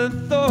and gather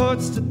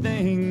thoughts to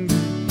think.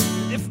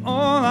 If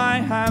all I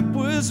had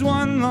was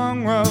one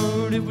long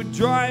road, it would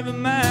drive a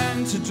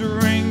man to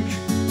drink.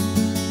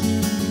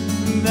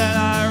 And then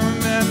I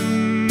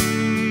remember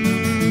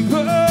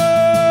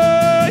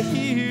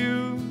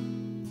you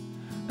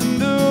and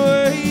the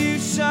way you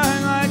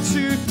shine like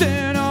truth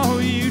in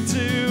all you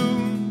do.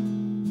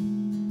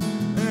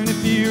 And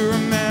if you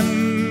remembered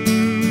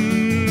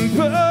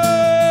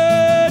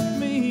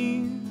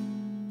me,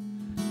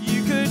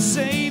 you could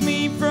save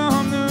me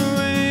from the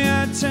way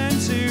I tend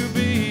to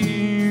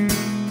be.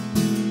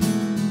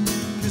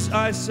 'Cause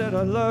I said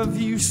I love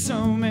you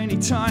so many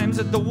times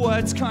that the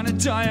words kinda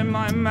die in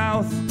my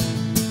mouth.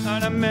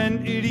 And I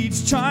meant it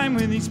each time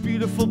with each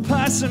beautiful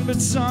passion,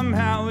 but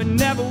somehow it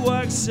never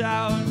works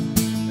out.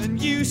 And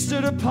you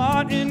stood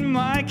apart in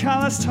my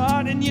calloused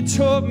heart, and you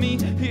taught me,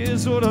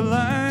 here's what I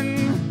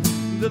learned.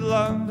 that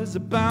love is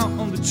about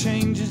all the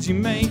changes you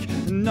make,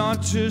 and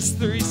not just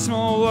 3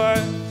 small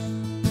words.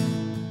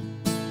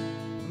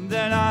 And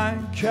then I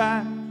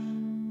catch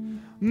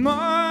myself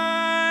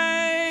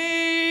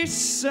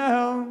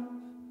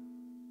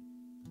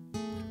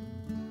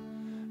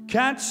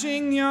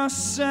catching your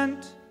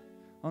scent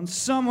on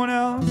someone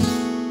else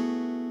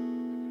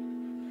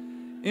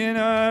in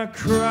a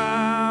crowded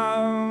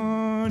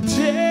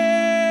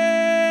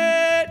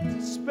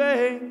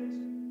space,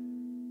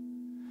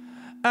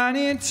 and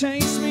it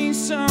takes me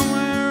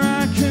somewhere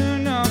I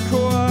cannot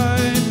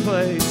quite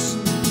place.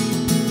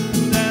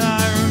 And then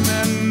I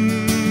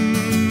remember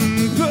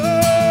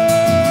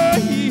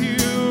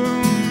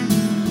you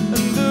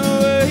and the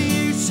way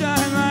you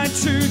shine like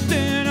truth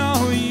in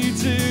all you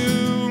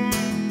do.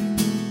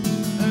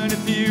 And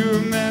if you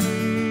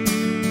remembered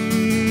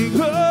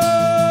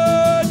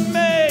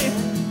me,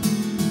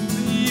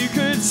 you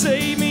could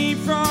save me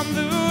from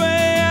the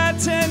way I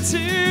tend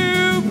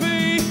to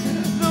be,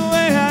 the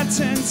way I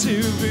tend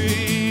to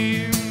be.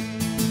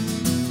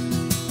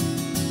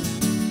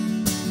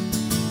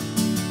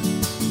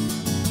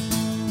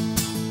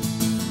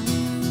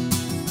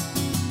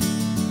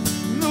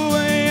 The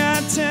way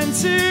I tend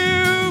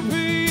to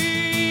be,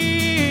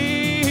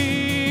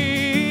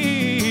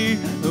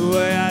 the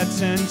way I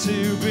tend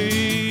to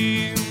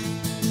be.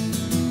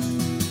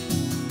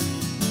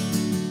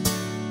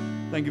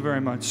 Thank you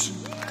very much.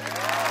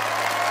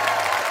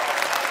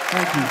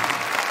 Thank you.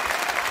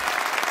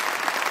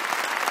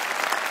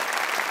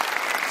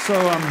 So,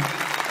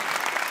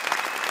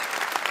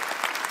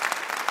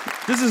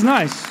 this is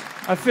nice.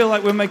 I feel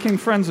like we're making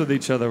friends with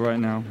each other right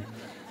now.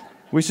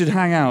 We should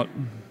hang out.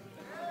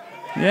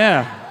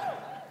 Yeah.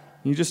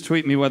 You just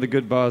tweet me where the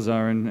good bars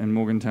are in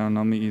Morgantown.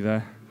 I'll meet you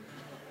there.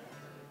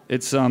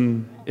 It's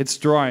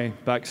dry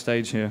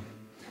backstage here,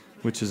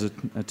 which is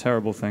a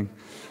terrible thing.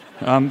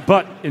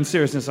 But in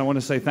seriousness, I want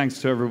to say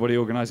thanks to everybody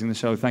organizing the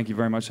show. Thank you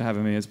very much for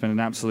having me. It's been an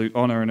absolute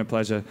honor and a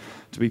pleasure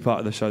to be part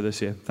of the show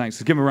this year. Thanks.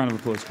 Give them a round of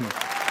applause. Come on.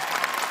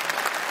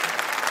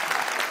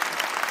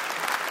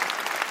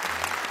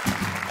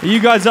 Are you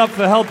guys up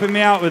for helping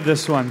me out with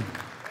this one?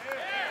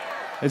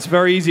 It's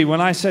very easy. When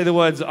I say the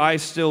words, I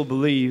still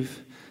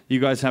believe,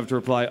 you guys have to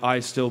reply, I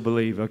still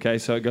believe, okay?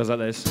 So it goes like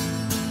this.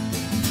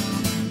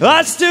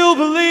 I still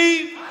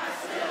believe. I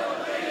still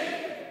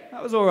believe.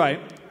 That was all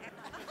right.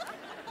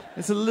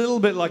 It's a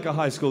little bit like a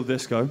high school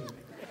disco.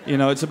 You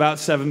know, it's about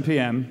 7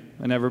 p.m.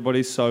 and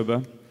everybody's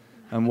sober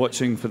and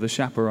watching for the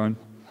chaperone.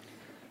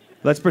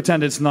 Let's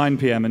pretend it's 9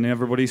 p.m. and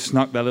everybody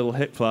snuck their little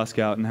hip flask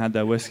out and had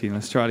their whiskey.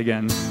 Let's try it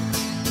again.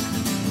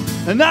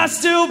 And I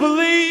still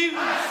believe.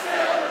 I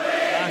still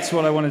believe. That's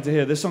what I wanted to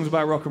hear. This song's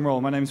about rock and roll.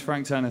 My name's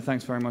Frank Turner.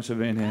 Thanks very much for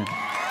being here.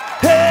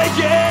 Hey,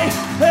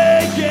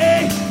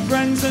 yay,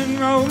 friends and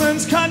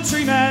Romans,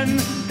 countrymen.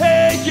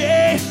 Hey,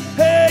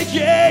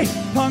 yay,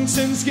 punks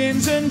and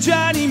skins and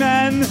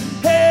journeymen.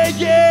 Hey,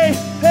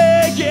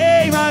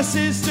 yay, my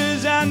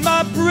sisters and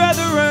my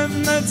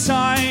brethren. The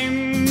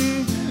time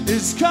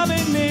is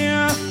coming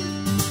near.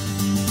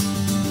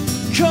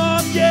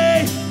 Come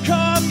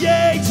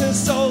ye to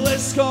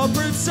soulless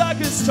corporate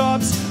circus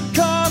tops.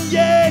 Come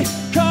ye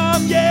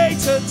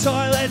to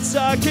toilet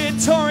circuit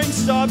touring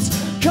stops.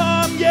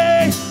 Come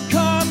ye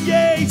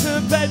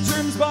to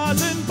bedrooms,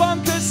 bars and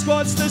bunker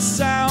squats. The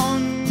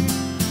sound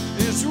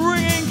is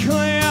ringing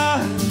clear.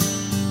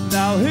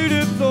 Now who'd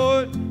have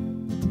thought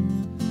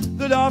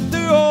that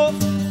after all,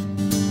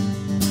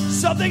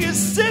 something as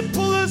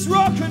simple as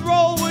rock and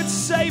roll would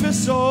save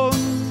us all?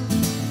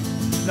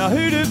 Now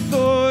who'd have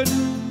thought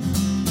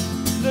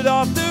that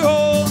after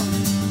all,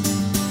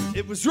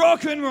 it was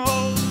rock and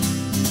roll?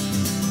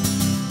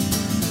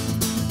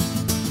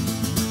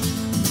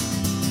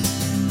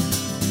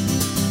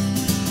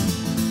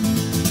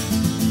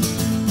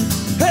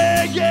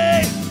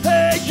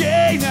 Hey,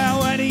 yay,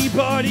 now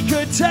anybody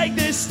could take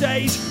this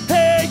stage.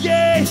 Hey,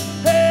 yay,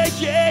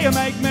 and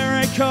make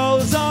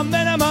miracles on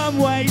minimum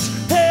wage.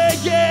 Hey,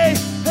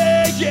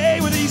 yay,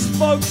 with these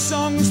folk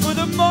songs for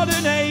the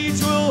modern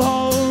age will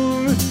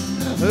hold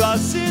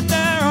us in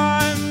their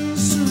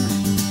arms.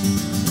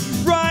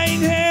 Right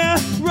here,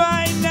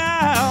 right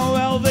now,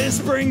 Elvis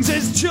brings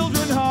his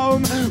children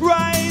home.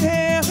 Right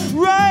here,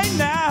 right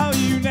now,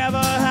 you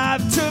never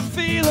have to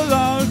feel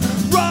alone.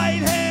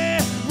 Right here,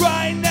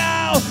 right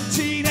now,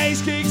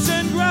 teenage kicks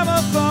and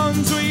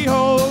gramophones, we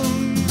hold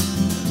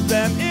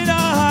them in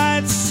our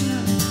hearts.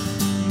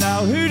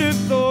 Now who'd have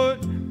thought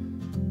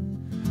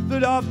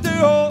that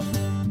after all,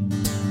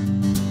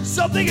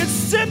 something as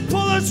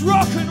simple as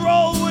rock and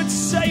roll would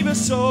save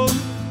us all?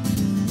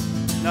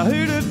 Now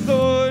who'd have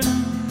thought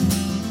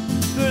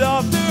that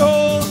after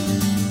all,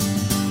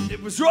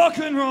 it was rock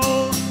and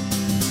roll?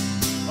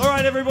 All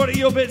right, everybody,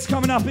 your bit's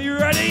coming up. Are you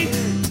ready?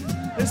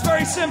 It's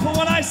very simple.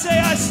 When I say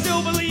I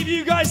still believe,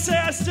 you guys say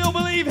I still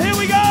believe. Here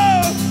we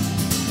go.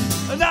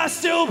 And I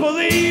still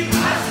believe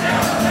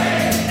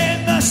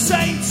in the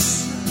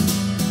saints.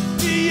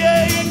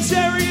 D.A. and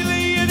Jerry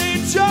Lee and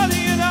in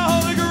Johnny and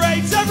all the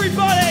greats.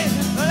 Everybody.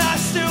 And I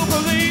still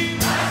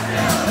believe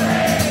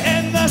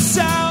in the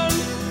sound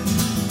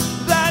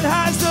that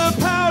has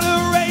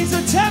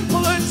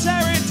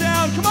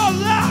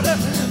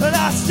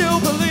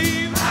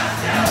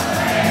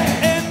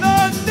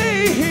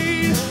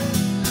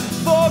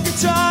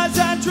guitars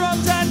and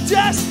drums and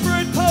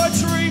desperate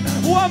poetry.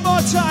 One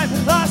more time,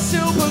 I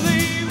still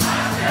believe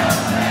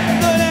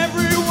that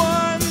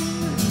everyone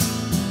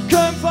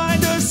can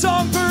find a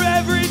song for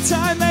every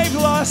time they've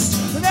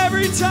lost and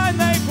every time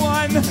they've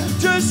won.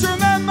 Just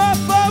remember,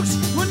 folks,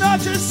 we're not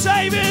just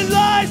saving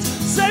lives,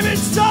 saving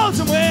souls,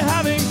 and we're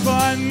having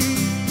fun.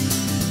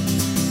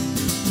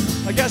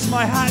 I guess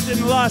my hat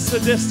didn't last the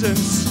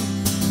distance.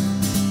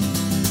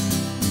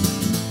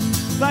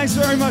 Thanks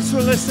very much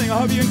for listening. I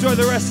hope you enjoy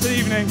the rest of the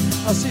evening.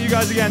 I'll see you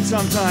guys again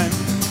sometime.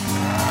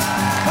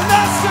 And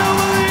I still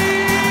believe.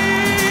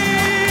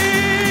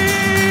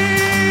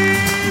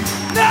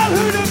 Now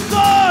who'd have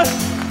thought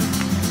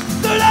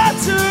that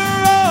after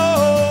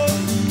all,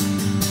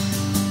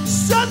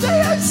 something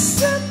as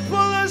simple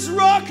as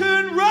rock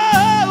and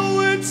roll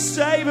would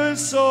save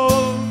us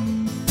all.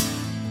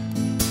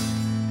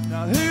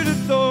 Now who'd have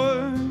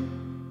thought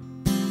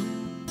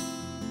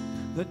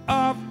that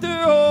after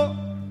all,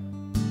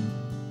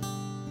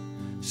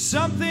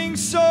 something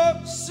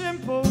so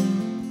simple,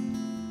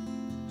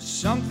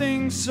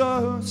 something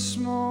so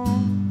small.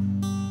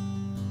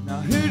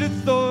 Now who'd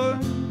have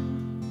thought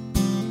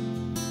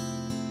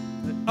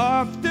that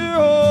after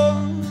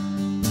all,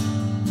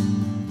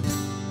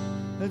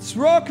 it's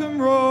rock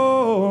and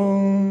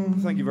roll.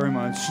 Thank you very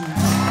much.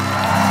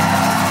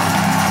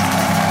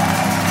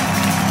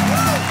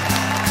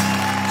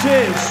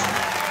 Cheers.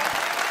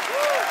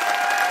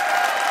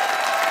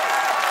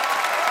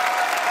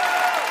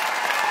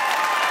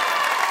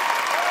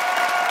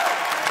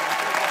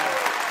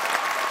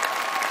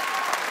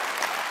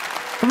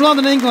 From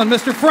London, England,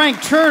 Mr.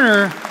 Frank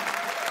Turner.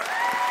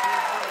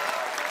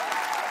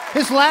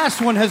 His last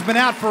one has been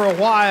out for a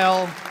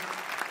while.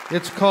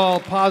 It's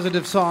called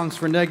Positive Songs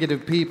for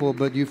Negative People,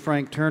 but you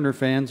Frank Turner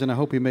fans, and I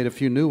hope he made a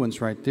few new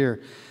ones right there,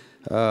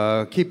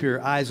 keep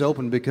your eyes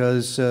open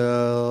because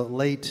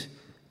late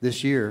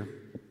this year,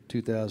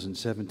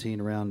 2017,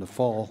 around the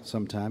fall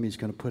sometime, he's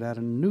going to put out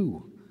a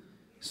new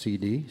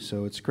CD.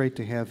 So it's great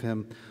to have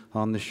him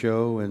on the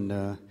show,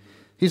 and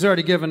he's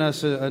already given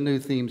us a new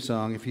theme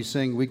song. If you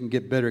sing, we can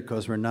get better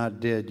because we're not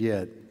dead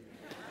yet.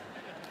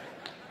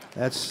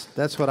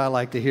 That's what I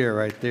like to hear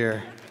right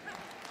there.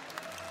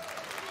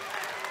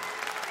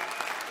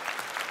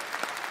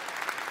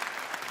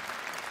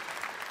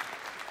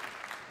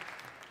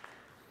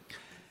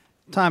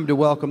 Time to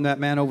welcome that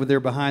man over there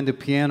behind the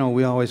piano.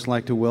 We always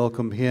like to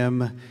welcome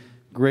him.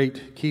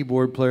 Great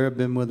keyboard player,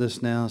 been with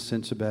us now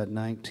since about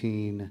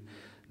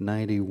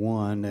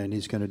 1991, and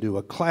he's going to do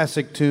a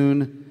classic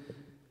tune,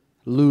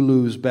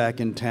 Lulu's Back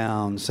in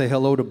Town. Say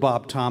hello to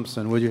Bob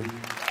Thompson, will you?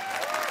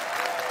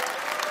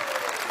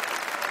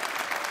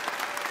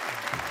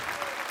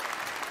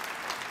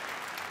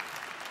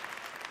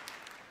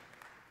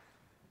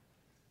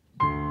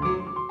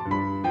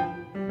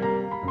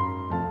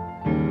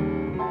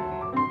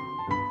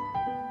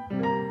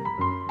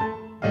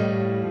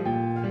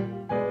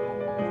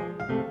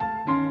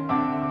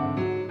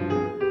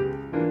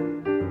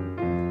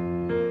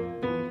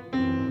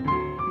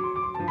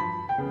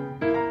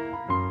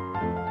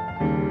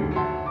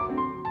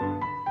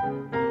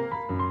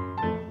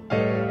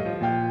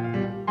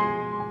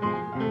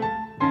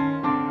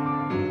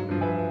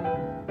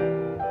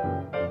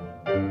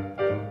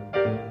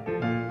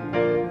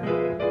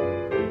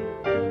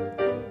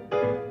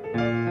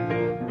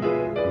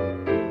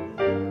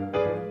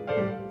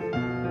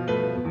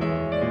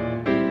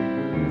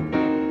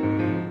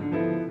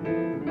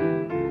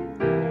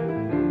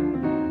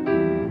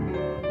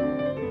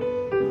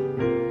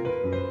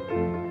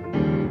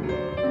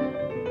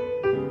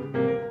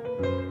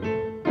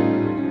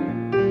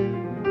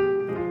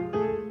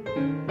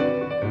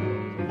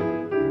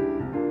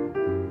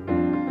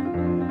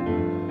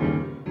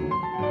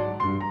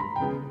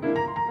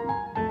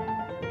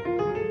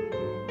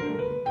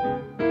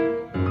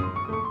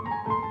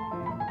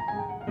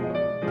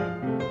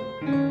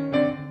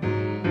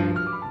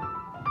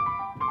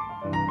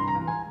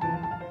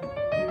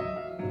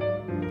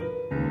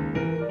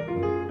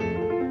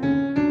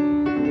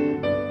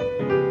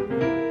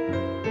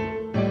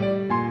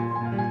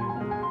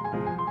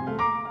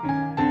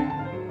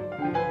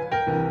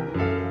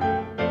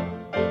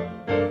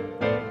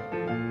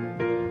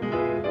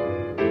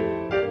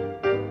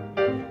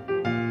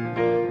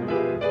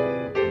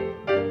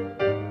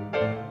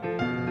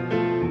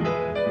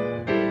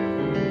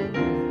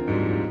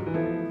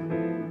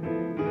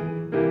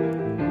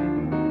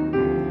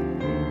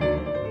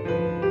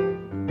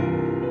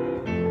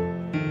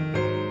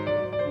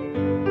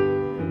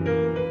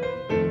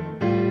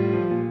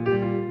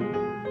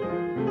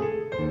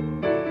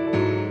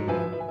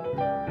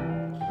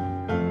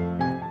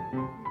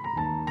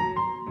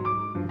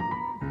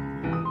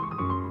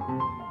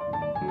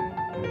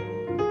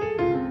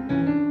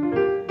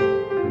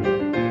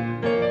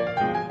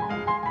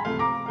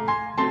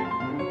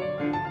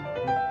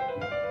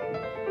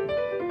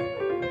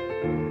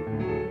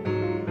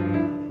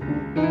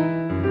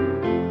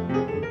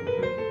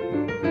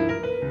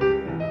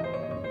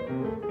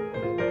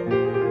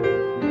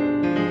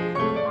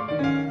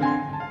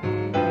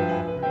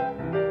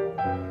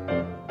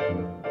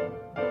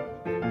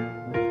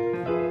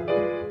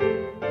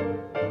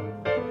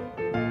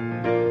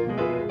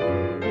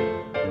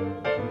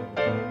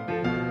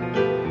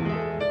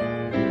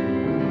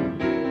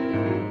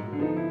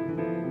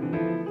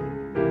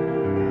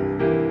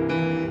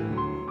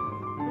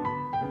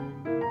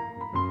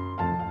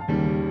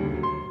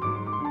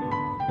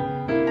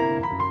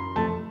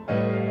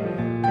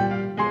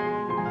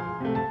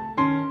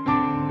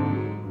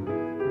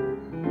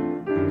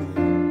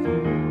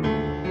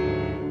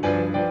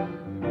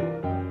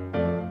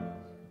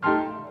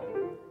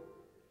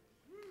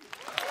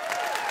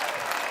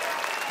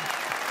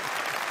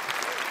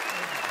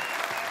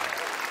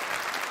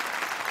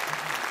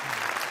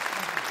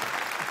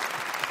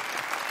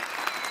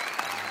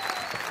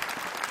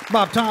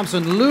 Bob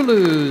Thompson,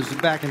 Lulu's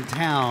back in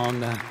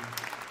town.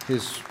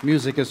 His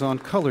music is on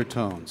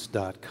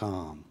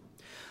colortones.com.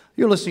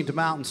 You're listening to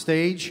Mountain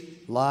Stage,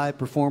 live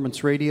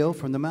performance radio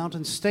from the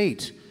Mountain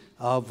State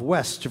of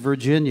West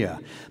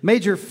Virginia.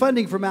 Major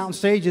funding for Mountain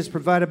Stage is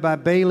provided by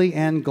Bailey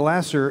and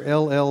Glasser,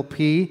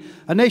 LLP,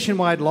 a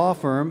nationwide law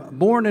firm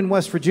born in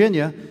West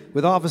Virginia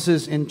with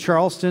offices in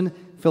Charleston,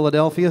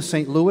 Philadelphia,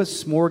 St.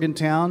 Louis,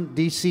 Morgantown,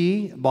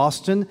 D.C.,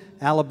 Boston,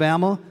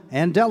 Alabama,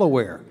 and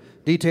Delaware.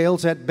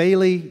 Details at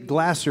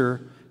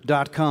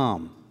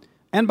baileyglasser.com.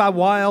 And by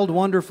Wild,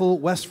 Wonderful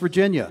West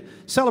Virginia,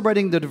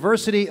 celebrating the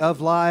diversity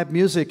of live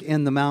music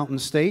in the Mountain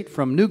State,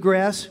 from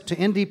newgrass to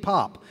indie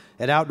pop,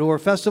 at outdoor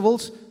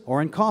festivals or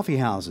in coffee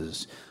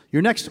houses.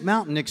 Your next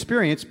mountain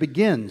experience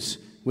begins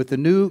with the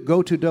new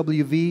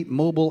Go2WV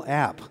mobile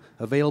app,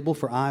 available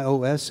for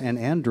iOS and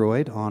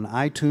Android on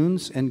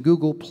iTunes and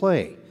Google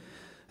Play.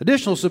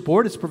 Additional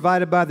support is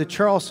provided by the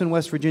Charleston,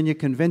 West Virginia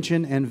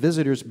Convention and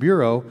Visitors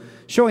Bureau,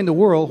 showing the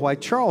world why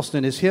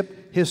Charleston is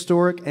hip,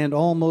 historic, and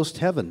almost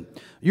heaven.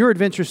 Your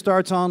adventure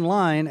starts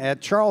online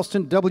at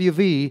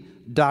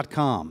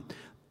charlestonwv.com.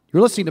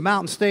 You're listening to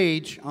Mountain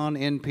Stage on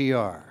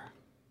NPR.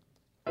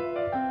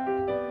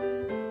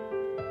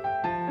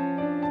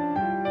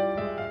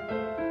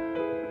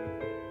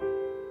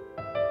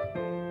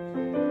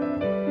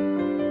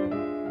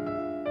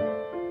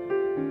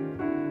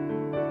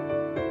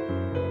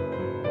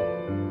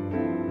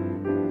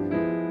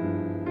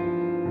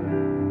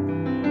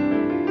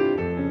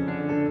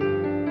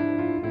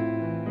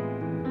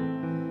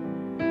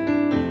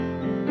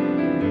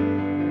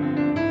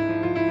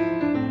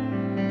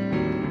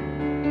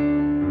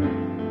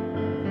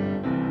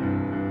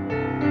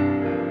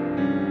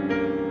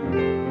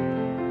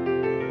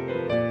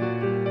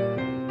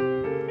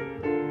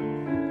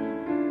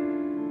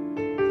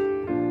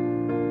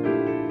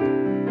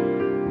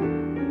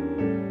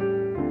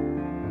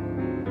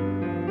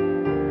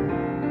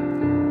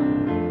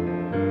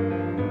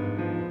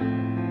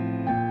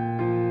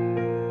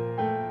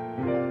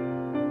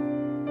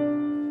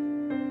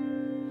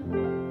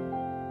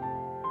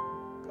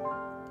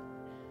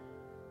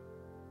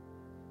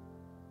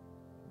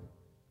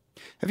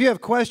 If you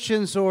have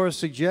questions or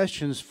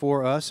suggestions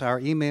for us, our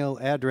email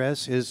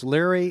address is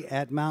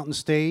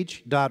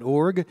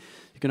larry@mountainstage.org.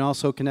 You can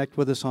also connect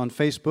with us on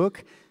Facebook,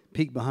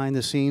 peek behind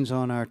the scenes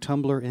on our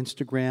Tumblr,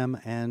 Instagram,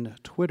 and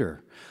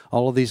Twitter.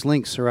 All of these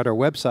links are at our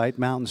website,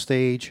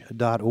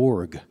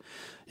 mountainstage.org.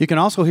 You can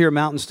also hear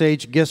Mountain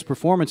Stage guest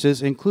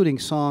performances, including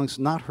songs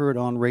not heard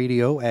on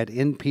radio, at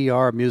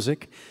NPR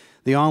Music.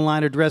 The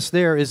online address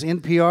there is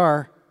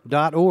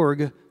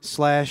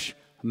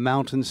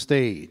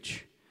npr.org/mountainstage.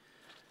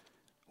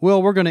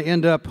 Well, we're going to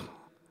end up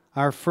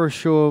our first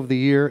show of the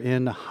year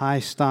in high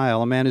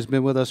style. A man who's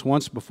been with us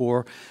once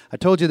before. I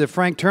told you that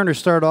Frank Turner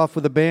started off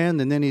with a band,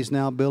 and then he's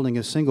now building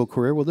a single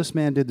career. Well, this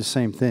man did the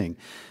same thing.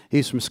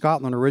 He's from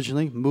Scotland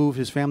originally,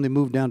 his family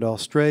moved down to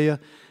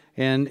Australia,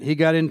 and he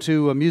got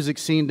into a music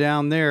scene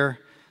down there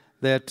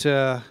that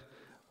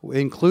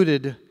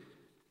included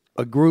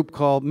a group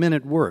called Men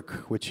at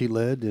Work, which he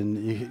led,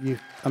 and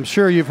I'm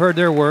sure you've heard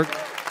their work.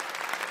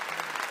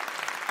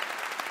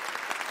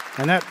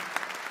 And that...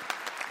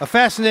 a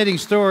fascinating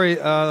story,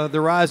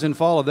 the rise and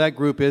fall of that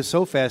group is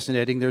so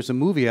fascinating. There's a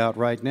movie out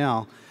right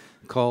now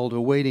called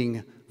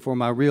Waiting for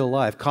My Real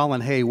Life.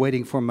 Colin Hay,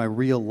 Waiting for My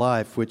Real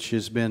Life, which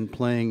has been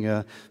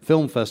playing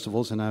film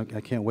festivals, and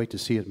I can't wait to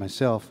see it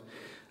myself.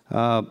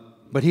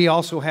 But he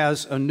also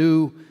has a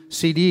new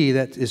CD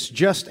that is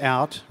just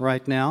out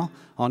right now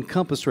on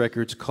Compass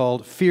Records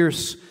called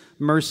Fierce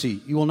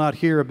Mercy. You will not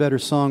hear a better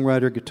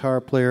songwriter,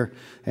 guitar player,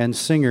 and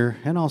singer,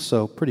 and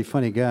also pretty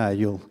funny guy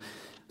you'll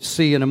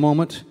see in a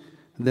moment.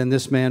 Then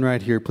this man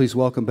right here. Please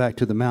welcome back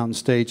to the Mountain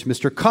Stage,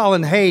 Mr.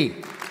 Colin Hay.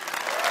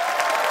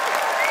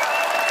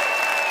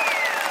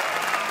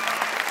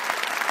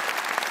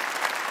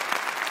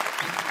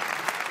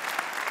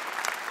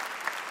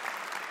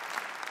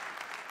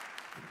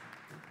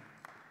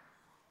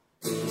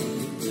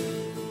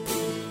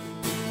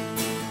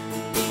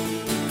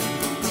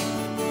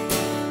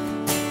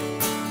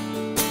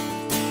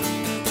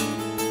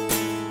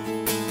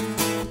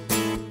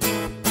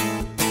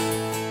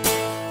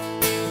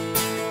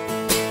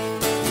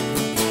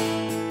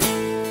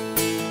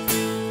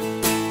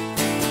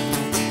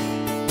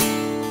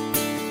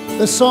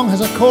 This song has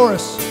a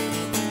chorus,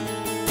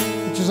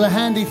 which is a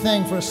handy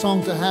thing for a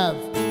song to have.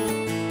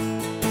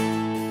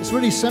 It's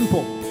really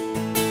simple.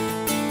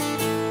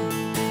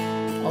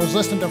 I was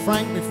listening to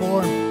Frank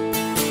before,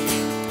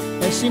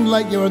 and it seemed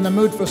like you were in the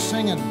mood for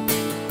singing.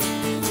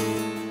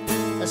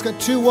 It's got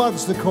 2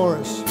 words, the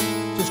chorus.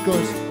 It just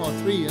goes,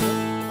 3, isn't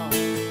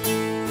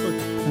it? Good.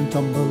 And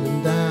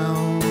tumbling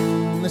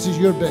down. This is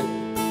your bit.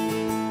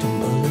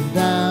 Tumbling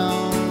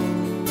down.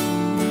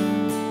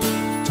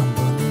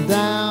 Tumbling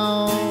down.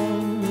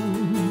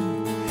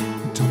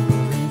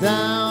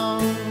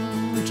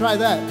 Try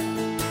that.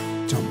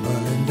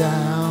 Tumbling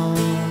down,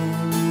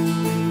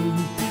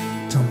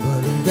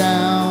 tumbling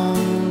down,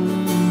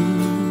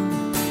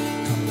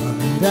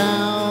 tumbling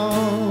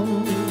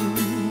down,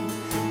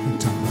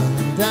 tumbling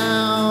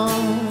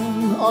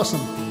down. Awesome.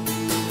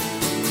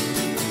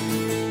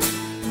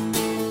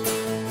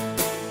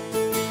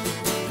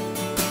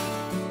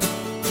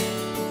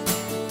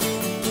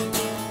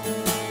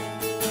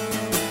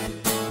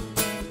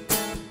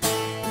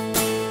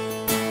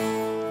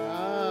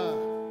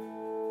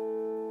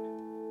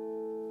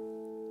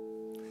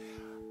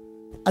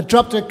 I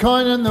dropped a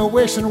coin in the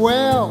wishing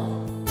well,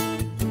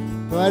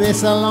 but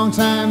it's a long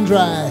time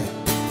dry.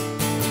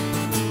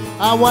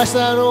 I watched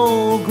that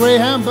old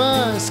Greyhound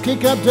bus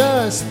kick up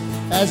dust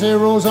as it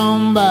rolls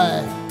on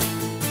by.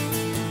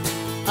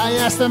 I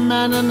asked the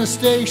man in the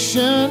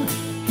station,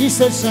 he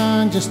said,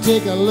 son, just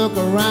take a look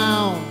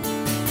around.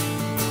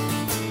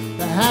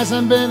 There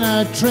hasn't been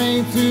a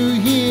train through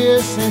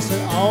here since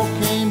it all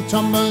came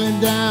tumbling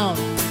down.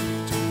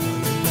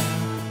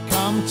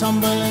 Come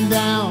tumbling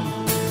down.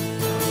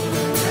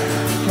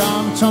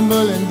 Come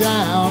tumbling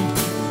down.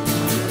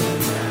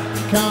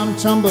 Come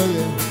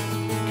tumbling.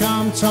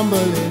 Come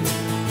tumbling.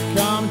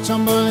 Come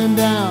tumbling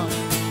down.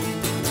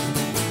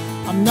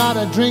 I'm not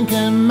a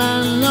drinking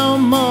man no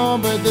more,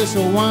 but this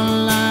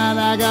one night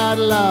I got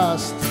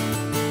lost.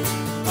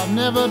 I've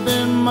never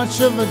been much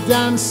of a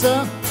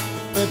dancer,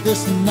 but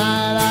this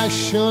night I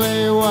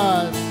surely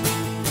was.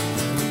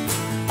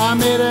 I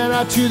made it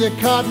out to the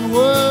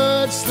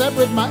cottonwood, slept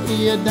with my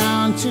ear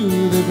down to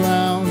the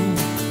ground.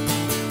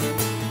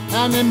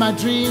 And in my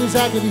dreams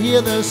I could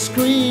hear the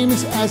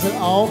screams as it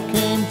all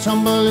came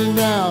tumbling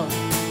down.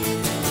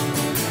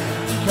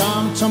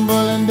 Come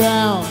tumbling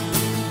down.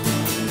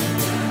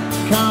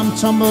 Come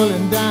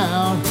tumbling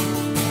down.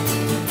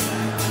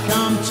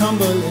 Come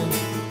tumbling.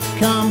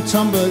 Come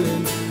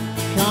tumbling.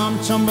 Come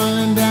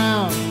tumbling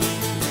down.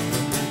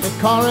 The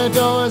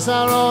corridors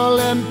are all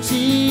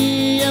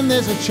empty and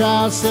there's a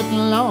child sitting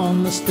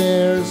on the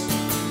stairs.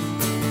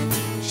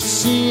 She's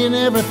seeing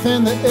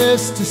everything there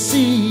is to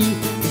see,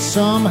 but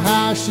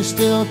somehow she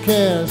still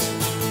cares.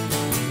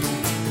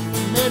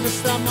 Maybe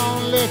something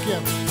on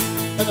liquor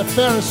and a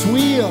Ferris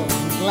wheel,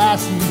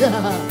 glass and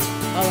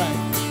alright.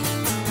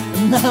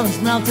 And now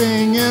it's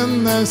melting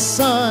in the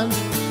sun.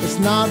 It's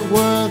not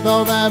worth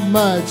all that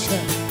much.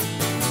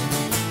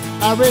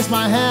 I raise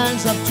my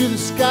hands up to the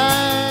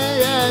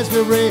sky as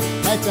we race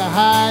to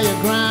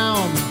higher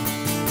ground.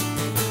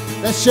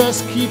 Let's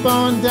just keep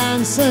on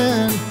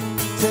dancing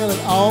till it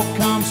all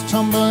comes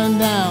tumbling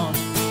down.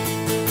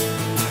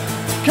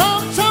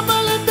 Come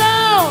tumbling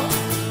down.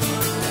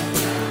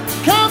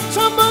 Come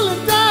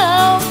tumbling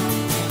down.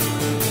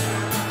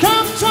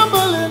 Come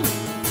tumbling.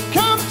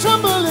 Come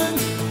tumbling.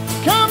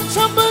 Come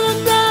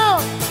tumbling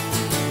down.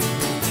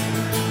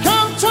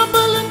 Come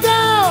tumbling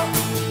down.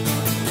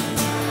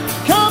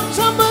 Come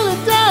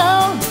tumbling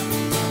down.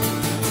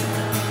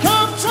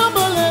 Come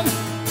tumbling.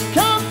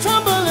 Come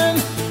tumbling.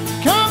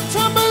 Come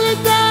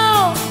tumbling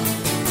down.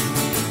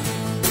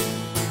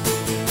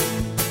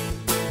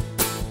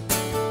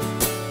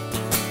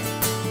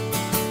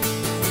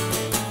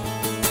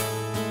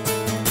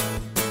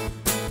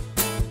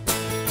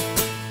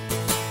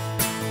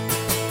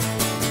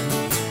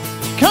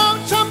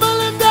 Come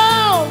tumbling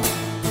down.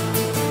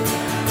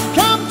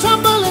 Come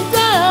tumbling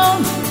down.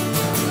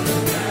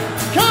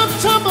 Come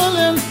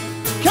tumbling.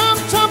 Come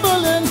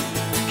tumbling.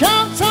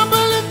 Come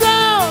tumbling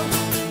down.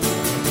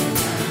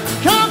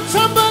 Come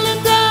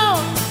tumbling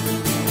down.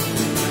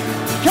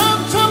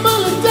 Come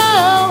tumbling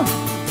down.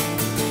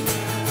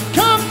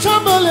 Come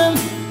tumbling.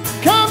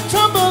 Come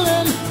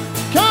tumbling.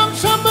 Come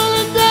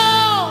tumbling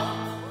down.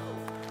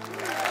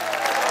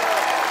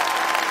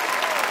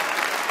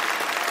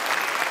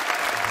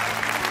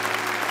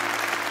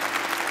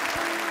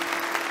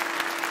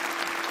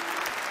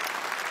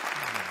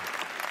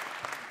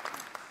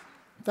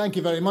 Thank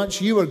you very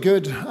much. You were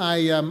good.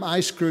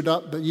 I screwed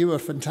up, but you were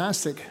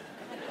fantastic.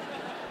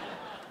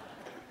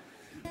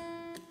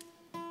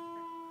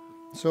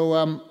 So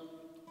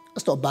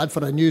that's not bad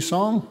for a new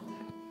song.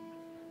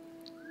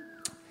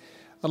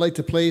 I like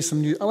to play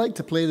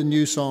the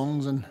new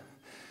songs and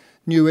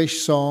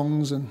newish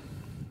songs, and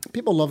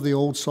people love the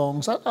old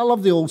songs. I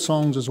love the old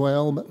songs as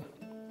well, but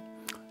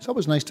it's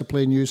always nice to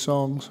play new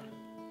songs.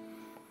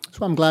 That's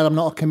why I'm glad I'm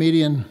not a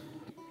comedian.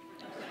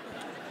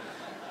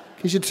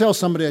 Because you tell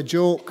somebody a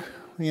joke,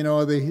 you know,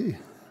 and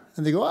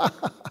they go, ah,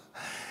 and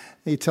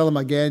you tell them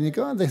again, you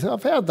go, and they say,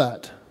 I've heard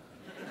that.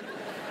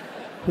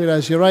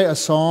 Whereas you write a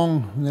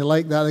song, and they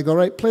like that, they go,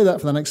 right, play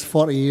that for the next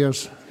 40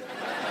 years.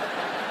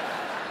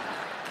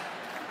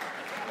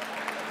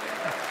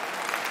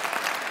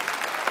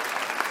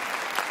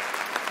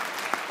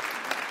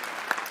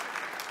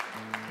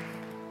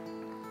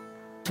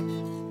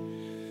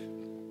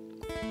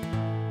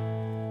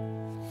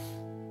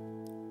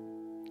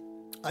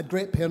 I had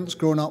great parents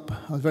growing up.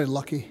 I was very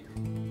lucky.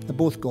 They're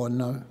both gone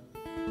now.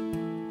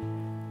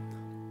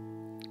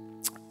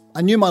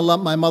 I knew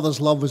my mother's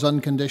love was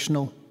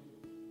unconditional.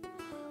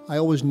 I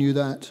always knew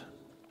that.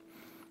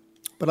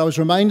 But I was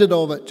reminded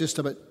of it just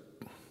about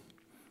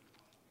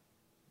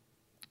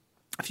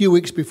a few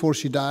weeks before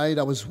she died.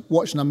 I was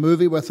watching a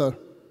movie with her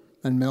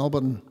in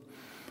Melbourne,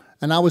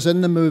 and I was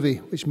in the movie,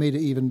 which made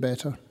it even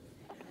better.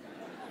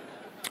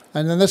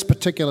 And in this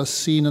particular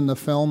scene in the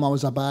film, I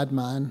was a bad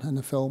man in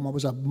the film. I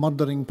was a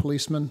murdering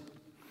policeman.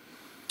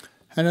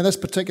 And in this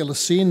particular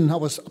scene, I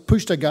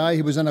pushed a guy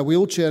who was in a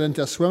wheelchair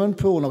into a swimming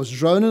pool, and I was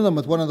drowning him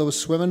with one of those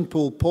swimming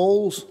pool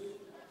poles.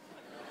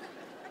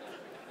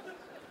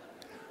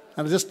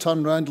 And I just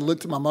turned around and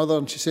looked at my mother,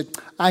 and she said,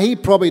 he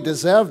probably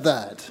deserved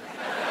that.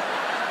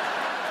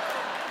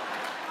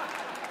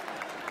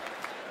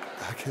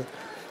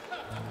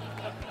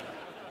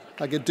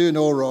 I could do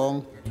no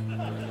wrong.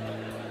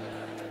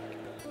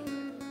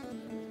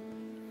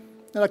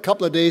 And a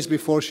couple of days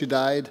before she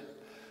died,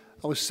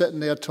 I was sitting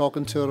there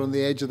talking to her on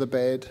the edge of the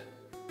bed,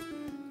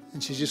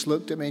 and she just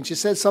looked at me and she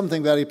said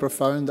something very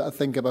profound that I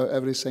think about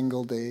every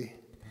single day.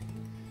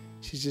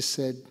 She just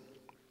said,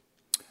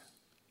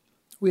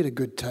 "We had a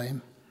good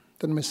time,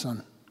 didn't we,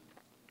 son?"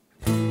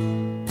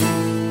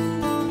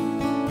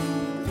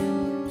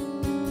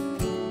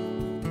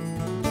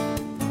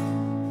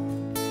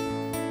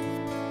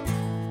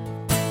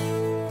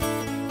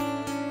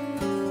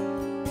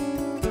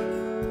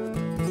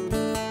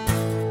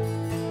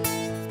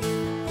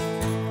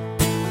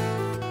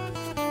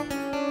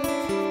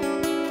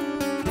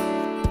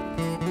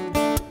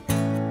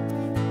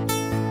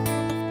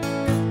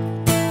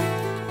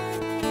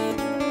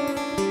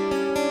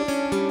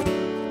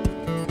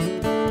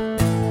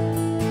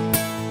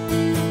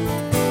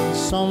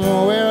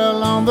 Somewhere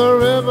along the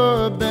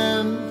river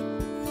bend,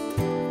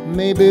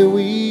 maybe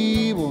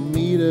we will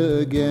meet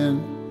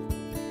again.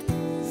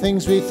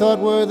 Things we thought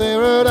were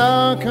there at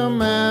our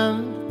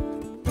command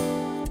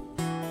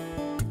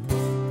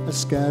are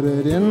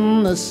scattered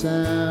in the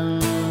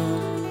sand.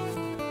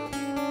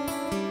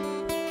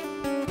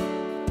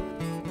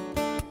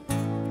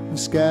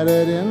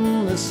 Scattered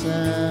in the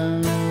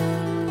sand.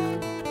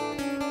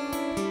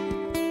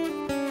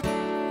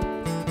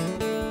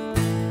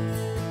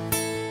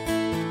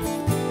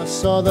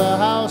 Saw the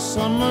house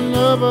on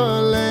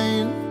Minerva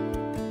Lane.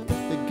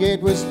 The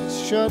gate was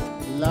shut,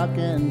 lock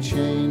and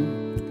chain.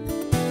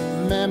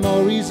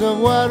 Memories of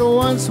what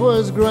once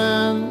was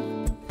grand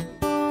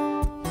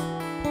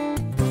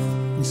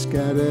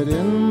scattered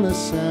in the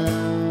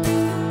sand.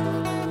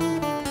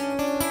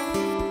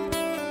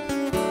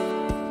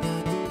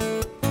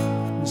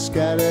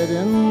 Scattered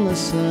in the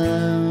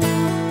sand.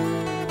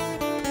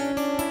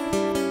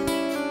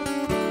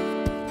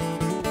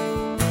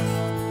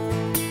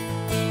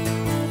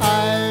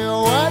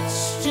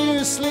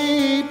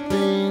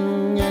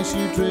 Sleeping as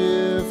you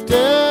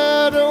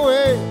drifted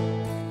away.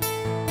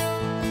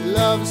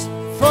 Love's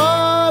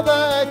for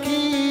the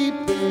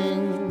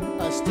keeping,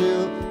 I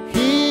still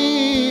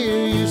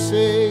hear you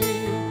say.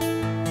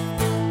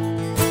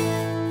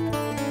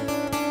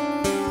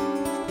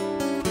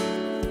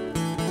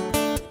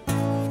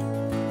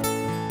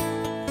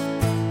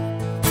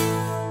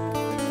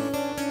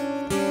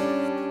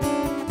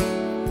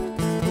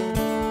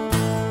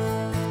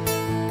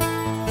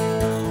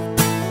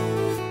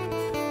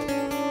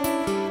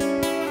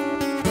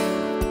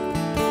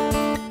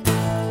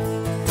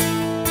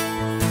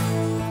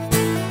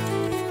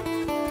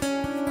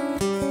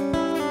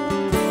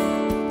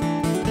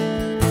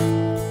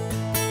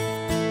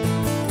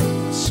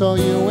 Saw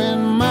you in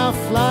my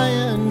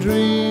flying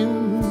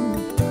dream,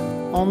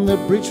 on the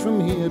bridge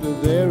from here to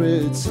there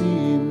it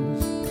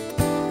seems.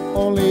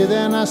 Only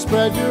then I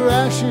spread your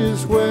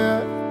ashes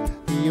where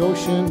the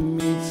ocean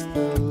meets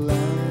the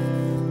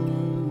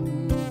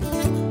land.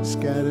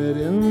 Scattered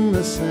in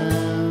the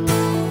sand.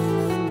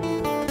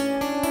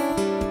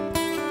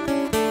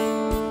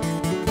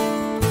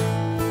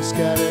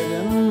 Scattered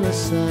in the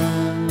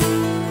sand.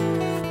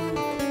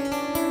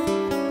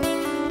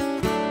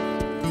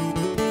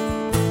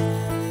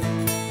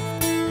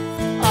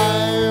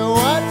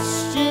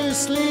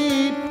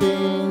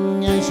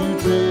 Sleeping as you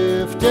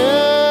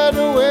drifted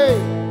away.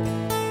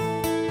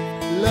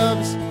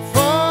 Love's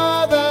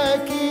for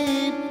the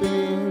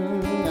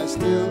keeping, I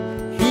still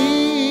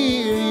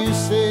hear you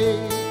say.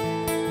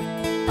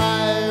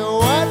 I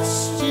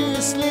watched you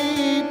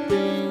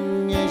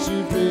sleeping as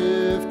you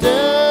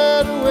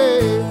drifted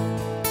away.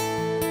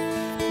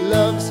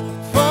 Love's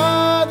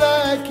for the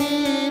keeping.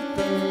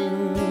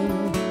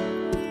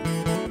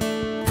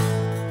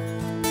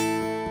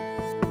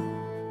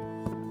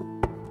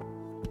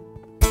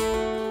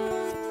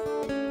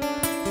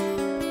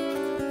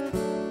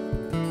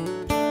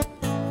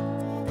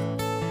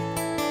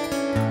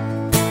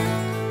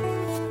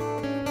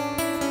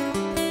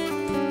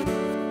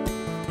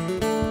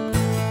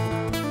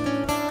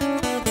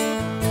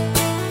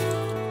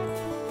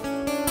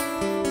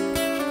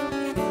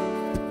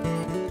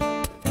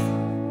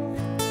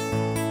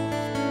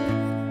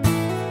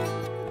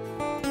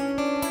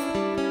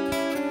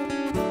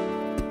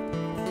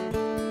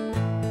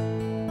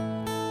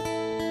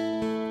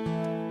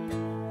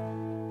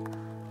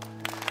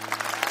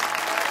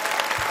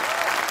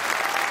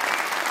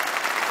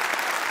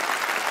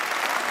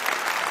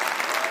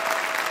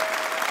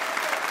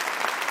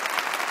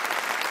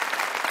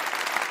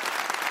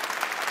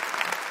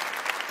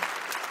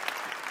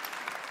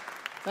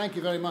 Thank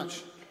you very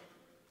much.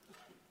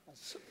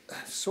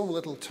 so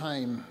little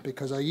time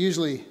because I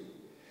usually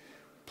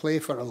play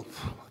for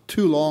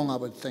too long, I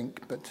would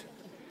think, but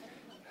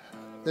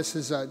this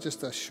is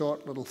just a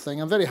short little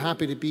thing. I'm very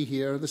happy to be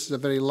here. This is a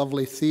very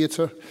lovely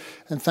theatre,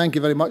 and thank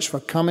you very much for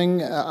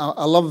coming.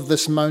 I love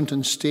this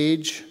mountain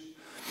stage.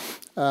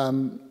 I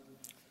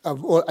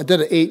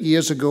did it 8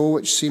 years ago,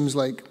 which seems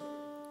like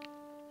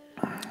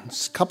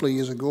it's a couple of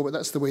years ago, but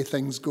that's the way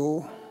things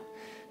go.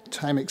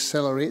 Time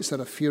accelerates at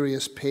a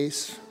furious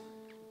pace.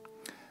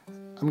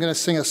 I'm going to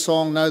sing a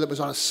song now that was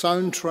on a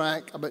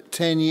soundtrack about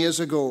 10 years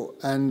ago,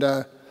 and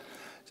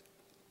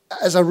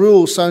as a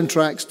rule,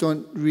 soundtracks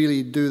don't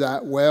really do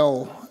that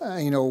well,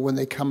 when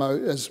they come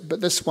out.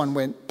 But this one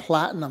went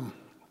platinum,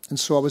 and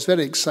so I was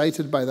very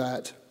excited by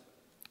that.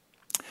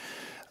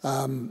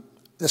 The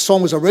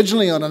song was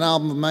originally on an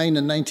album of mine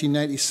in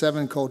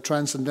 1997 called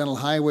Transcendental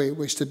Highway,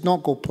 which did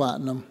not go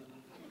platinum.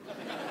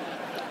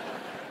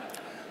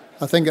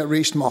 I think it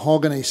reached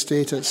mahogany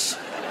status,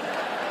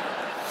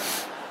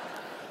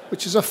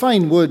 which is a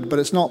fine wood, but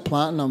it's not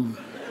platinum.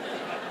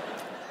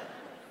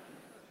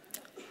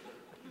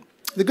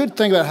 The good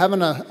thing about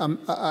having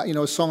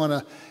a song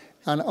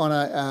on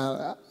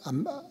a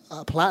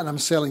platinum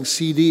selling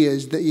CD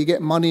is that you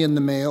get money in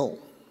the mail.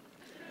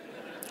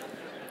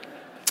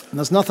 And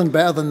there's nothing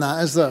better than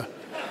that, is there?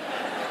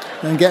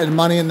 Than getting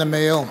money in the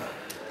mail.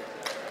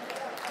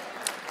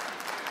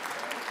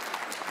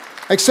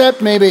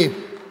 Except maybe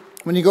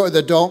when you go to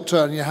the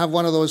doctor and you have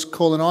one of those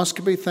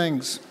colonoscopy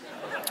things,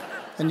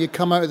 and you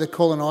come out of the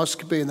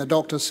colonoscopy and the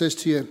doctor says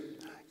to you,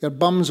 "Your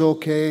bum's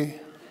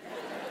okay."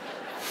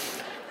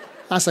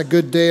 That's a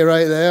good day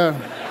right there.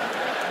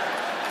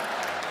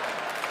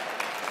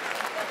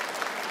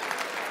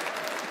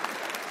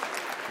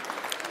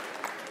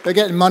 They're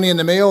getting money in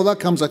the mail, that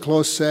comes a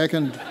close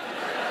second.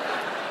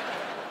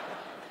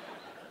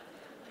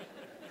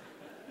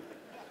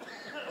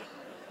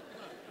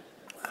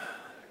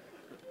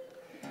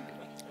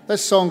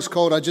 This song's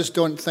called "I Just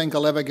Don't Think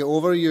I'll Ever Get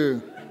Over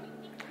You."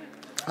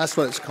 That's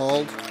what it's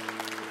called.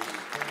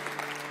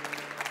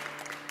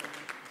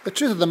 The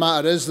truth of the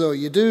matter is, though,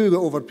 you do get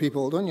over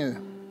people, don't you?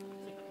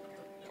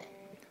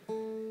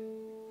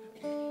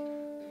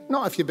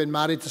 Not if you've been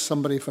married to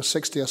somebody for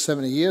 60 or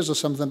 70 years or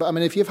something, but I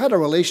mean, if you've had a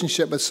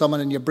relationship with someone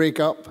and you break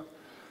up,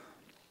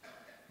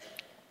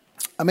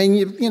 I mean,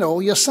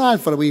 you're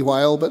sad for a wee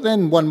while, but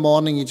then one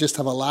morning you just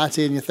have a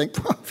latte and you think,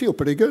 well, I feel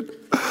pretty good.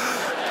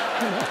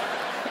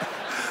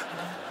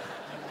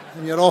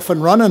 And you're off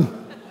and running.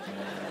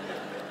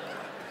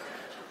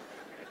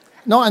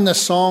 Not in the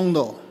song,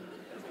 though.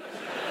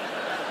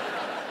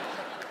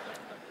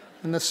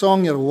 In the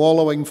song, you're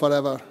wallowing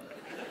forever.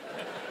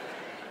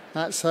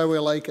 That's how we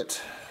like it.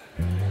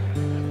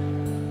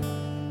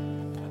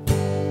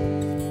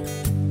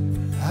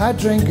 I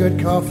drink good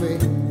coffee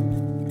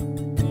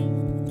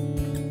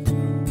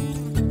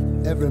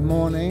every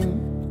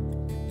morning.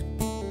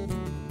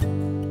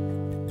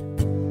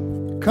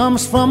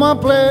 Comes from a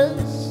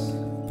place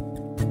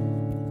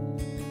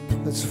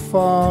that's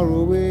far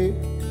away.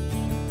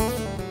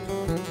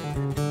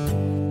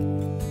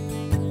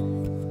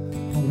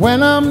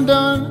 When I'm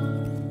done,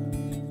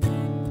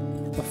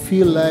 I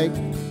feel like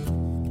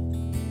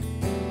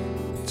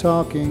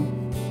talking.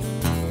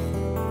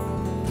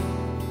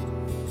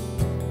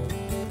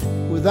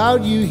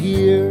 Without you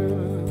here,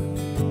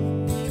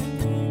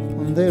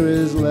 there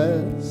is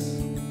less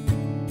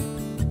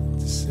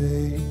to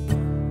say.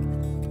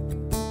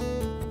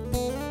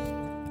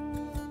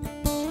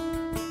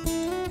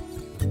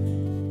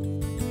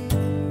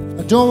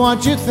 I don't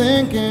want you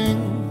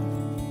thinking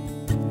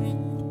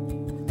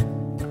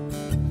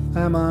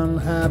I'm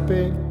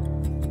unhappy.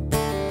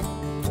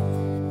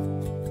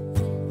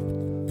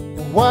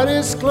 What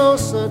is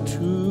closer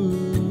to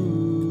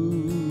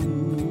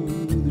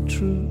the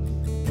truth?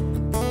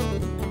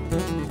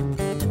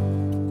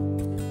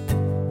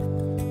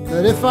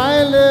 That if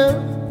I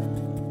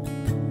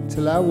lived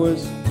till I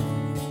was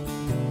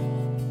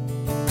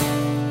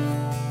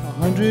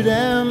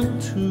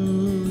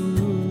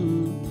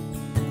 102,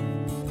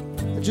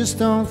 I just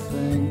don't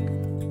think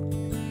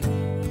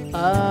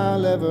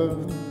I'll ever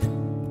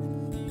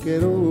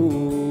get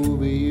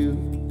over you.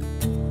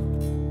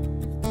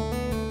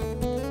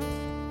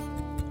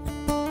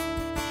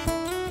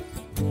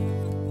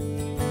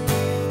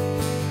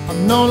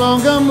 I'm no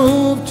longer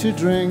moved to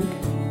drink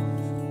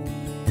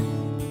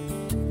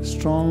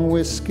strong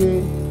whiskey,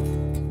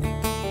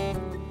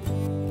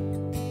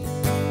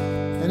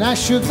 and I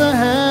shook the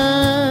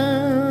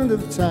hand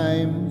of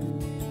time,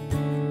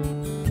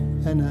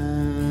 and I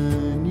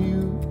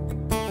knew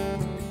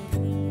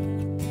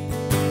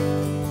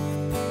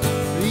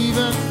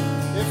even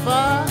if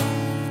I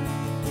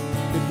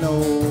could no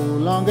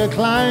longer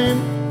climb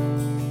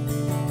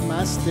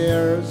my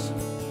stairs,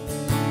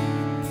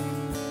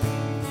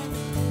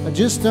 I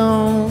just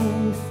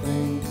don't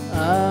think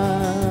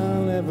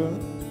I'll ever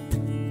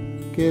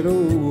get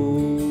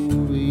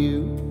over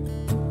you.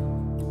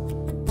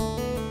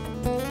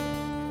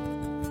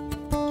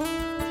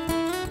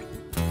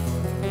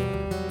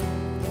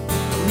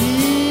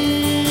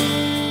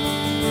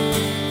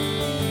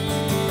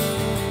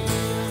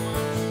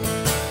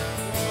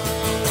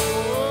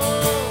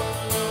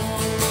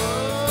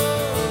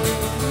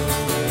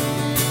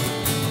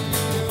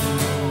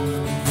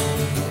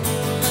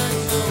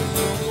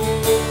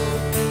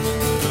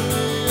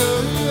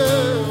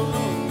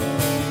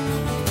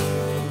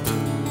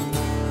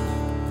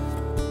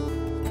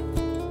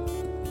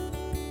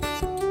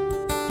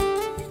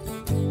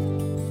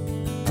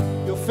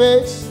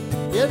 face,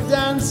 it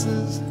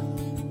dances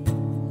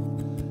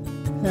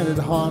and it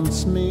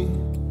haunts me.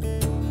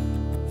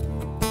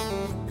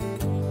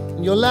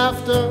 And your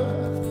laughter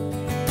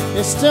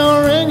is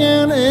still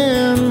ringing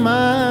in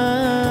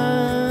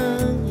my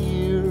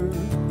ear.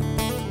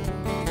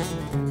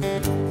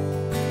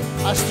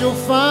 I still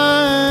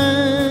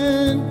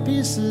find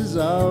pieces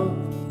of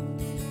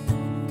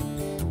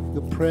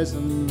your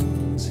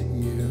presence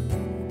here.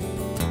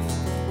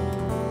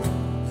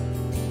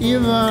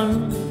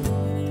 Even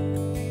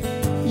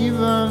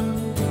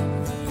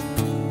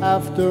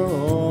after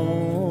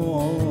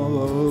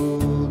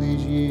all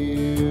these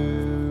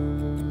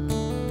years.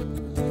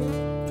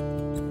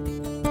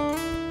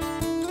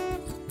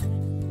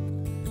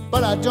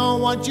 But I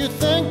don't want you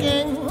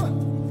thinking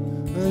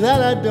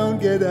that I don't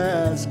get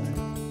asked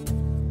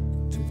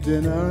to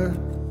dinner,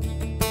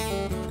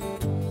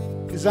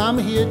 'cause I'm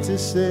here to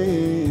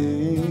say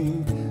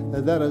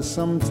that I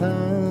sometimes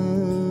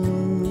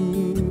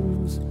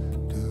do.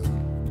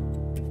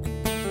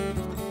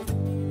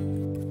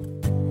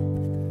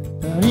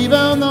 And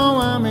even though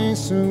I may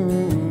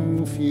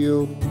soon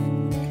feel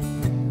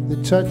the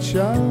touch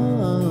of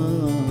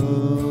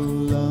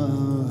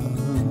love,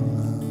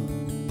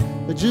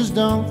 I just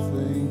don't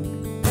think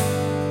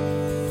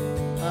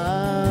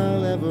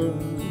I'll ever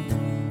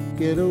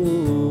get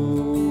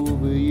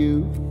over you.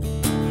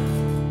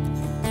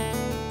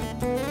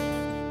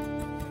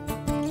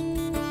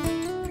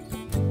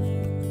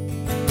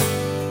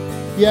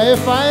 Yeah,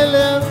 if I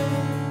lived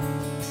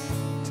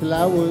till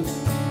I was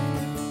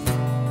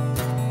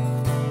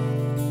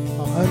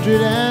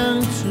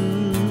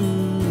 102,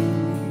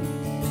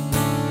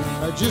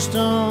 I just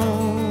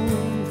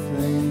don't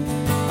think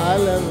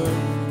I'll ever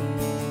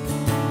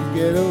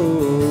get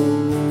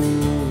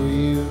over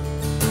you.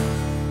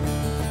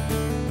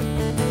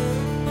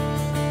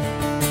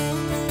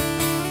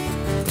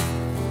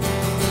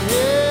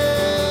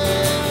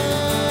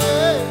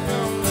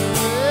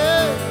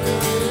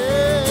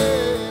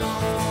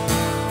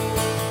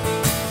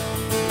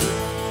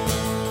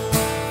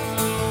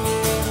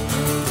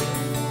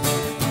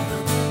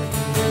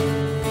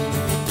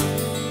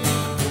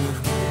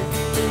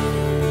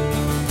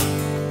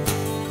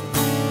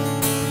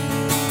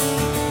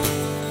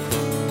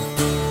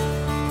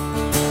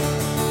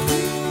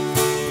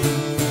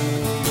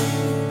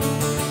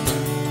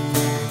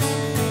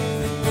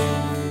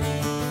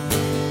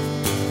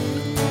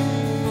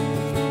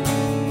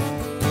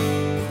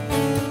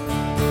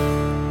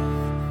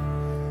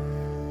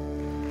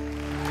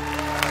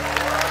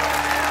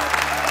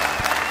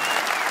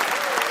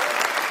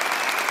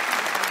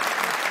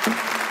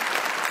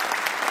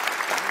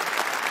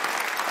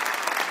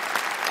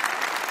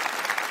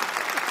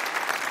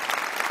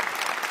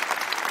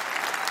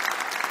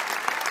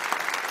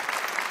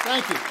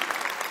 Thank you.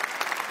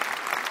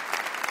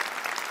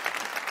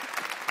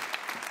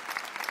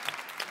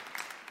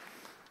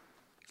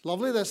 It's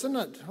lovely, this, isn't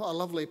it? What a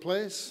lovely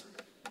place.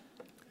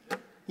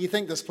 You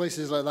think this place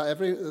is like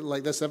that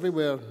like this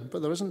everywhere,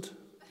 but there isn't.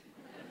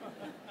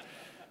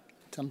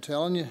 I'm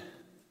telling you.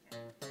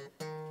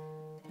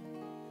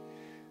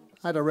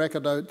 I had a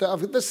record out.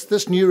 I've got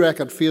this new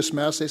record, Fierce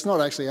Mercy. It's not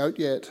actually out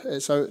yet.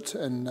 It's out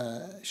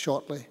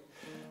shortly,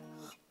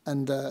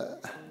 and I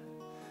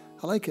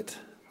like it.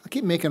 I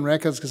keep making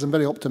records because I'm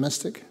very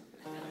optimistic.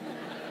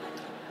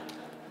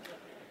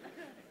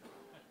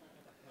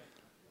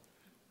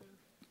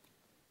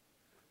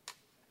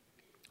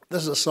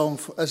 This is a song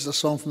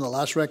from the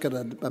last record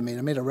I made.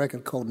 I made a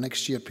record called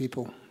Next Year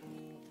People.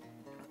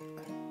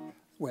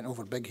 Went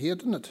over big here,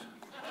 didn't it?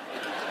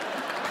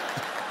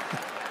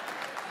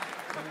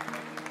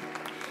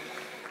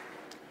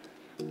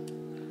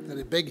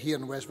 Very big here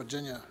in West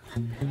Virginia.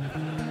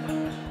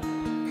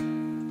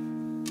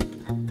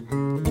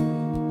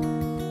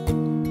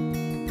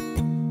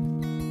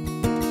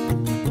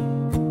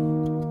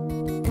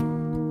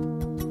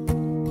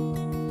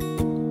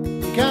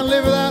 You can't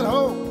live without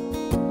hope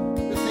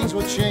that things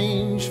will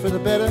change for the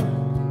better.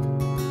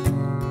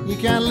 You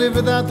can't live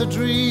without the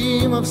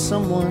dream of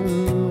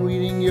someone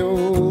reading your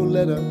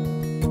letter.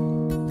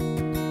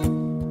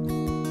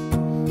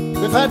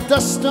 We've had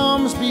dust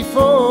storms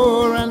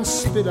before and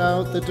spit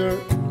out the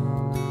dirt.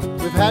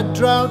 We've had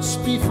droughts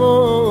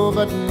before,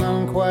 but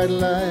none quite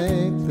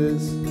like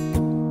this.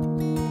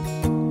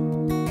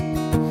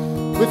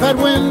 We've had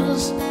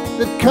winds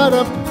that cut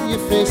up your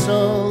face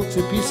all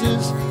to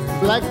pieces,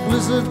 black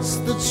blizzards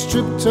that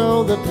stripped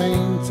all the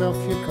paint off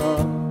your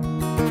car.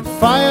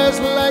 Fires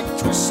like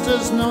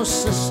twisters, no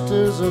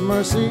sisters of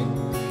mercy.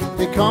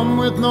 They come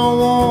with no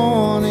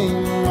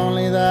warning,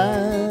 only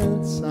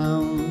that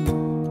sound.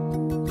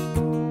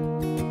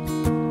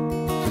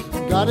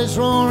 God is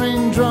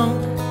roaring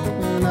drunk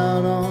and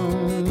out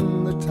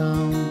on the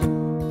town.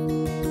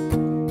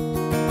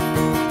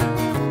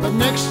 But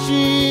next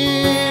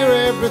year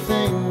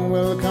everything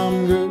will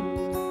come good.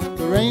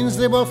 The rains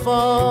they will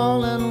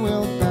fall and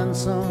we'll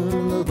dance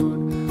on the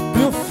hood.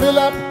 We'll fill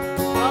up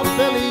our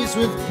bellies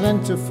with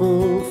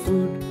plentiful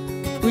food.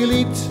 We'll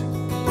eat,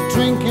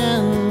 drink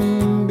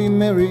and be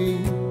merry.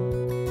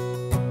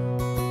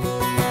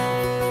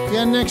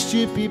 Yeah, next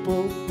year,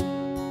 people,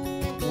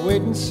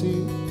 wait and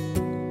see.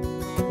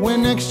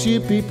 When next year,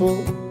 people,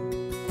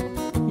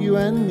 you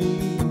and me.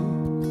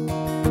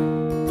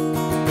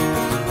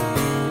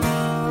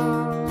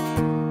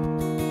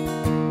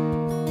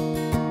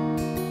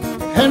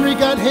 Henry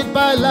got hit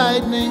by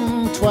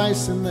lightning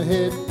twice in the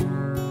head.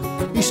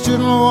 He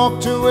stood and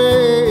walked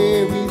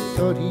away, we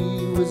thought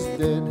he was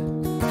dead.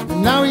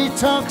 And now he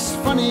talks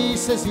funny, he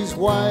says he's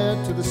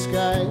wired to the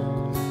sky.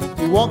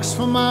 He walks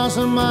for miles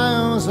and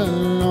miles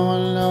and no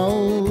one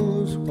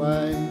knows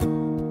why.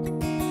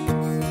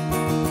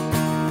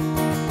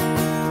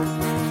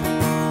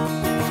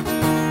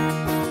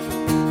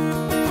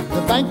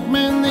 The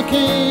bankmen, they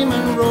came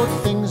and wrote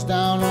things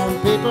down on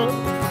paper.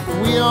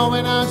 We all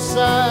went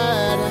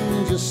outside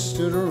and just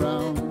stood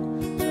around.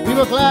 We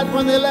were glad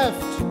when they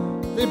left.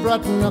 They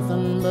brought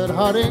nothing but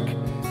heartache,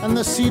 and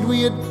the seed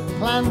we had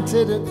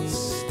planted, it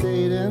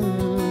stayed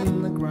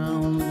in the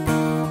ground.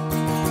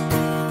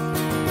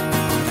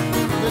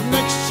 But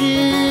next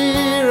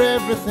year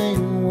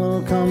everything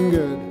will come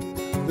good.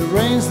 The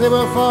rains, they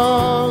will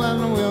fall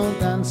and we'll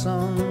dance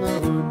on the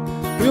hood.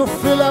 We'll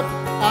fill up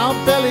our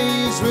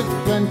bellies with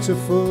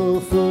plentiful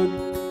food.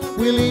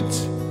 We'll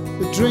eat,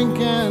 drink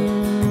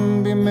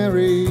and be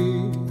merry.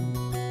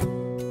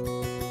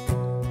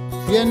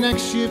 Yeah,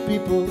 next year,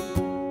 people,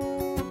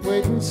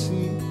 wait and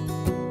see.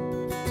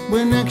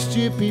 We're next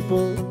year,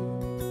 people,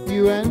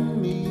 you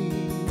and me.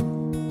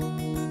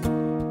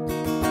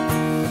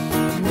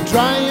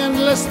 Dry,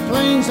 endless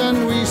plains,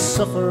 and we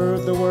suffer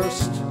the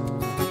worst.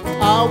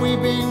 Are we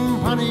being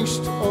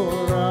punished,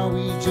 or are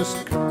we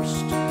just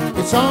cursed?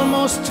 It's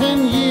almost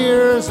 10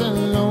 years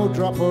and no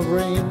drop of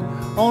rain.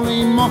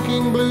 Only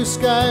mocking blue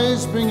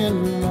skies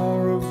bringing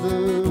more of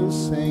the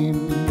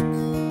same.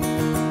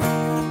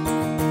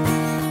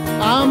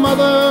 Our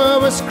mother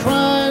was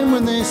crying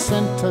when they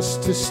sent us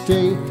to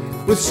stay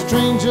with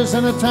strangers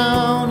in a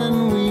town,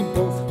 and we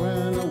both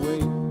ran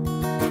away.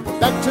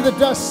 Back to the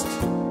dust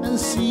and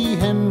see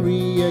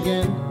Henry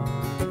again.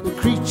 The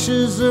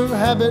creatures of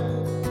habit,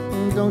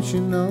 don't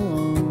you know?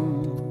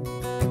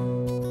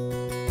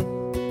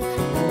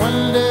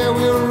 One day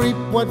we'll reap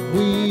what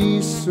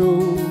we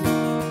sow.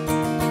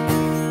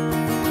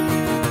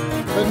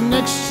 But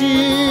next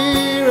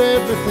year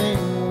everything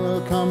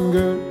will come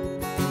good.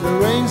 The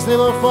rains, they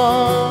will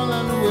fall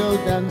and we'll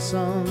dance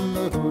on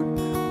the hood.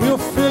 We'll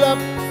fill up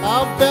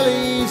our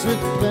bellies with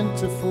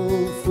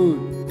plentiful food.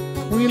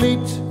 We'll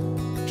eat,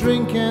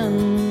 drink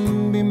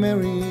and be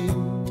merry.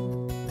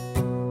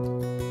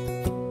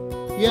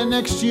 Yeah,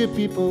 next year,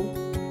 people,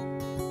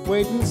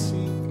 wait and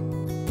see.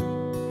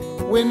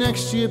 We're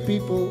next year,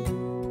 people,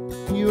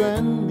 you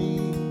and me.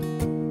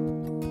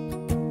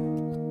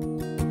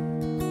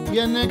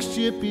 Yeah, next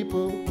year,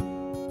 people,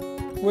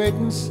 wait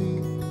and see.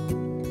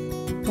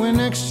 We're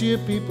next year,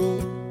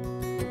 people,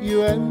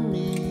 you and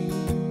me.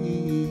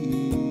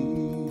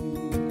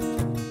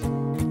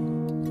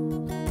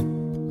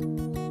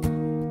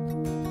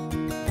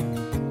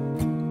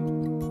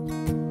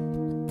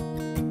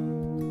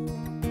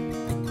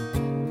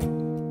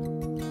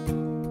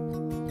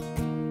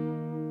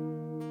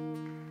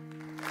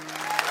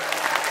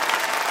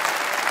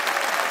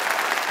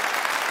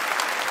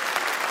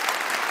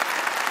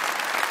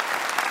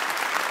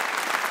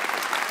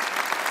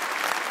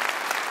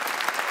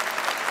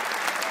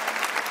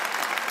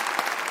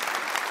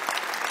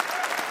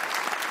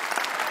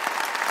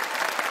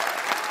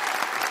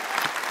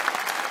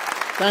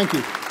 Thank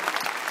you.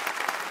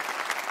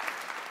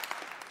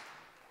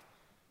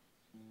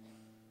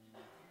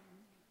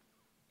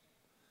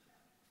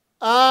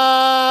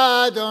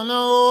 I don't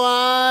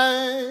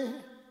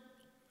know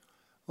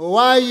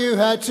why you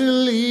had to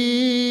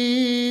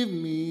leave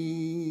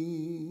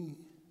me,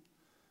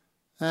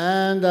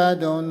 and I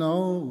don't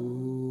know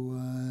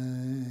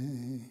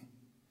why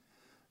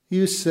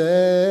you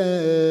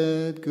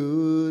said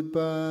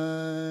goodbye.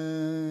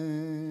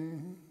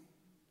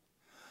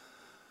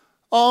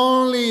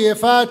 Only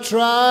if I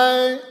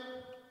try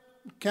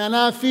can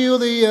I feel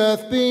the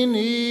earth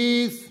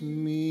beneath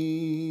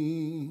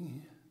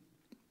me.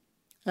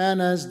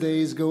 And as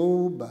days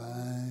go by,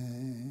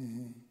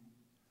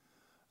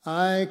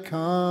 I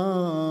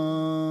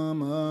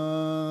come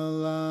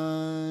alive.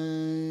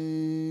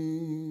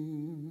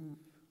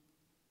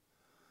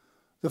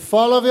 The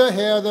fall of your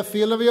hair, the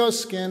feel of your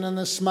skin, and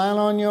the smile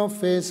on your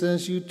face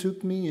as you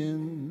took me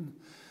in.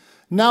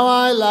 Now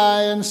I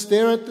lie and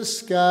stare at the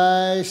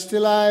sky,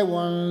 still I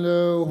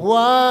wonder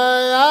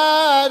why,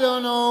 I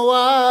don't know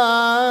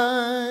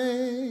why.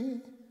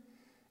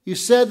 You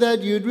said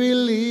that you'd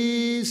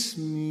release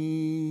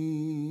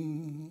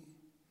me,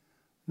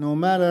 no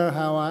matter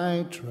how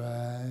I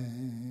try,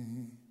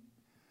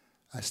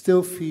 I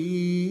still feel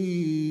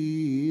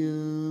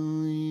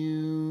you.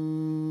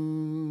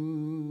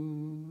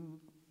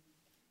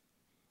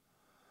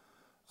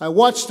 I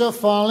watched a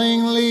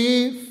falling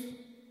leaf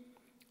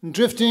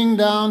drifting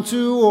down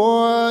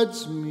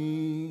towards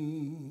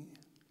me,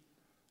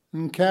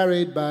 and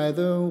carried by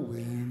the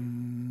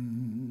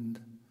wind,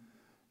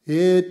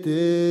 it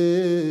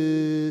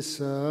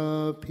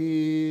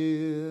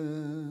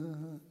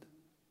disappeared.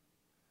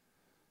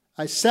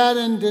 I sat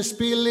in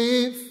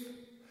disbelief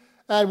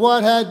at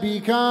what had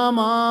become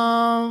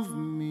of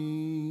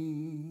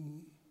me,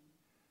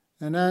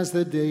 and as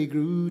the day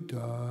grew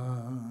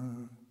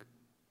dark,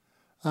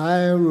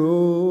 I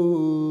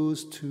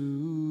rose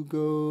to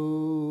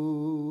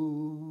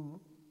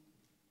go.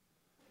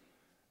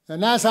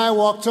 And as I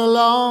walked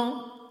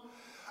along,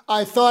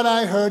 I thought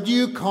I heard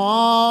you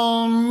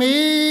call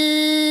me.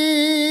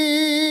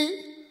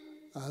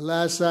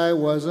 Alas, I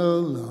was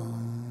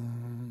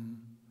alone,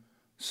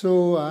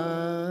 so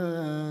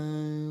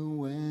I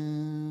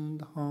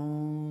went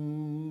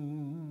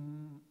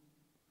home.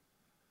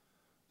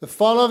 The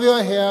fall of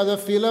your hair, the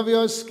feel of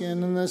your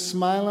skin, and the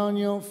smile on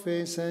your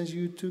face as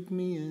you took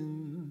me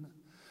in.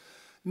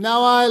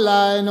 Now I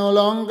lie, no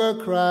longer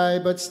cry,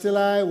 but still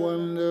I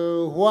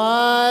wonder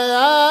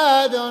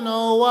why. I don't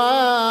know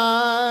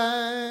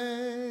why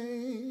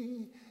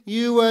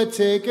you were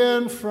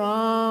taken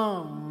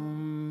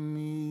from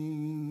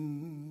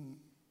me.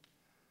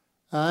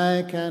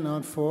 I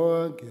cannot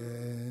forget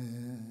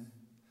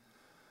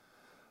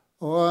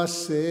or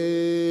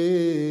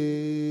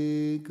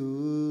say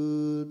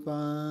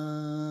goodbye.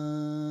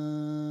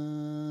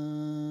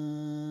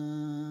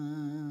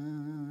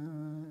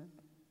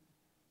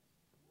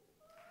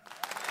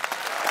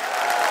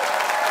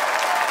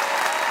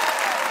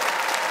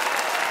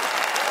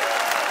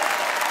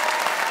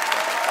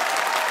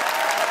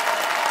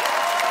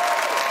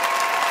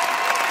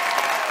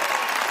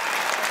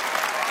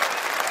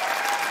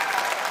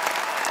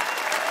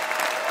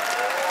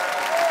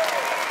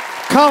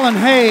 Colin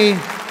Hay.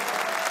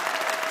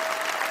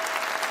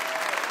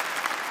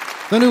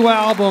 The new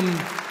album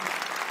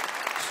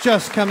is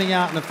just coming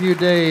out in a few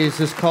days.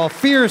 It's called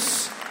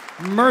Fierce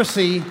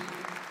Mercy.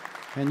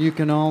 And you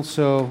can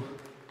also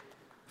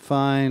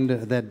find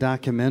that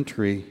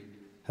documentary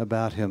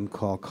about him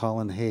called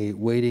Colin Hay,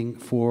 Waiting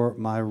for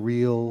My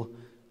Real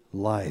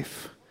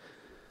Life.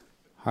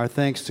 Our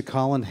thanks to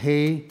Colin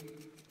Hay.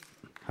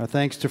 Our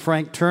thanks to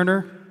Frank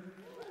Turner,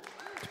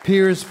 to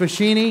Piers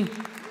Faccini,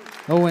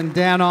 Owen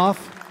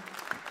Danoff,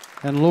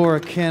 and Laura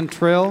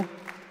Cantrell.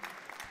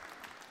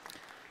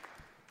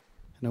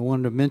 And I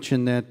wanted to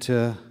mention that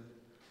that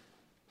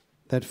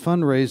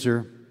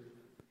fundraiser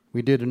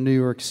we did in New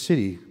York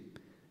City,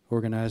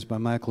 organized by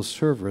Michael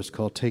Cerverus,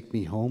 called Take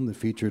Me Home, that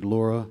featured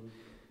Laura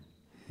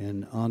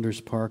and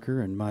Anders Parker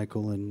and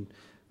Michael and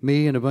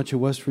me and a bunch of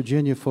West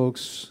Virginia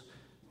folks,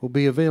 will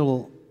be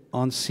available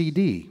on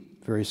CD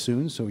very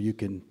soon, so you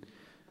can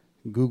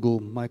Google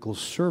Michael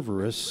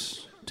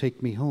Cerverus,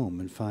 Take Me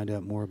Home, and find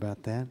out more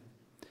about that.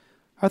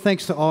 Our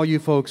thanks to all you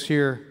folks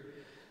here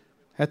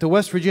at the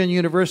West Virginia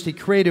University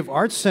Creative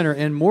Arts Center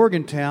in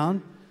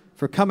Morgantown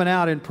for coming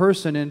out in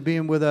person and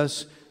being with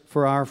us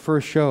for our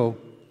first show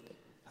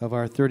of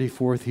our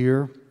 34th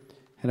year.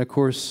 And of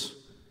course,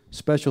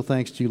 special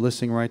thanks to you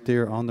listening right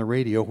there on the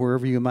radio,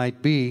 wherever you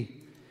might be,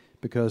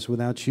 because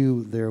without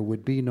you, there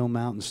would be no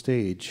Mountain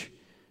Stage,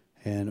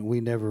 and we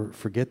never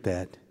forget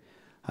that.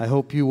 I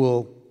hope you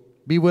will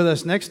be with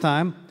us next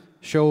time.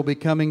 Show will be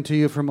coming to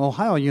you from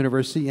Ohio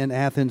University in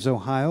Athens,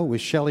 Ohio,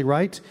 with Shelley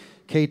Wright,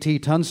 K.T.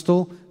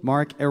 Tunstall,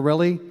 Mark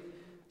Arelli,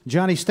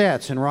 Johnny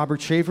Statz and Robert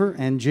Schaefer,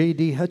 and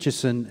J.D.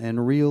 Hutchison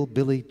and Real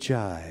Billy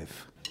Jive.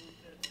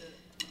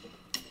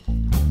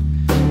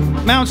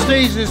 Mountain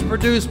Stage is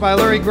produced by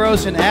Larry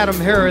Gross and Adam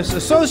Harris.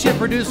 Associate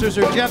producers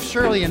are Jeff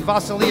Shirley and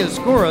Vasilia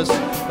Skouras.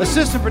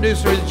 Assistant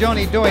producer is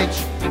Joni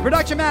Deutsch.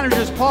 Production manager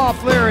is Paul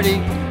Flaherty.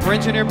 We're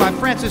engineered by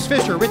Francis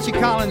Fisher, Richie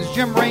Collins,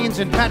 Jim Raines,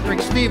 and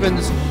Patrick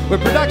Stevens,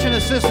 with production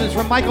assistance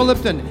from Michael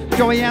Lipton,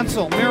 Joey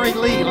Ansel, Mary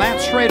Lee,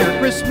 Lance Schrader,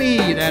 Chris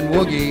Mead, and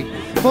Woogie.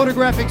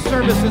 Photographic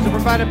services are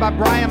provided by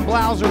Brian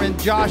Blauser and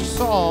Josh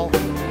Saul.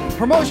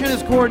 Promotion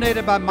is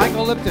coordinated by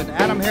Michael Lipton,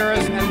 Adam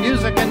Harris, and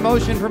Music and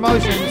Motion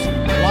Promotions.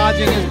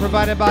 Lodging is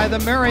provided by the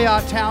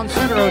Marriott Town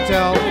Center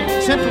Hotel,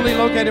 centrally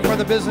located for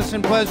the business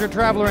and pleasure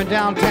traveler in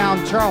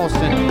downtown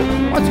Charleston.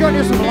 Let's go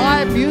hear some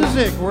live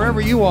music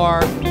wherever you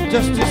are,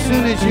 just as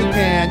soon as you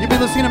can. You've been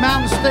listening to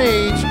Mountain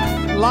Stage,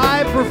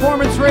 live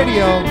performance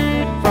radio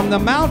from the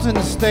Mountain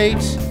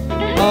State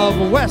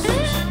of West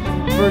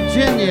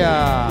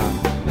Virginia.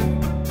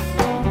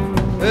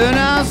 And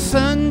our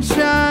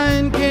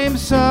sunshine came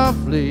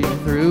softly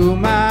through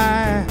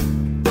my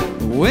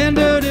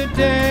window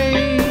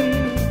today.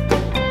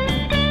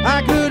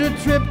 I could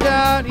have tripped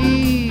out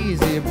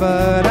easy,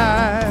 but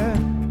I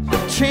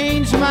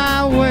changed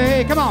my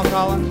way. Come on,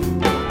 Colin.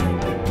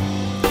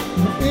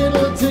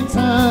 It'll take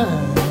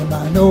time,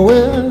 I know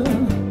it,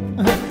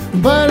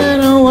 but in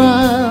a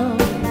while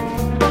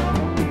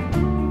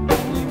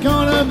you're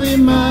gonna be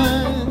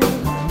mine,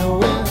 I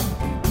know it.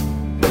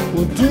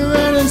 We'll do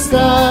it in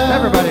style.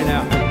 Everybody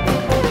now.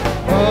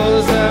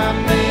 'Cause I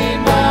made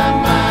my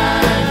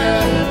mind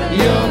up,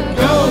 you're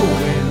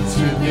going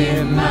to be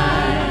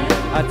mine.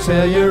 I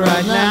tell you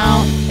right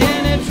now,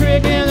 any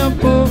trick in the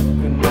book,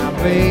 now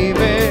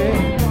baby,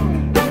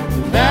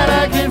 that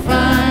I can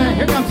find.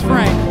 Here comes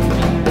Frank.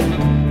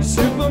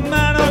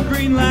 Superman or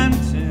Green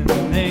Lantern,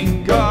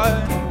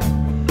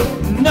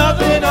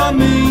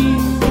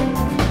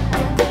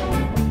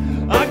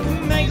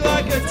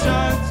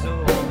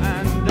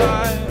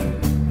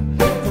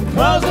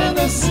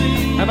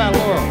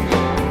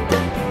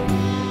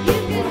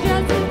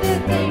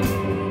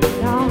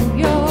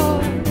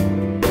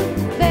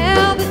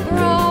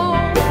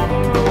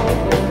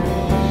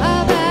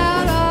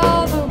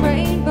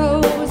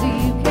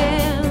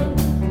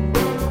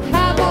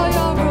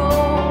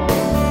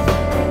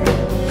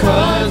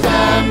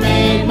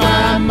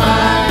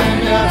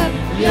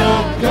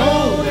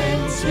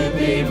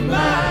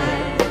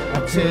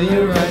 tell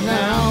you right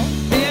now,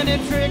 any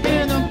trick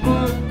in the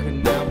book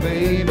now,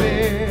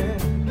 baby,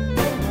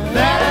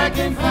 that I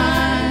can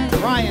find.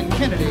 Ryan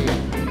Kennedy.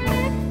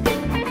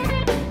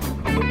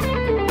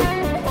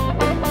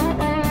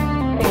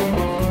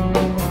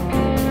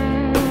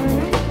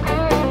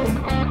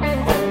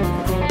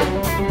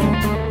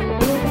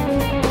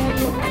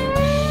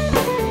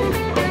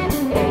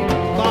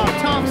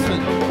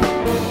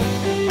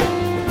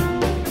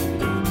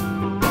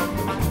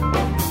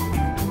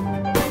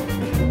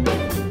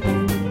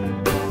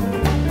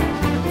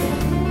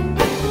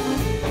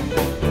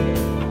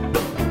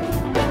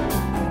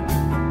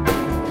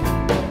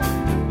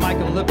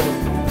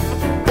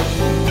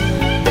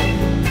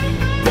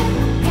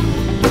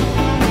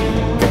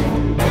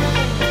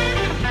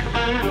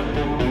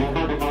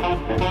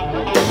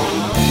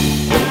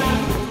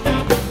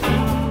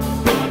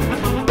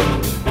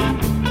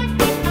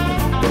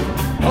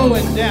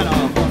 Owen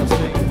Danoff on the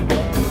sing.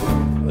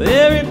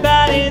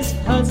 Everybody's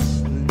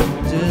hustling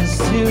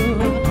just to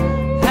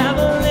have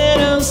a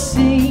little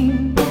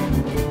scene.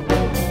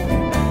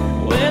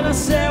 When I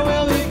say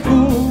we'll be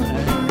cool, I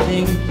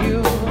think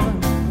you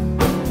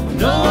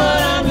know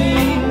what I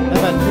mean. How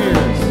about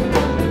Piers?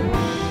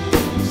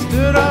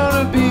 Stood on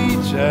a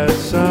beach at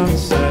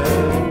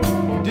sunset.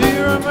 Do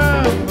you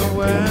remember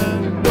when?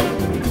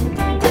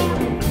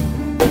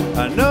 I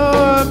know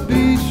a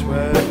beach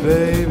where,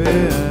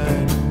 baby,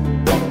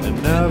 it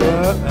never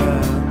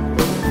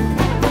ends.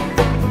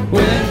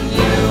 When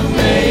you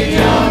make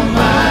your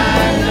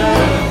mind up,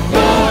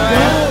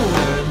 you're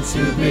going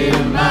to be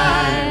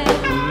mine.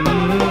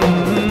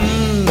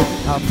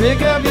 I'll pick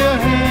up your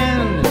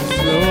hand and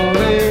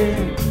slowly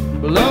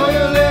blow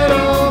your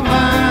little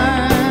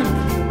mind.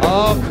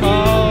 All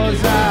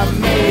 'cause I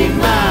made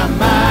my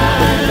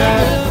mind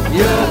up.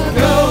 You're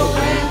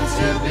going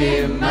to be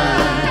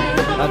mine.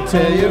 I'll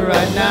tell you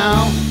right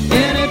now,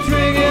 any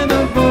trick in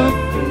the book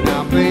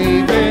now,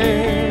 baby,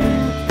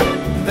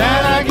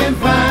 that I can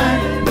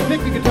find.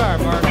 Pick the guitar,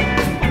 Mark.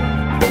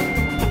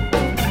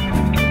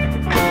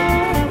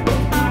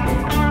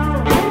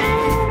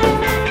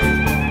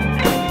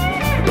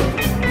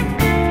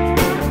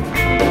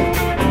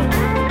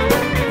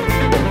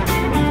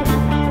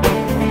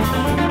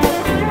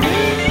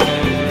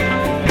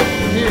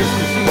 Piers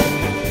Faccini.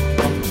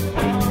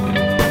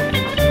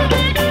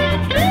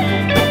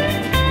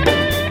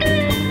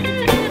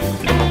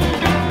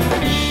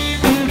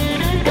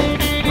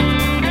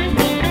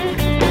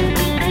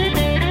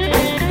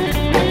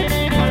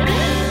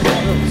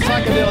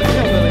 Psychedelic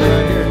hillbilly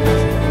right here.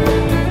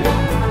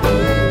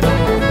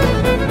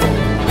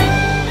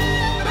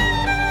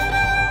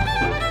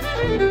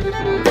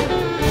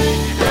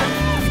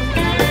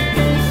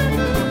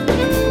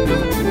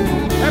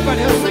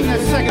 Everybody, let's sing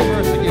that second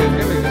verse again.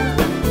 Here we go.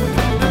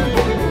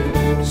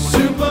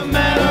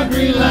 Superman or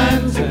Green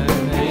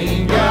Lantern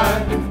ain't got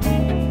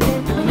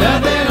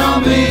nothing on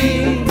me.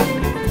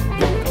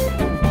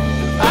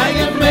 I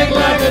can make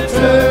like a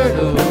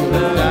turtle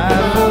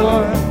dive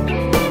for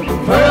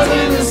pearls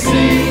in the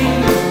sea.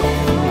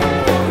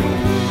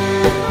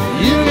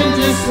 You can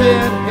just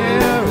sit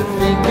here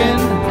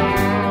thinking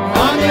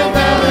on your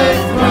ballet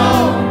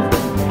throne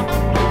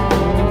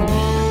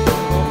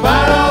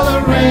about all the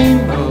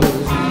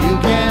rainbows you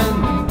can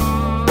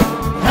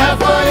have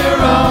for your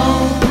own.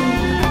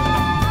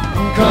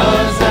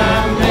 'Cause I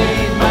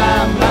made my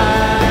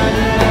mind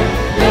up,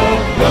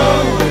 you're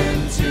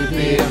going to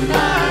be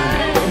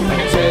mine. I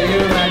tell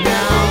you right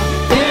now,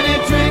 any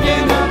trick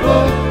in the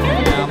book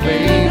now,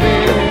 baby,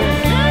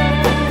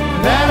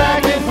 that I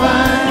can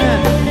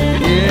find.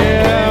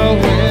 Yeah,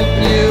 when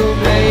you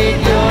make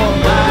your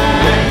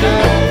mind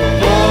up,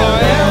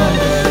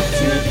 forever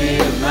to be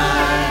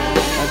mine.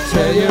 I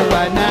tell you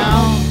right now,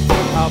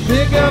 I'll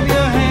pick up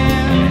your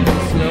hand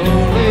and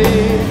slowly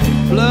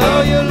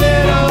blow your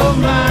little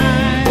mind.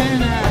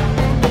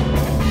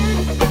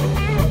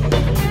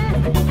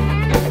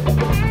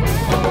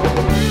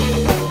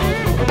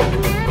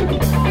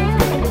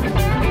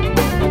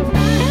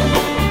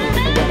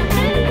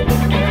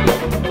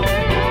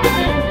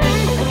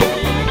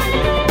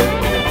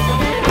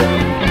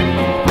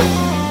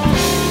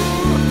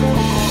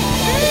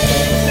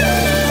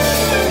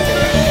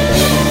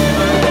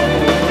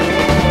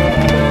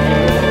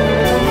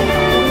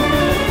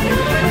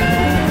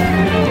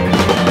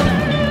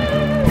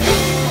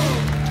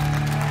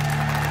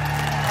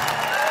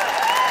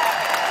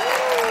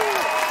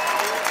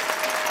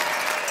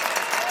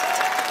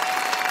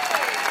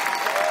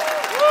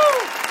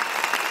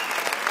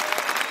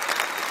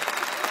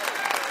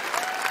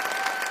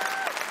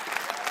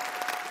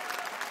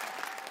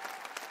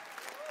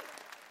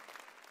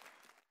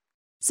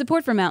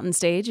 Support for Mountain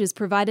Stage is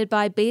provided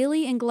by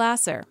Bailey and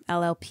Glasser,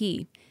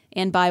 LLP,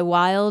 and by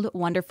Wild,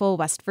 Wonderful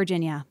West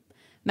Virginia.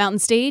 Mountain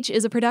Stage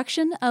is a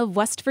production of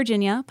West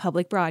Virginia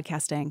Public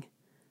Broadcasting.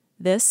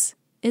 This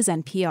is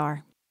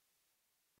NPR.